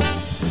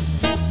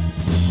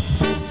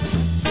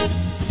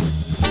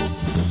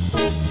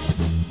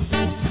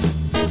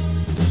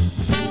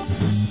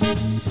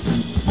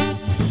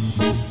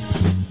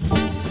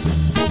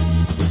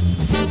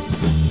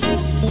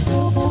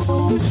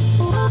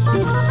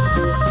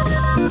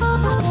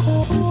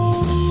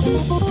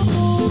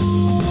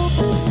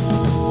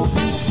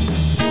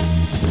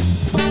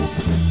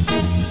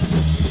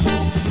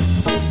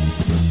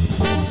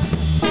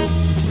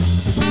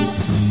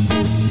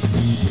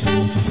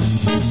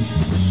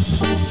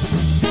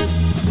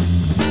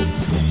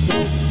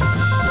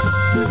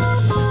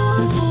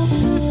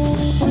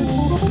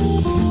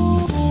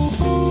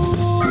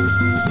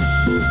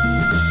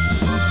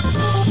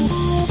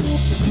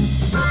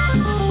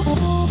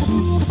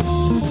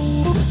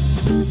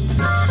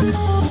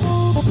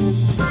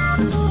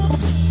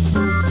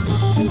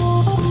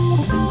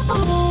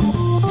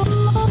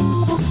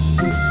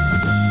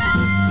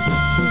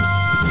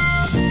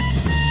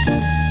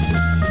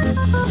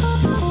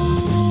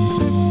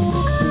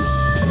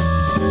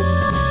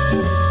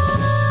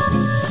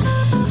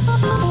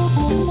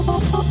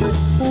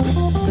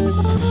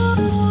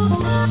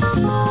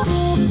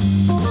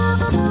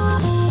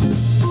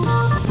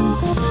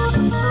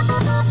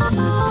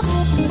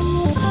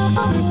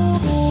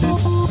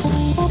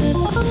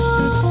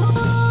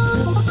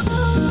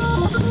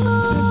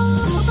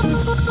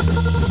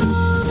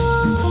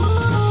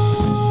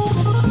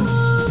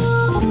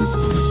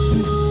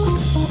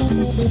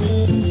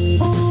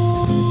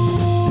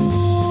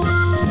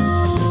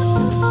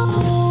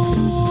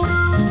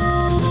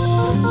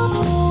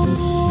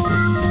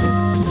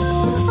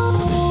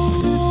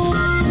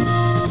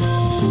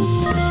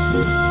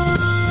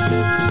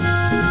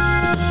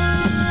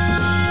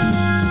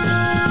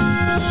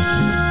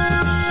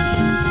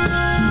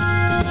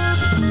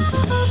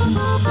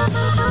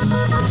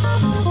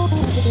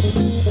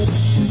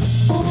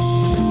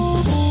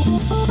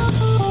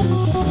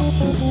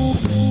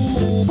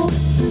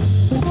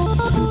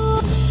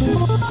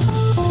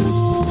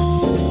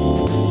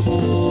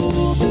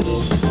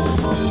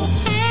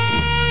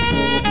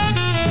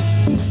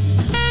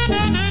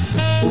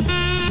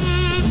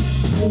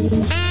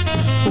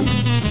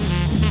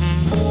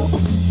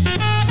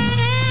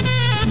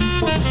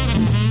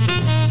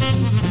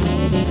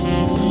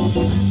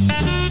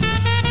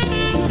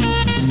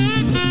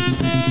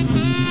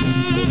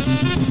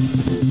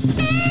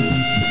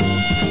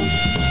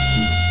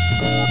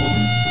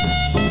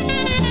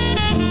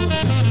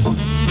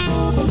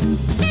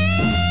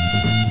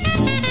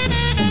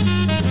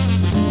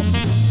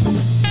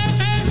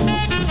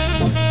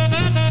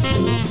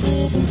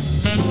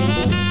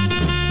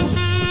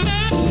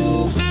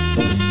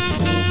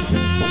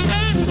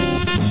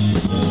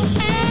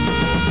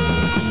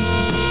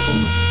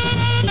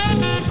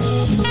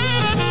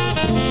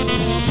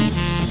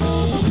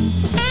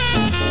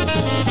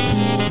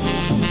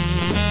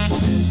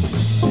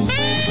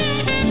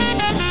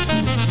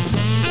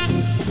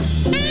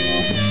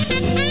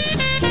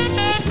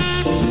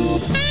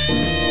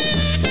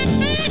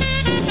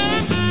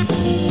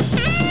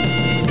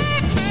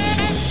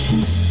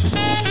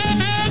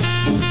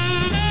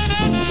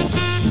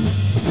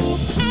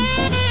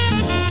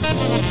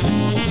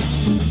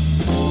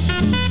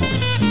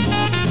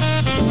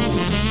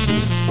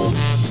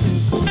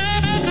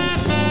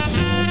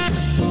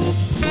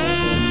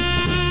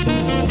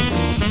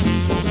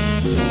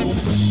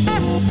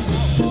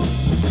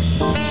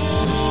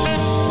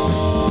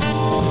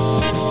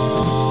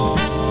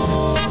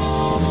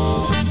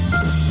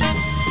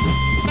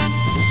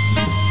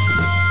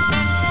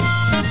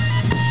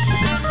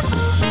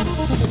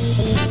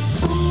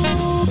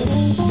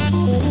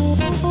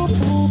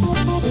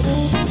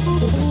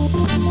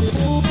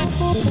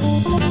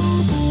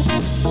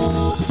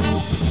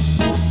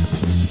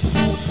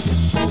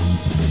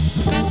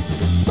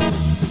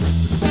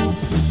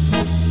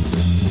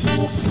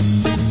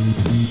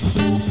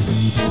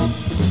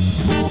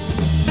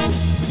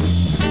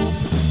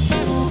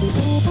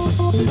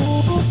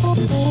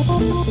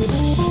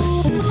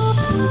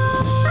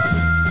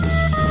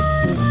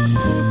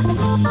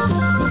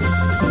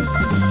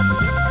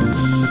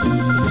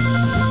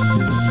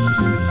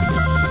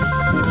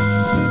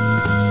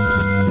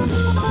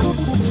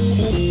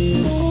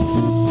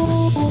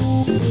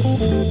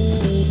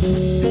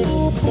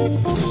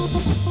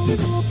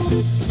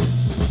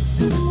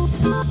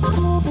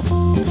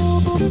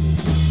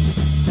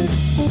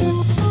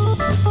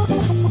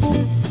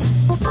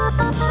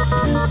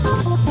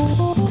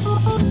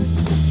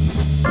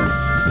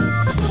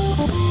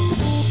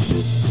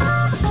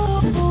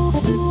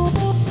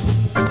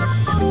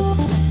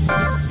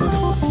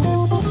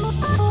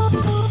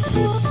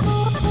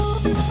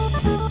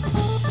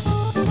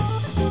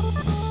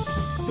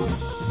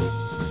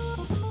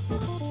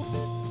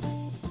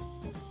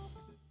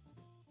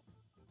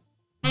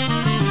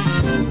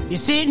 You're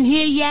sitting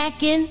here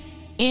yakking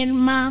in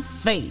my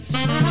face.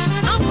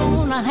 I'm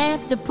gonna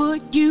have to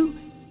put you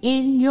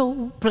in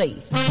your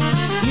place.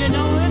 You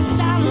know, if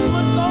silence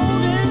was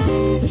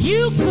golden,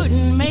 you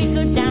couldn't make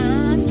a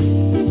dime.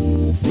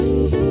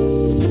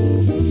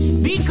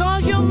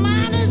 Because your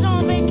mind is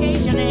on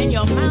vacation and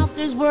your mouth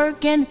is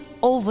working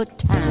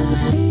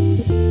overtime.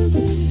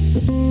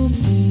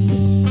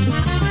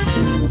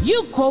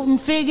 You quoting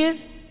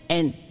figures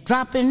and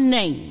dropping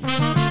names.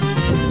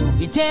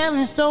 You're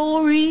telling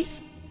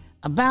stories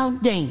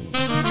about dames.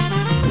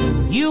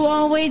 You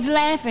always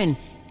laughing,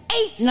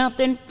 ain't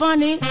nothing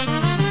funny.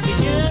 You're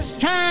just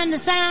trying to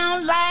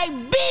sound like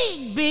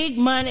big, big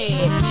money.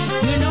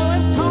 You know,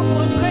 if talk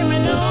was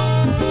criminal,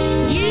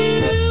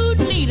 you'd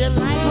lead a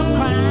life of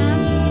crime.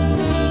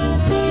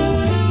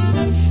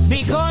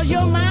 Because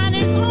your mind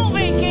is on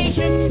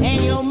vacation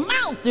and your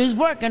mouth is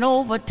working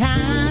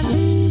overtime.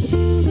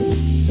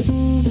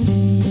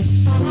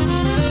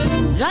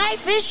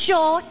 Life is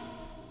short,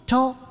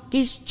 talk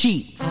is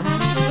cheap.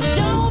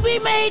 Don't be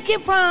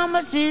making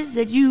promises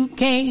that you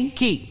can't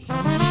keep.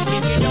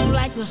 If you don't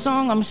like the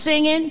song I'm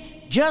singing,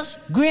 just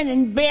grin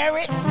and bear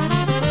it.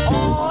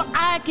 All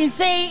I can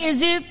say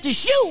is if the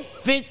shoe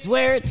fits,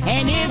 wear it.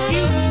 And if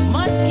you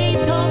must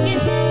keep talking,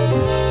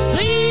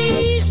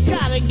 please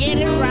try to get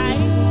it right.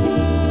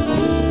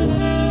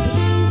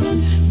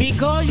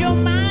 Because your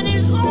mind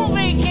is on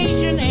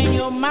vacation and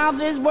your mouth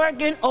is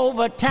working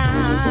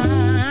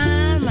overtime.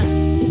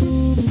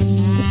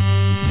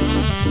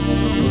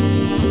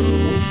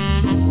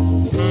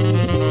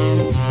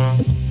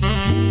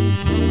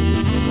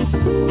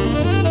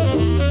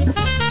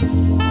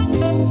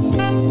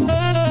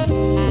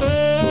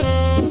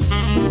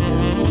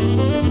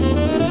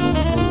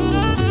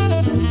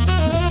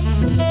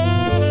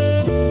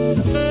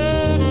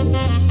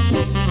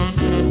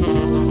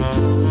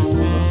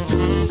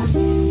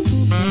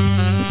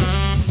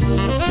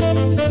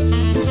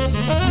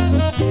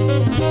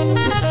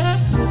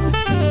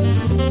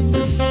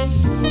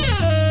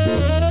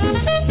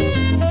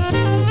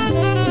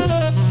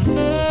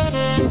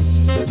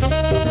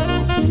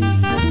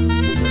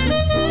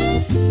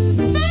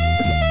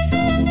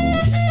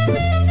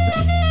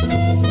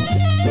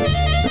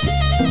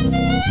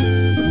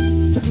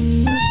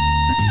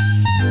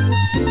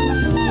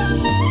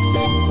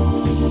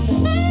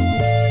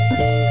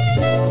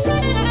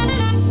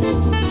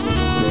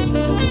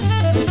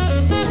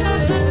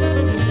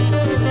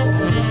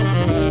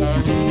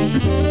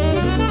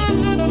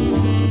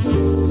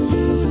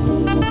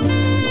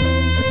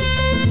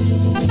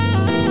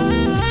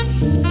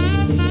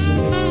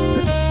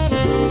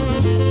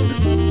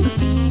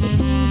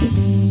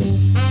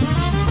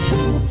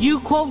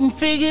 Quoting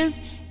figures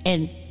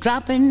and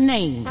dropping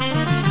names.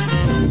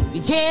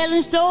 You're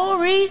telling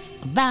stories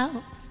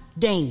about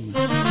dames.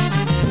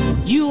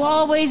 You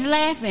always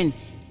laughing,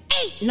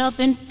 ain't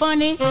nothing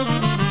funny. You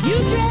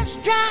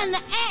just trying to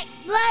act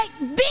like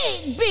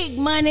big, big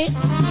money.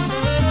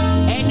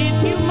 And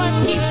if you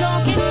must keep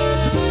talking,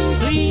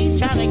 please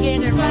try to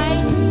get it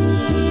right.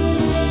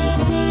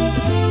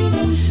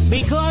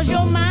 Because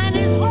your mind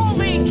is on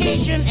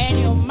vacation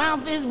and your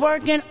mouth is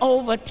working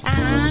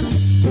overtime.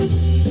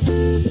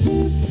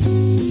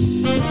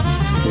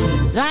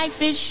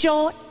 Life is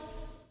short,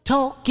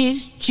 talk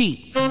is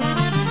cheap.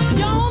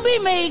 Don't be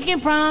making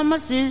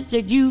promises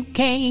that you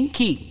can't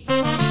keep.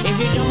 If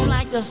you don't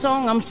like the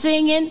song I'm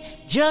singing,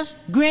 just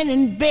grin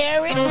and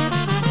bear it.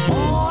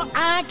 All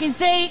I can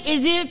say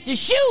is if the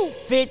shoe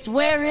fits,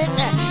 wear it.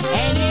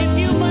 And if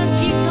you must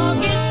keep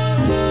talking,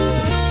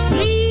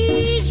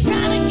 please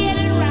try to get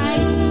it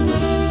right.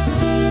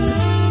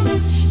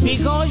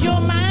 Because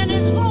your mind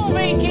is on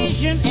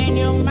vacation and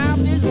your mouth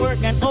is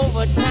working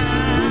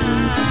overtime.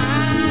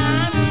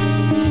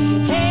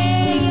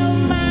 Hey, your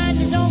mind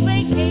is on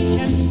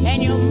vacation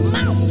and your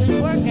mouth is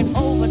working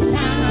overtime.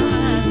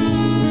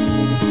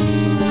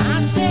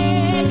 I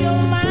said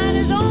your mind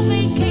is on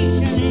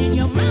vacation and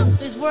your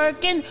mouth is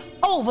working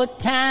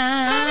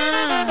overtime.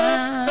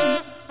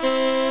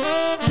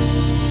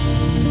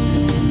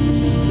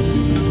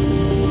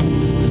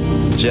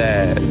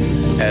 Jazz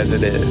as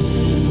it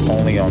is,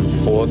 only on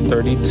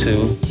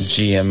 432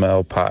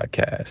 GML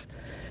Podcast.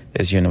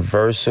 It's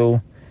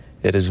universal,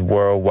 it is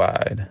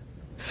worldwide.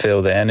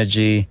 Feel the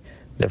energy,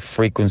 the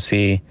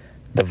frequency,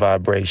 the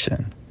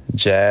vibration.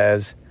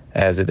 Jazz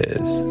as it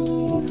is.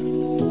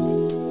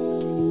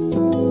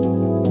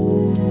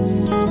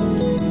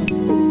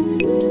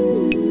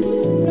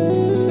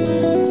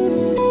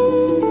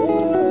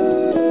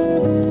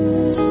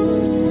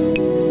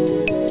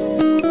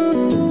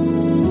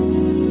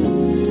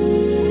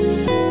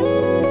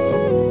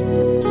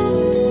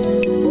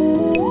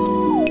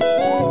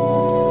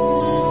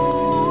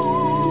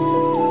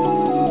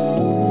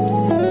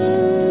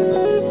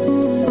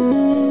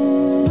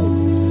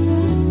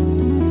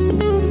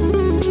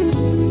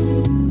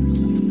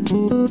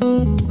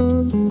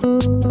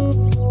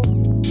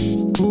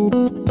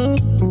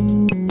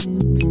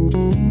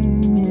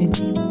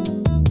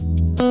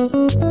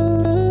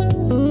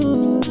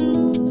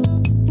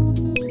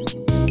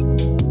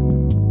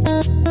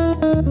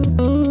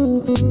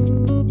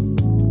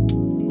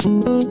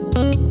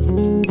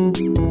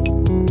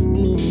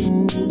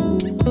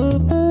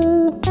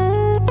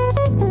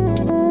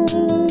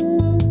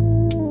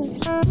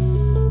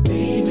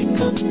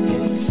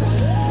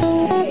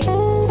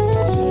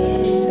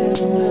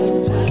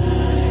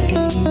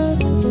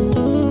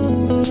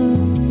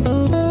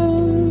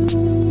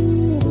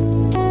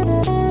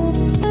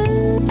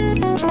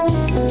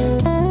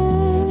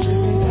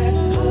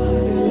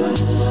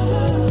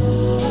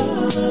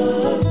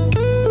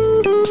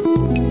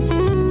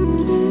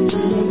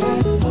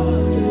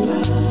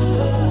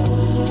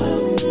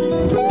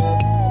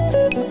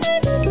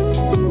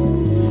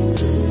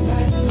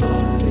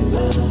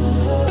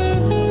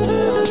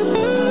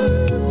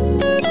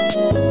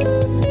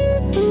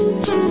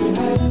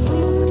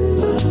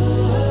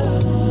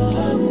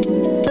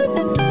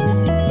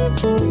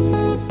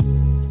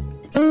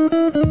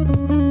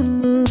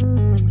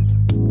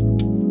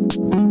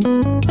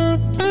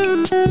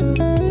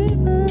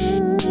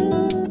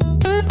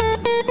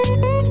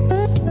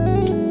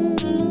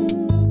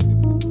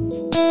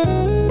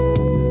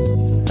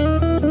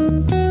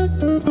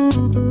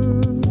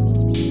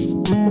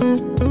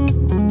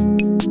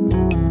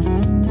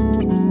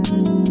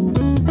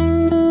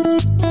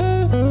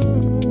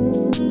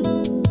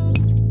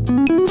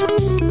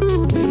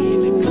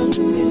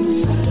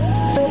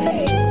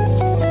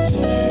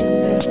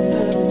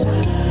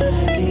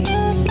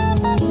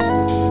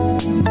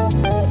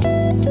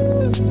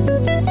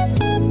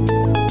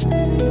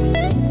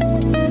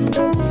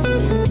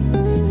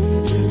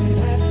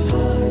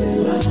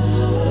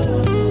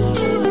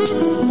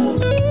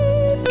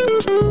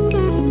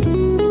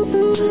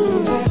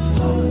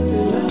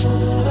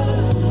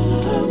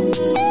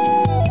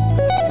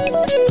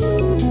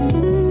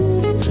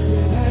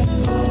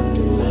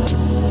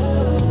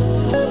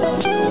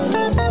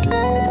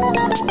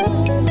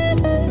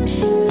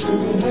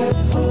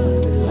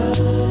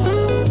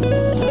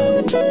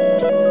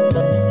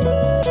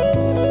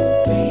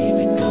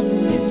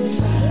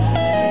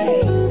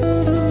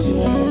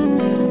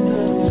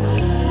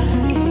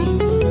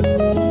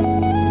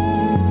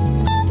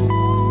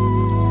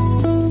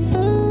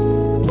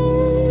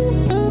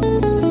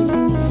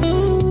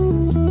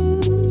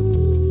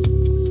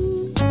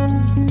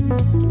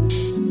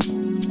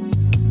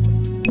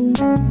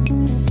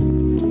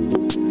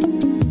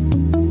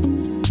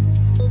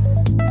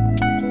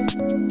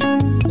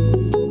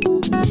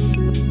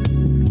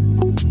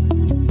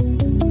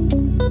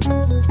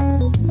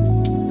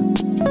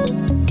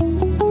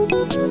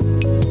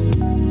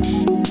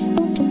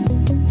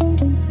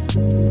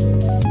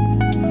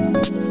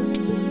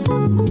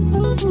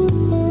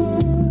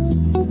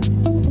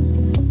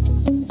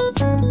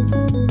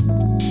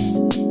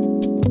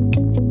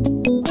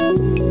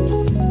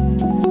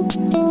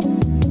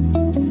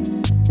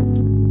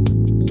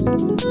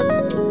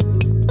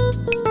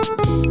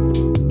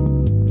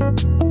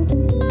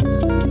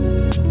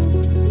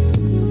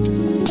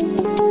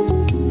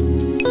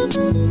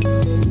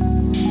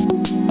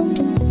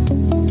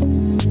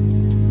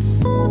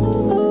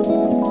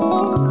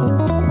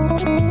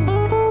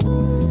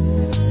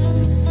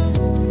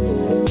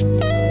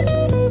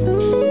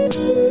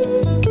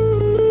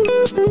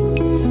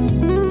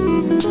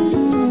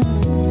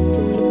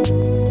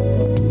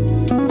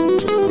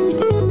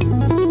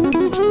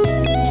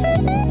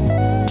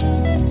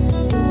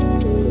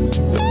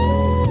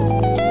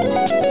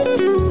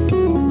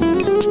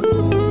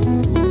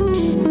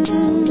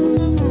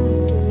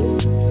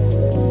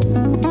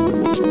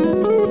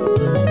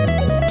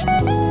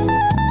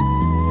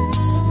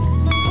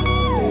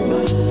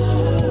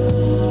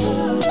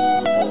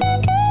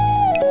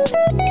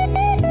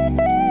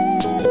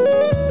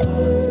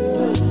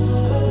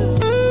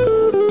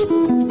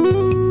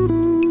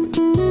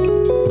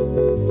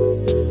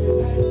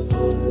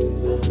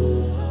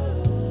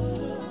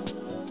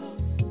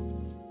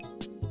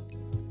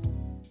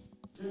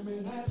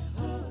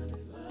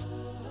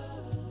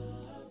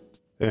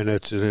 And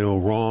that's,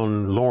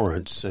 Ron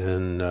Lawrence.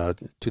 And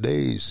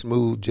today's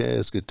smooth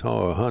jazz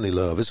guitar, Honey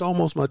Love. It's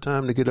almost my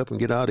time to get up and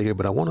get out of here,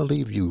 but I want to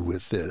leave you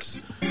with this.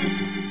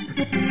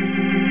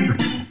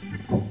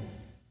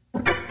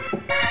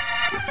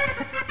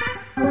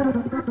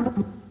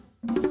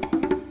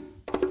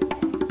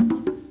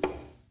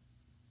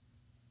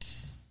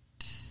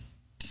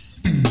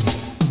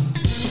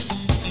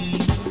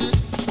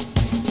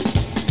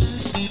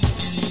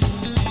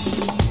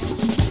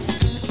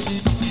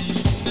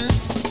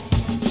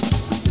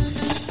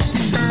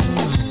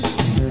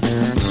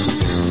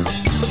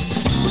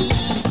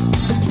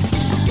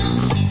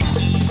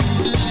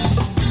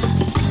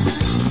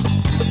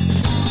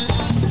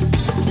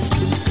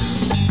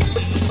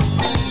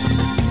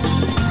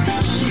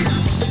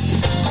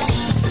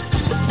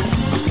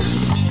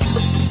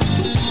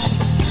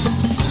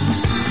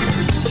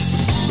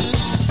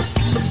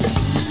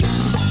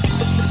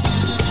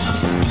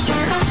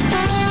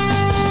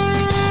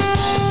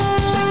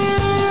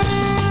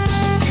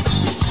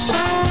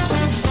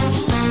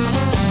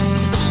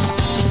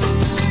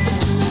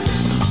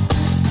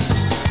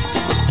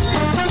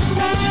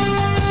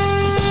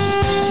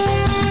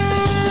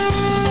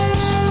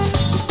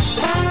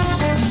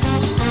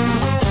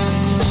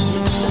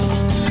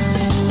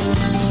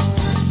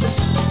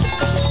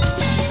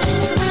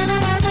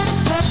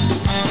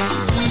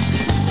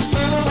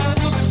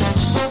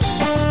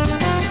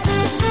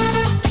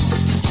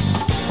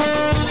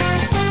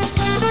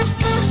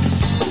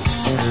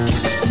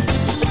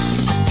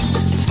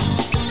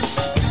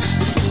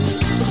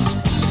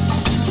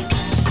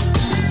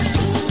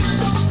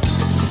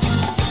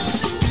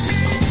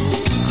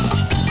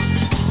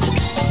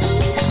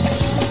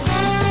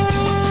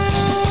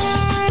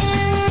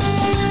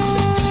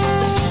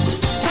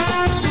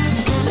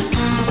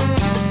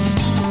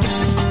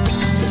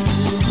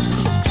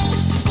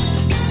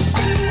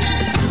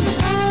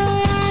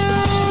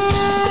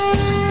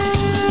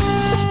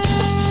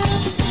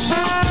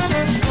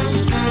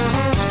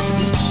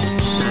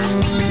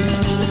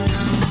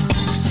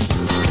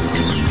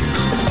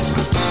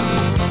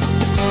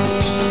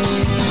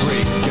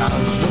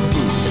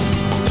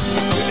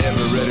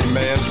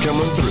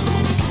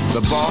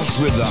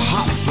 With the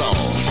hot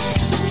sauce,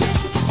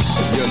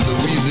 your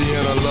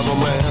Louisiana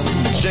lover man,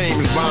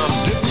 James Bond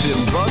dipped in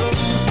butter.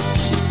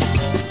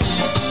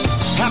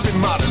 Happy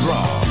Mardi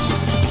Gras.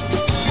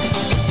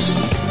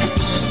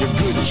 Your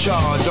good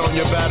charge on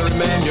your battery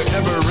man, your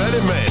ever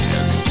ready man.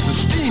 The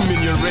steam in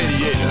your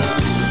radiator.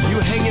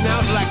 You hanging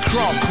out like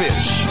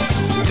crawfish,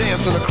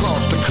 dancing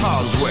across the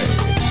causeway.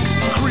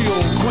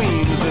 Creole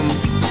queens in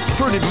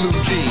pretty blue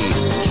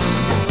jeans.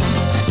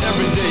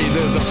 Every day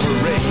there's a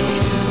parade.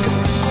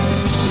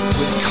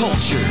 With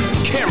culture,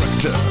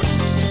 character,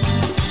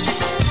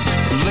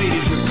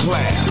 ladies with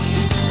class,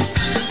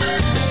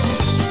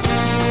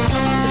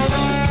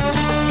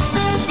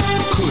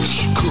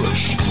 kush,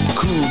 kush,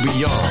 cool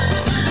beyond,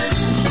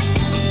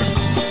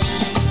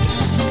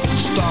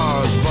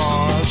 stars,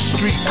 bars,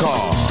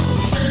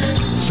 streetcars,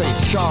 St.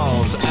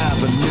 Charles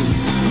Avenue.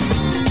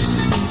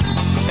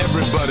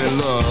 Everybody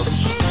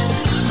loves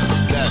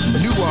that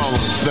New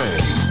Orleans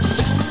thing.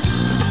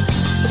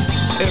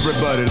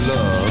 Everybody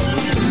loves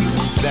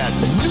that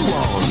New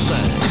Orleans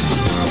thing.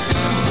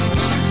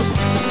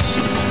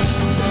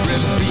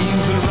 Red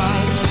beans and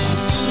rice.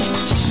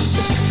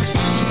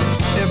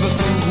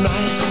 Everything's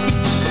nice.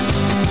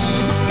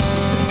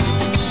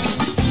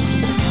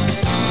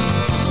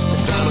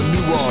 Down in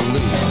New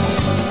Orleans.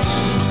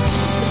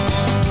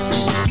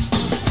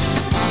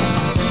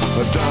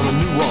 Down in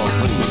New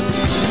Orleans.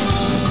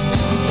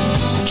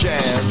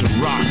 Jazz and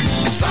rock,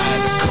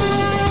 side and cold.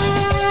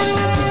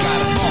 We got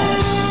it all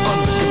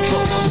under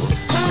control.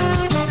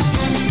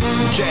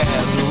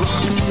 Jazz,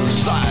 rock,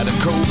 side and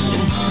cold.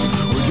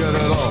 We got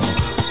it all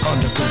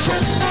under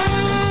control.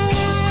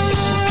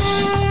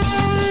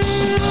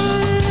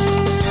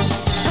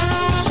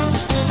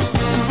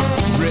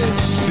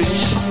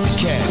 Redfish,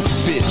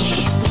 catfish,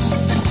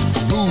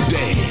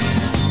 boudin,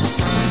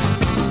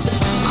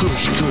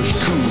 kush, kush,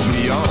 cool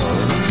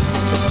beyond.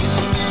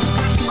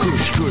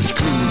 Kush, kush,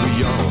 cool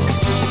beyond.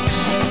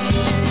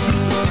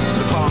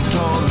 The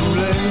bon-ton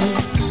roulette,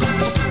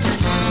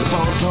 the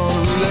bon-ton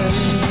roulette.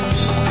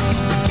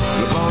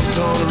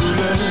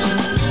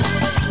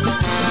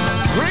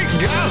 Great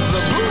guys,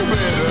 the blue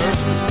baby.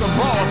 The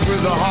boss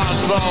with the hot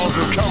sauce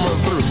is coming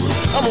through.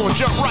 I'm gonna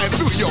jump right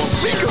through your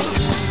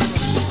speakers.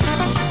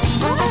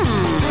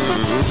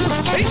 It's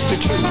tasty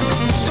too.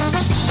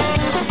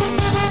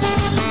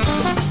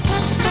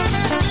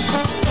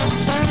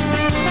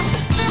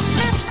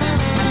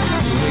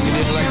 Hanging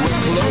in like wet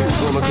clothes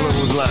on the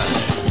clothesline,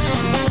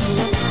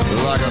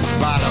 like a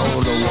spider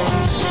on the wall.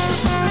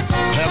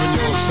 Having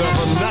yourself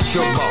a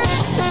natural ball.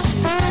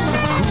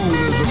 Cool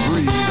as a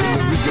breeze in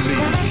the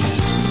Wrigley.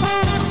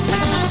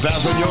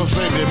 Fasten your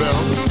safety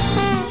belts.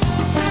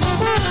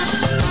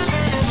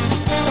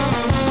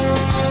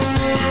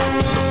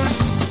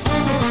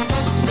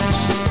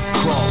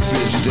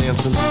 Crawfish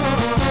dancing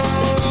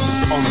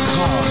on the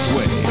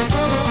causeway.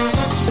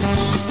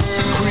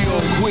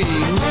 Creole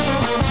queens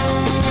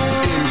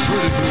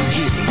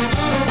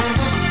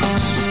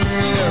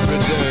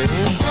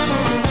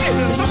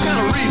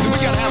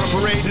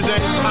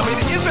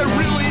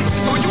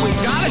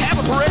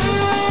a parade?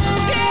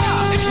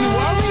 Yeah, it's New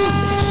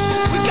Orleans.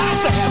 We got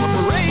to have a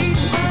parade.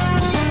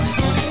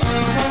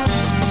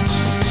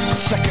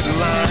 Second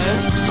line,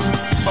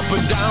 up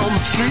and down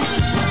the street.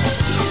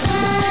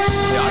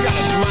 Yeah, I got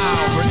a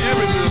smile for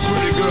every little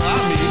pretty girl I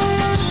meet.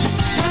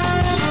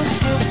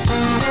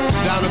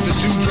 Down at the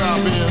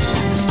Dewdrop Inn,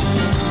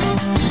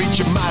 meet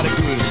your mighty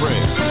good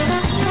friend.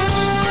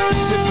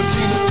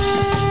 Tipatina,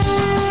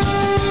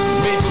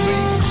 Maple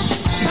Leaf,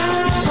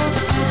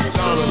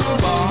 Donna's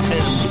Bar,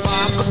 and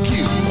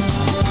Barbecue.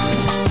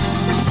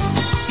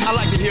 I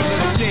like to hear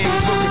little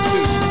James Booker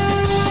too.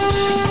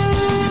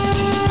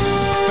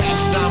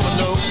 Fats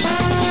Domino,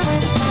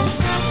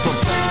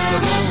 Professor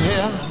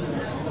Longhair.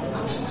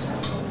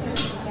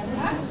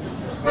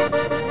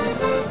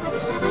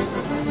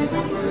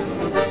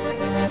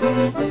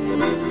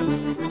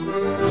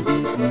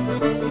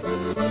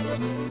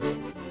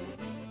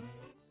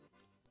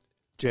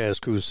 Jazz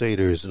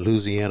Crusaders,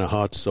 Louisiana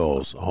Hot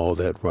Sauce, all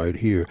that right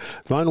here.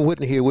 Lionel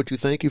Whitney here with you.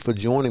 Thank you for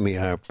joining me.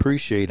 I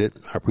appreciate it.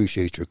 I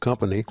appreciate your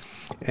company.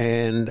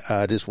 And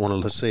I just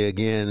want to say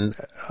again,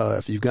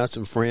 if you've got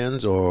some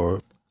friends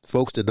or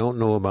folks that don't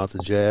know about the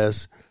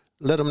jazz,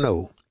 let them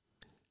know.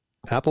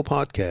 Apple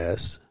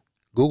Podcasts,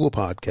 Google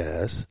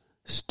Podcasts,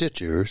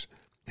 Stitchers,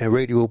 and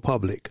Radio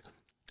Public.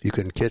 You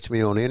can catch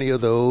me on any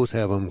of those.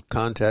 Have them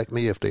contact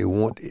me if they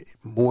want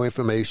more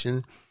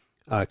information.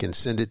 I can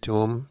send it to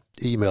them.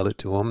 Email it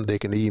to them. They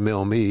can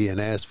email me and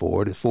ask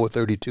for it at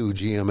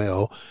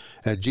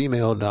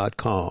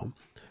 432gml@gmail.com.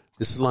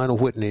 This is Lionel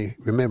Whitney.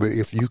 Remember,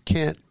 if you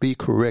can't be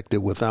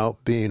corrected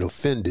without being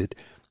offended,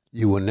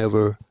 you will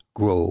never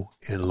grow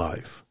in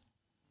life.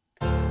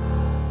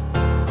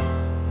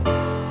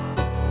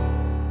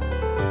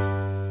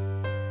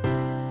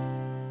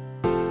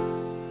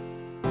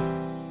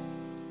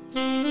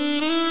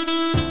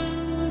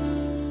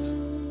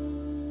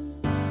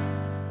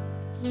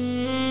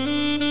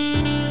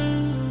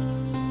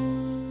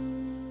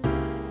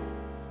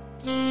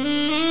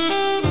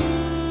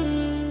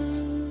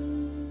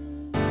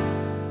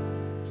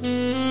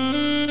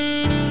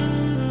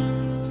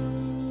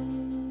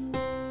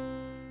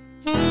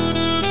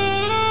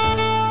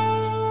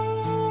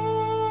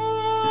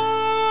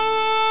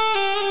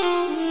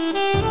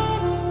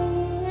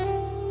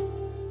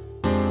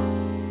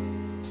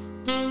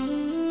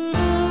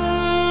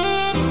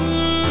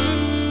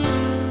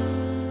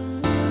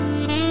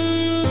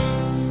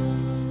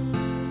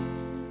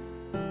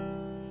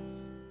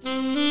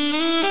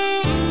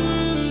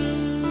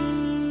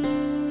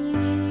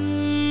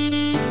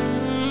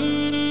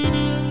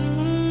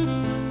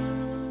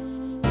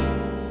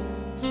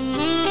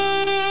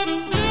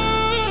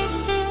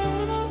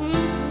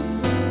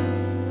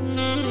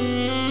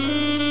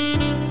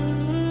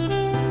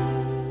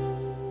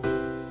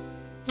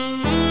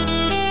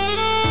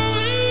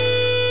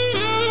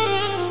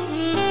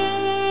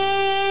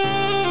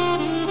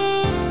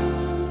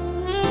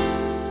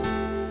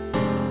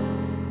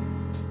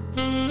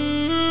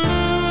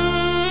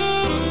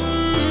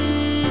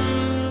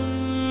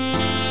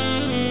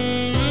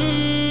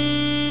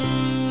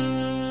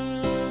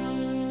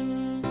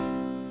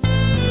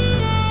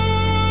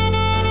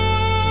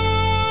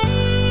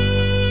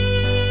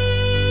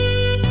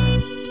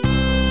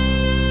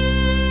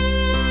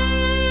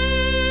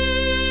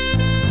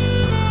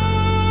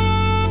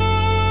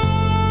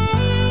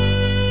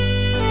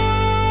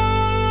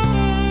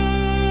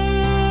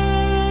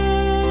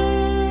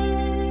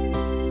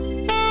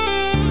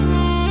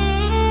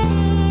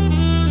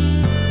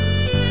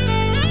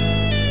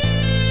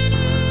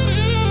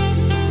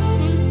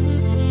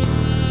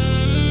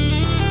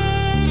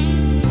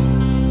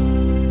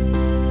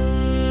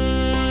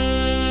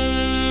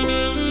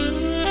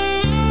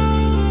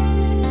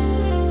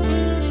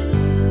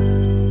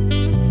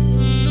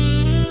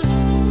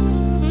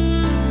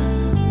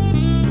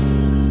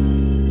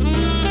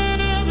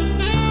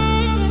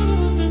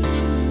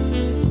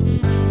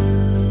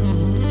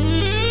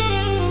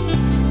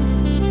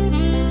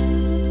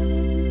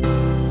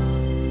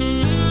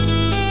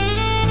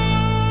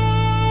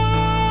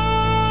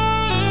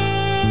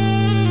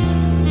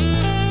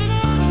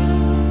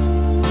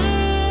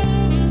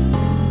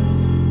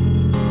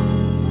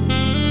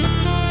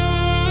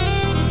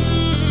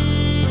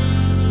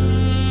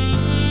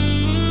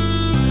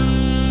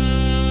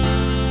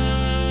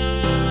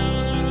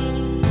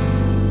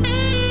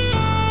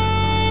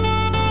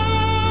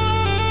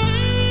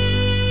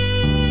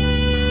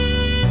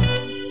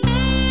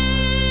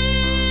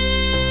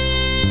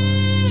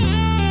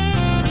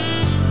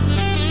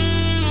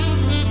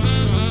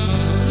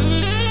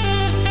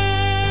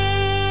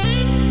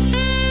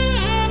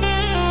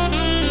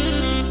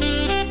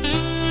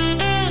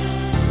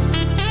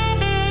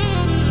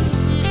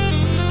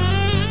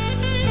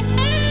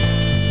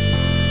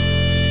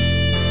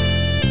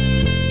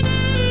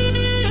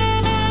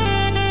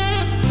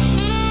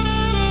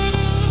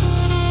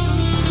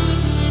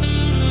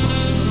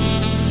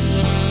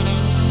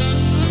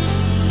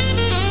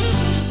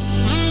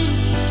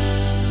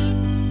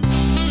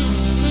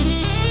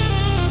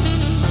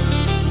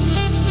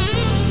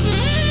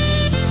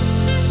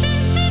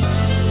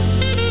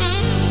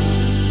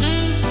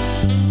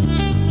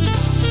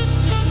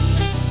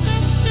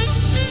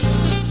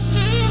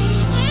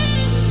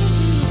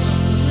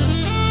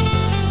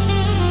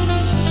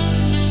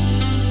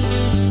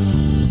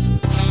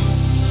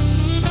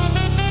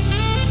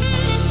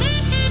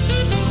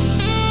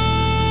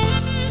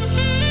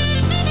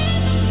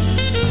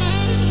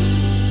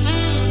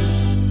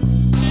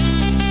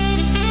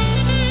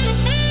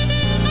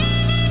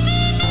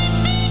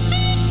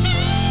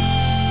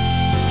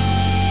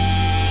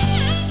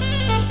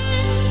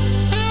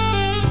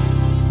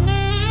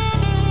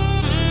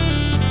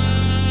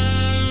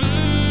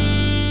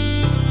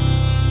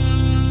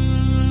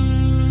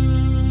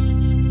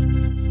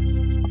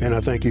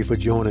 I thank you for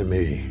joining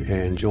me,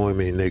 and join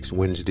me next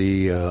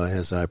Wednesday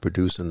as I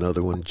produce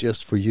another one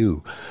just for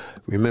you.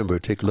 Remember,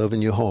 take love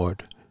in your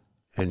heart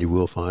and you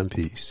will find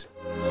peace.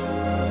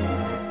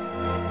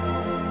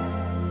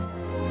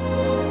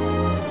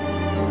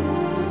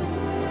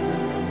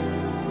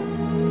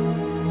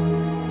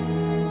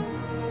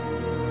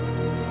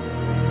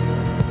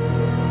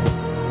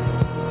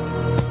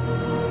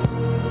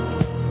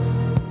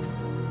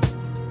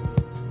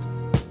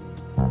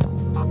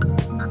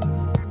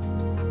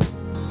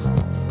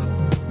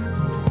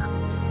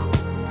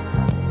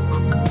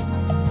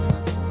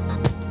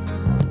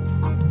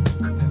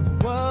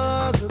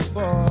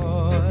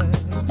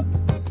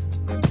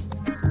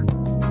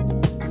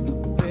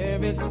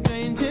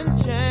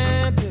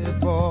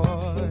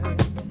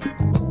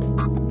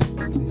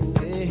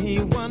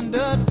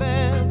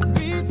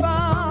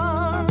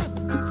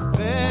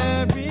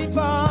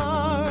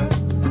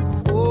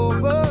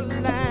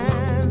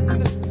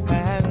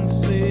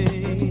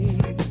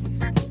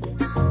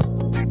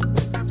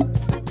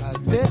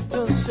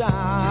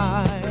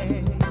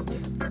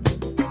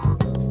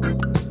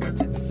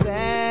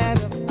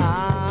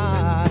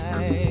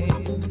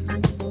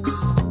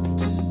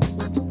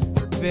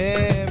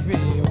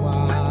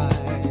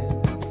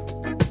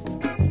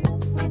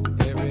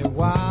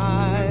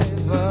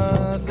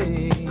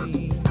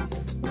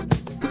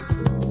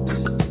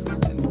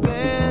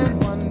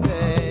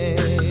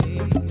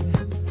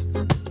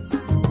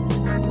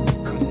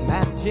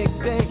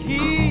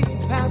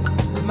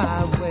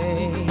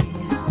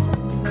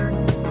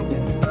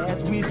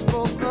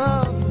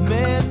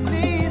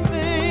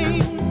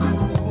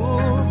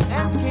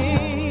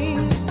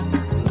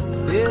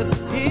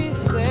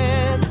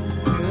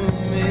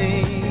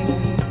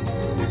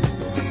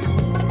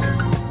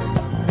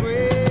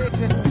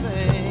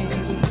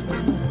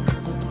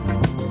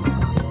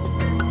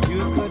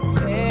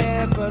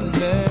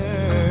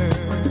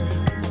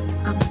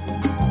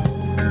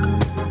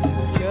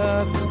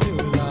 Just to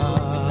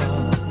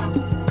love.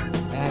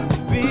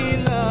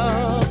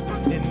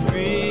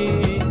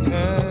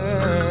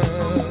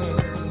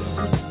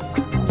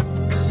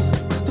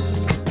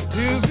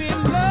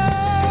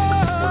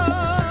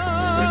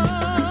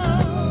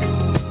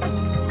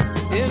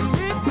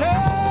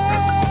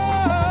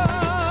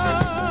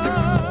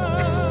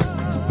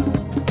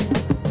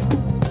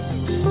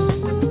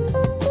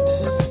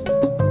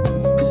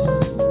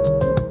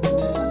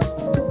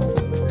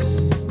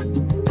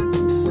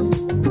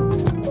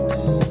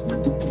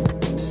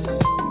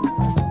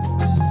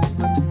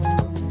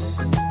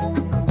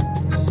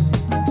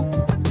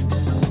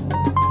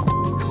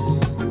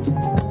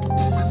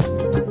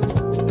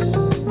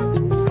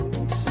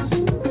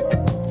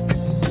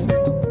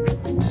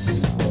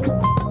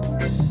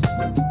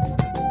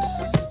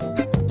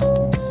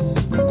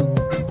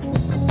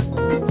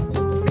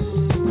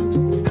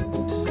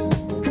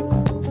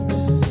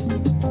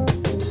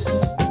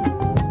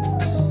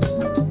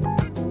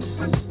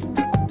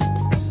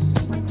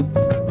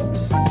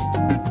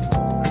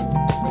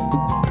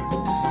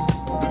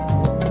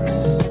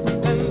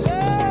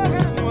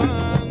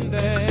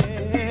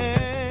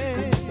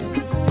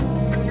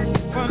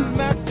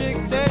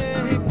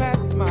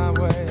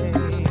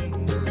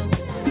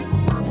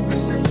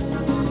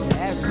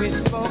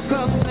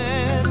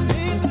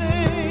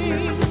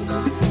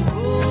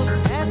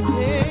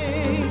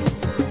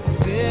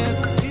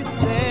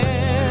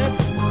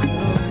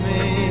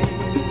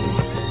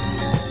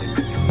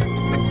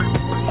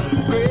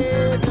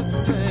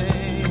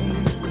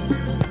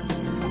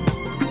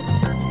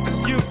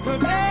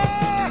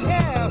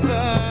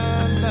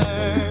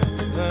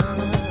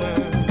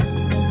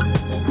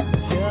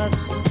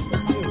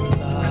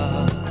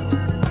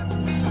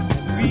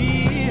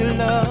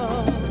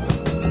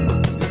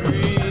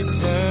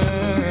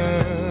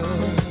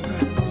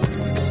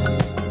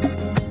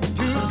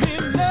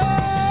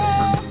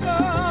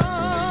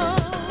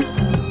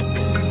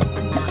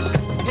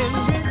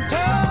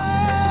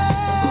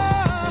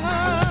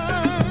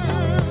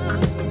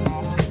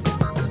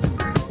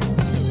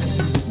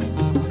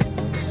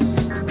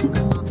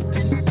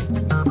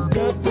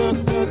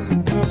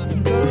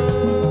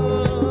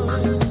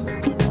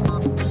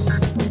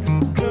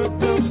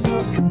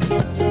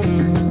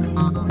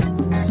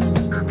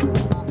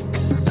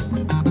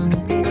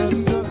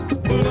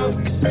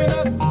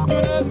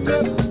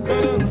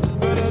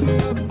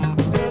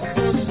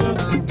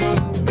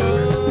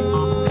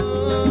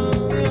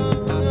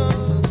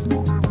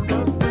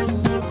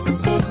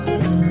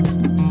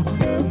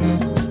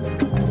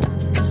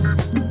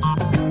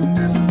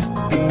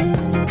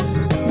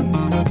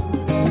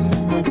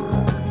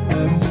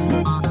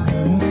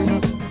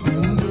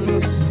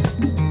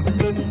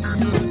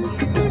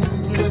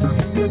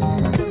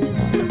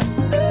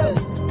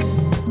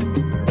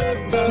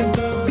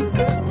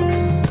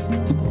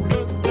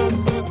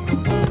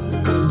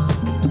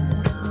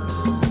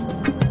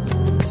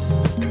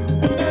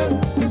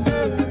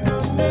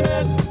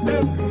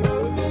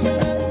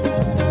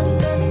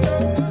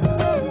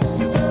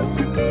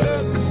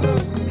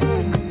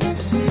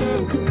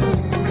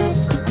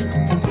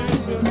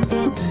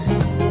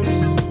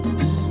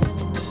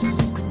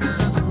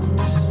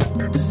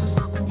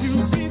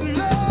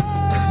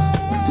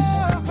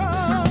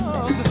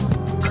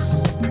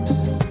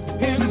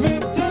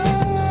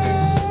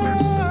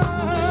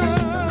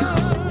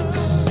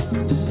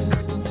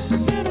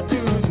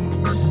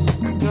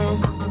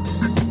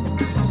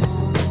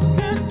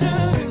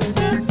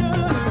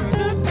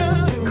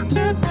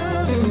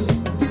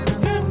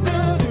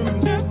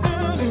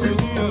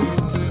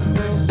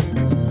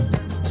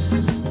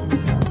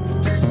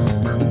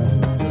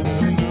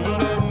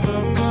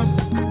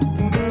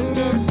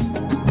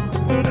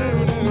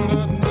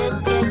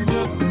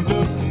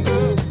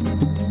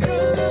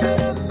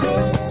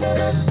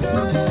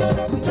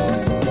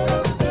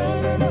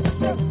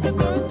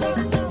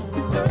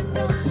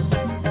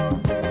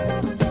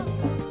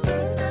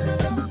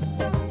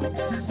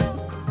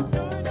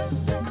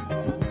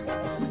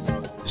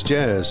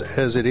 Jazz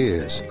as It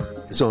Is.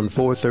 It's on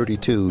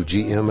 432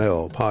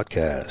 GML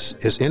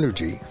podcast. It's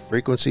energy,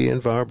 frequency,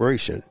 and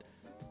vibration.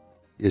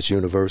 It's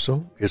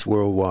universal. It's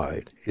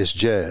worldwide. It's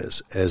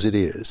jazz as it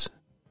is.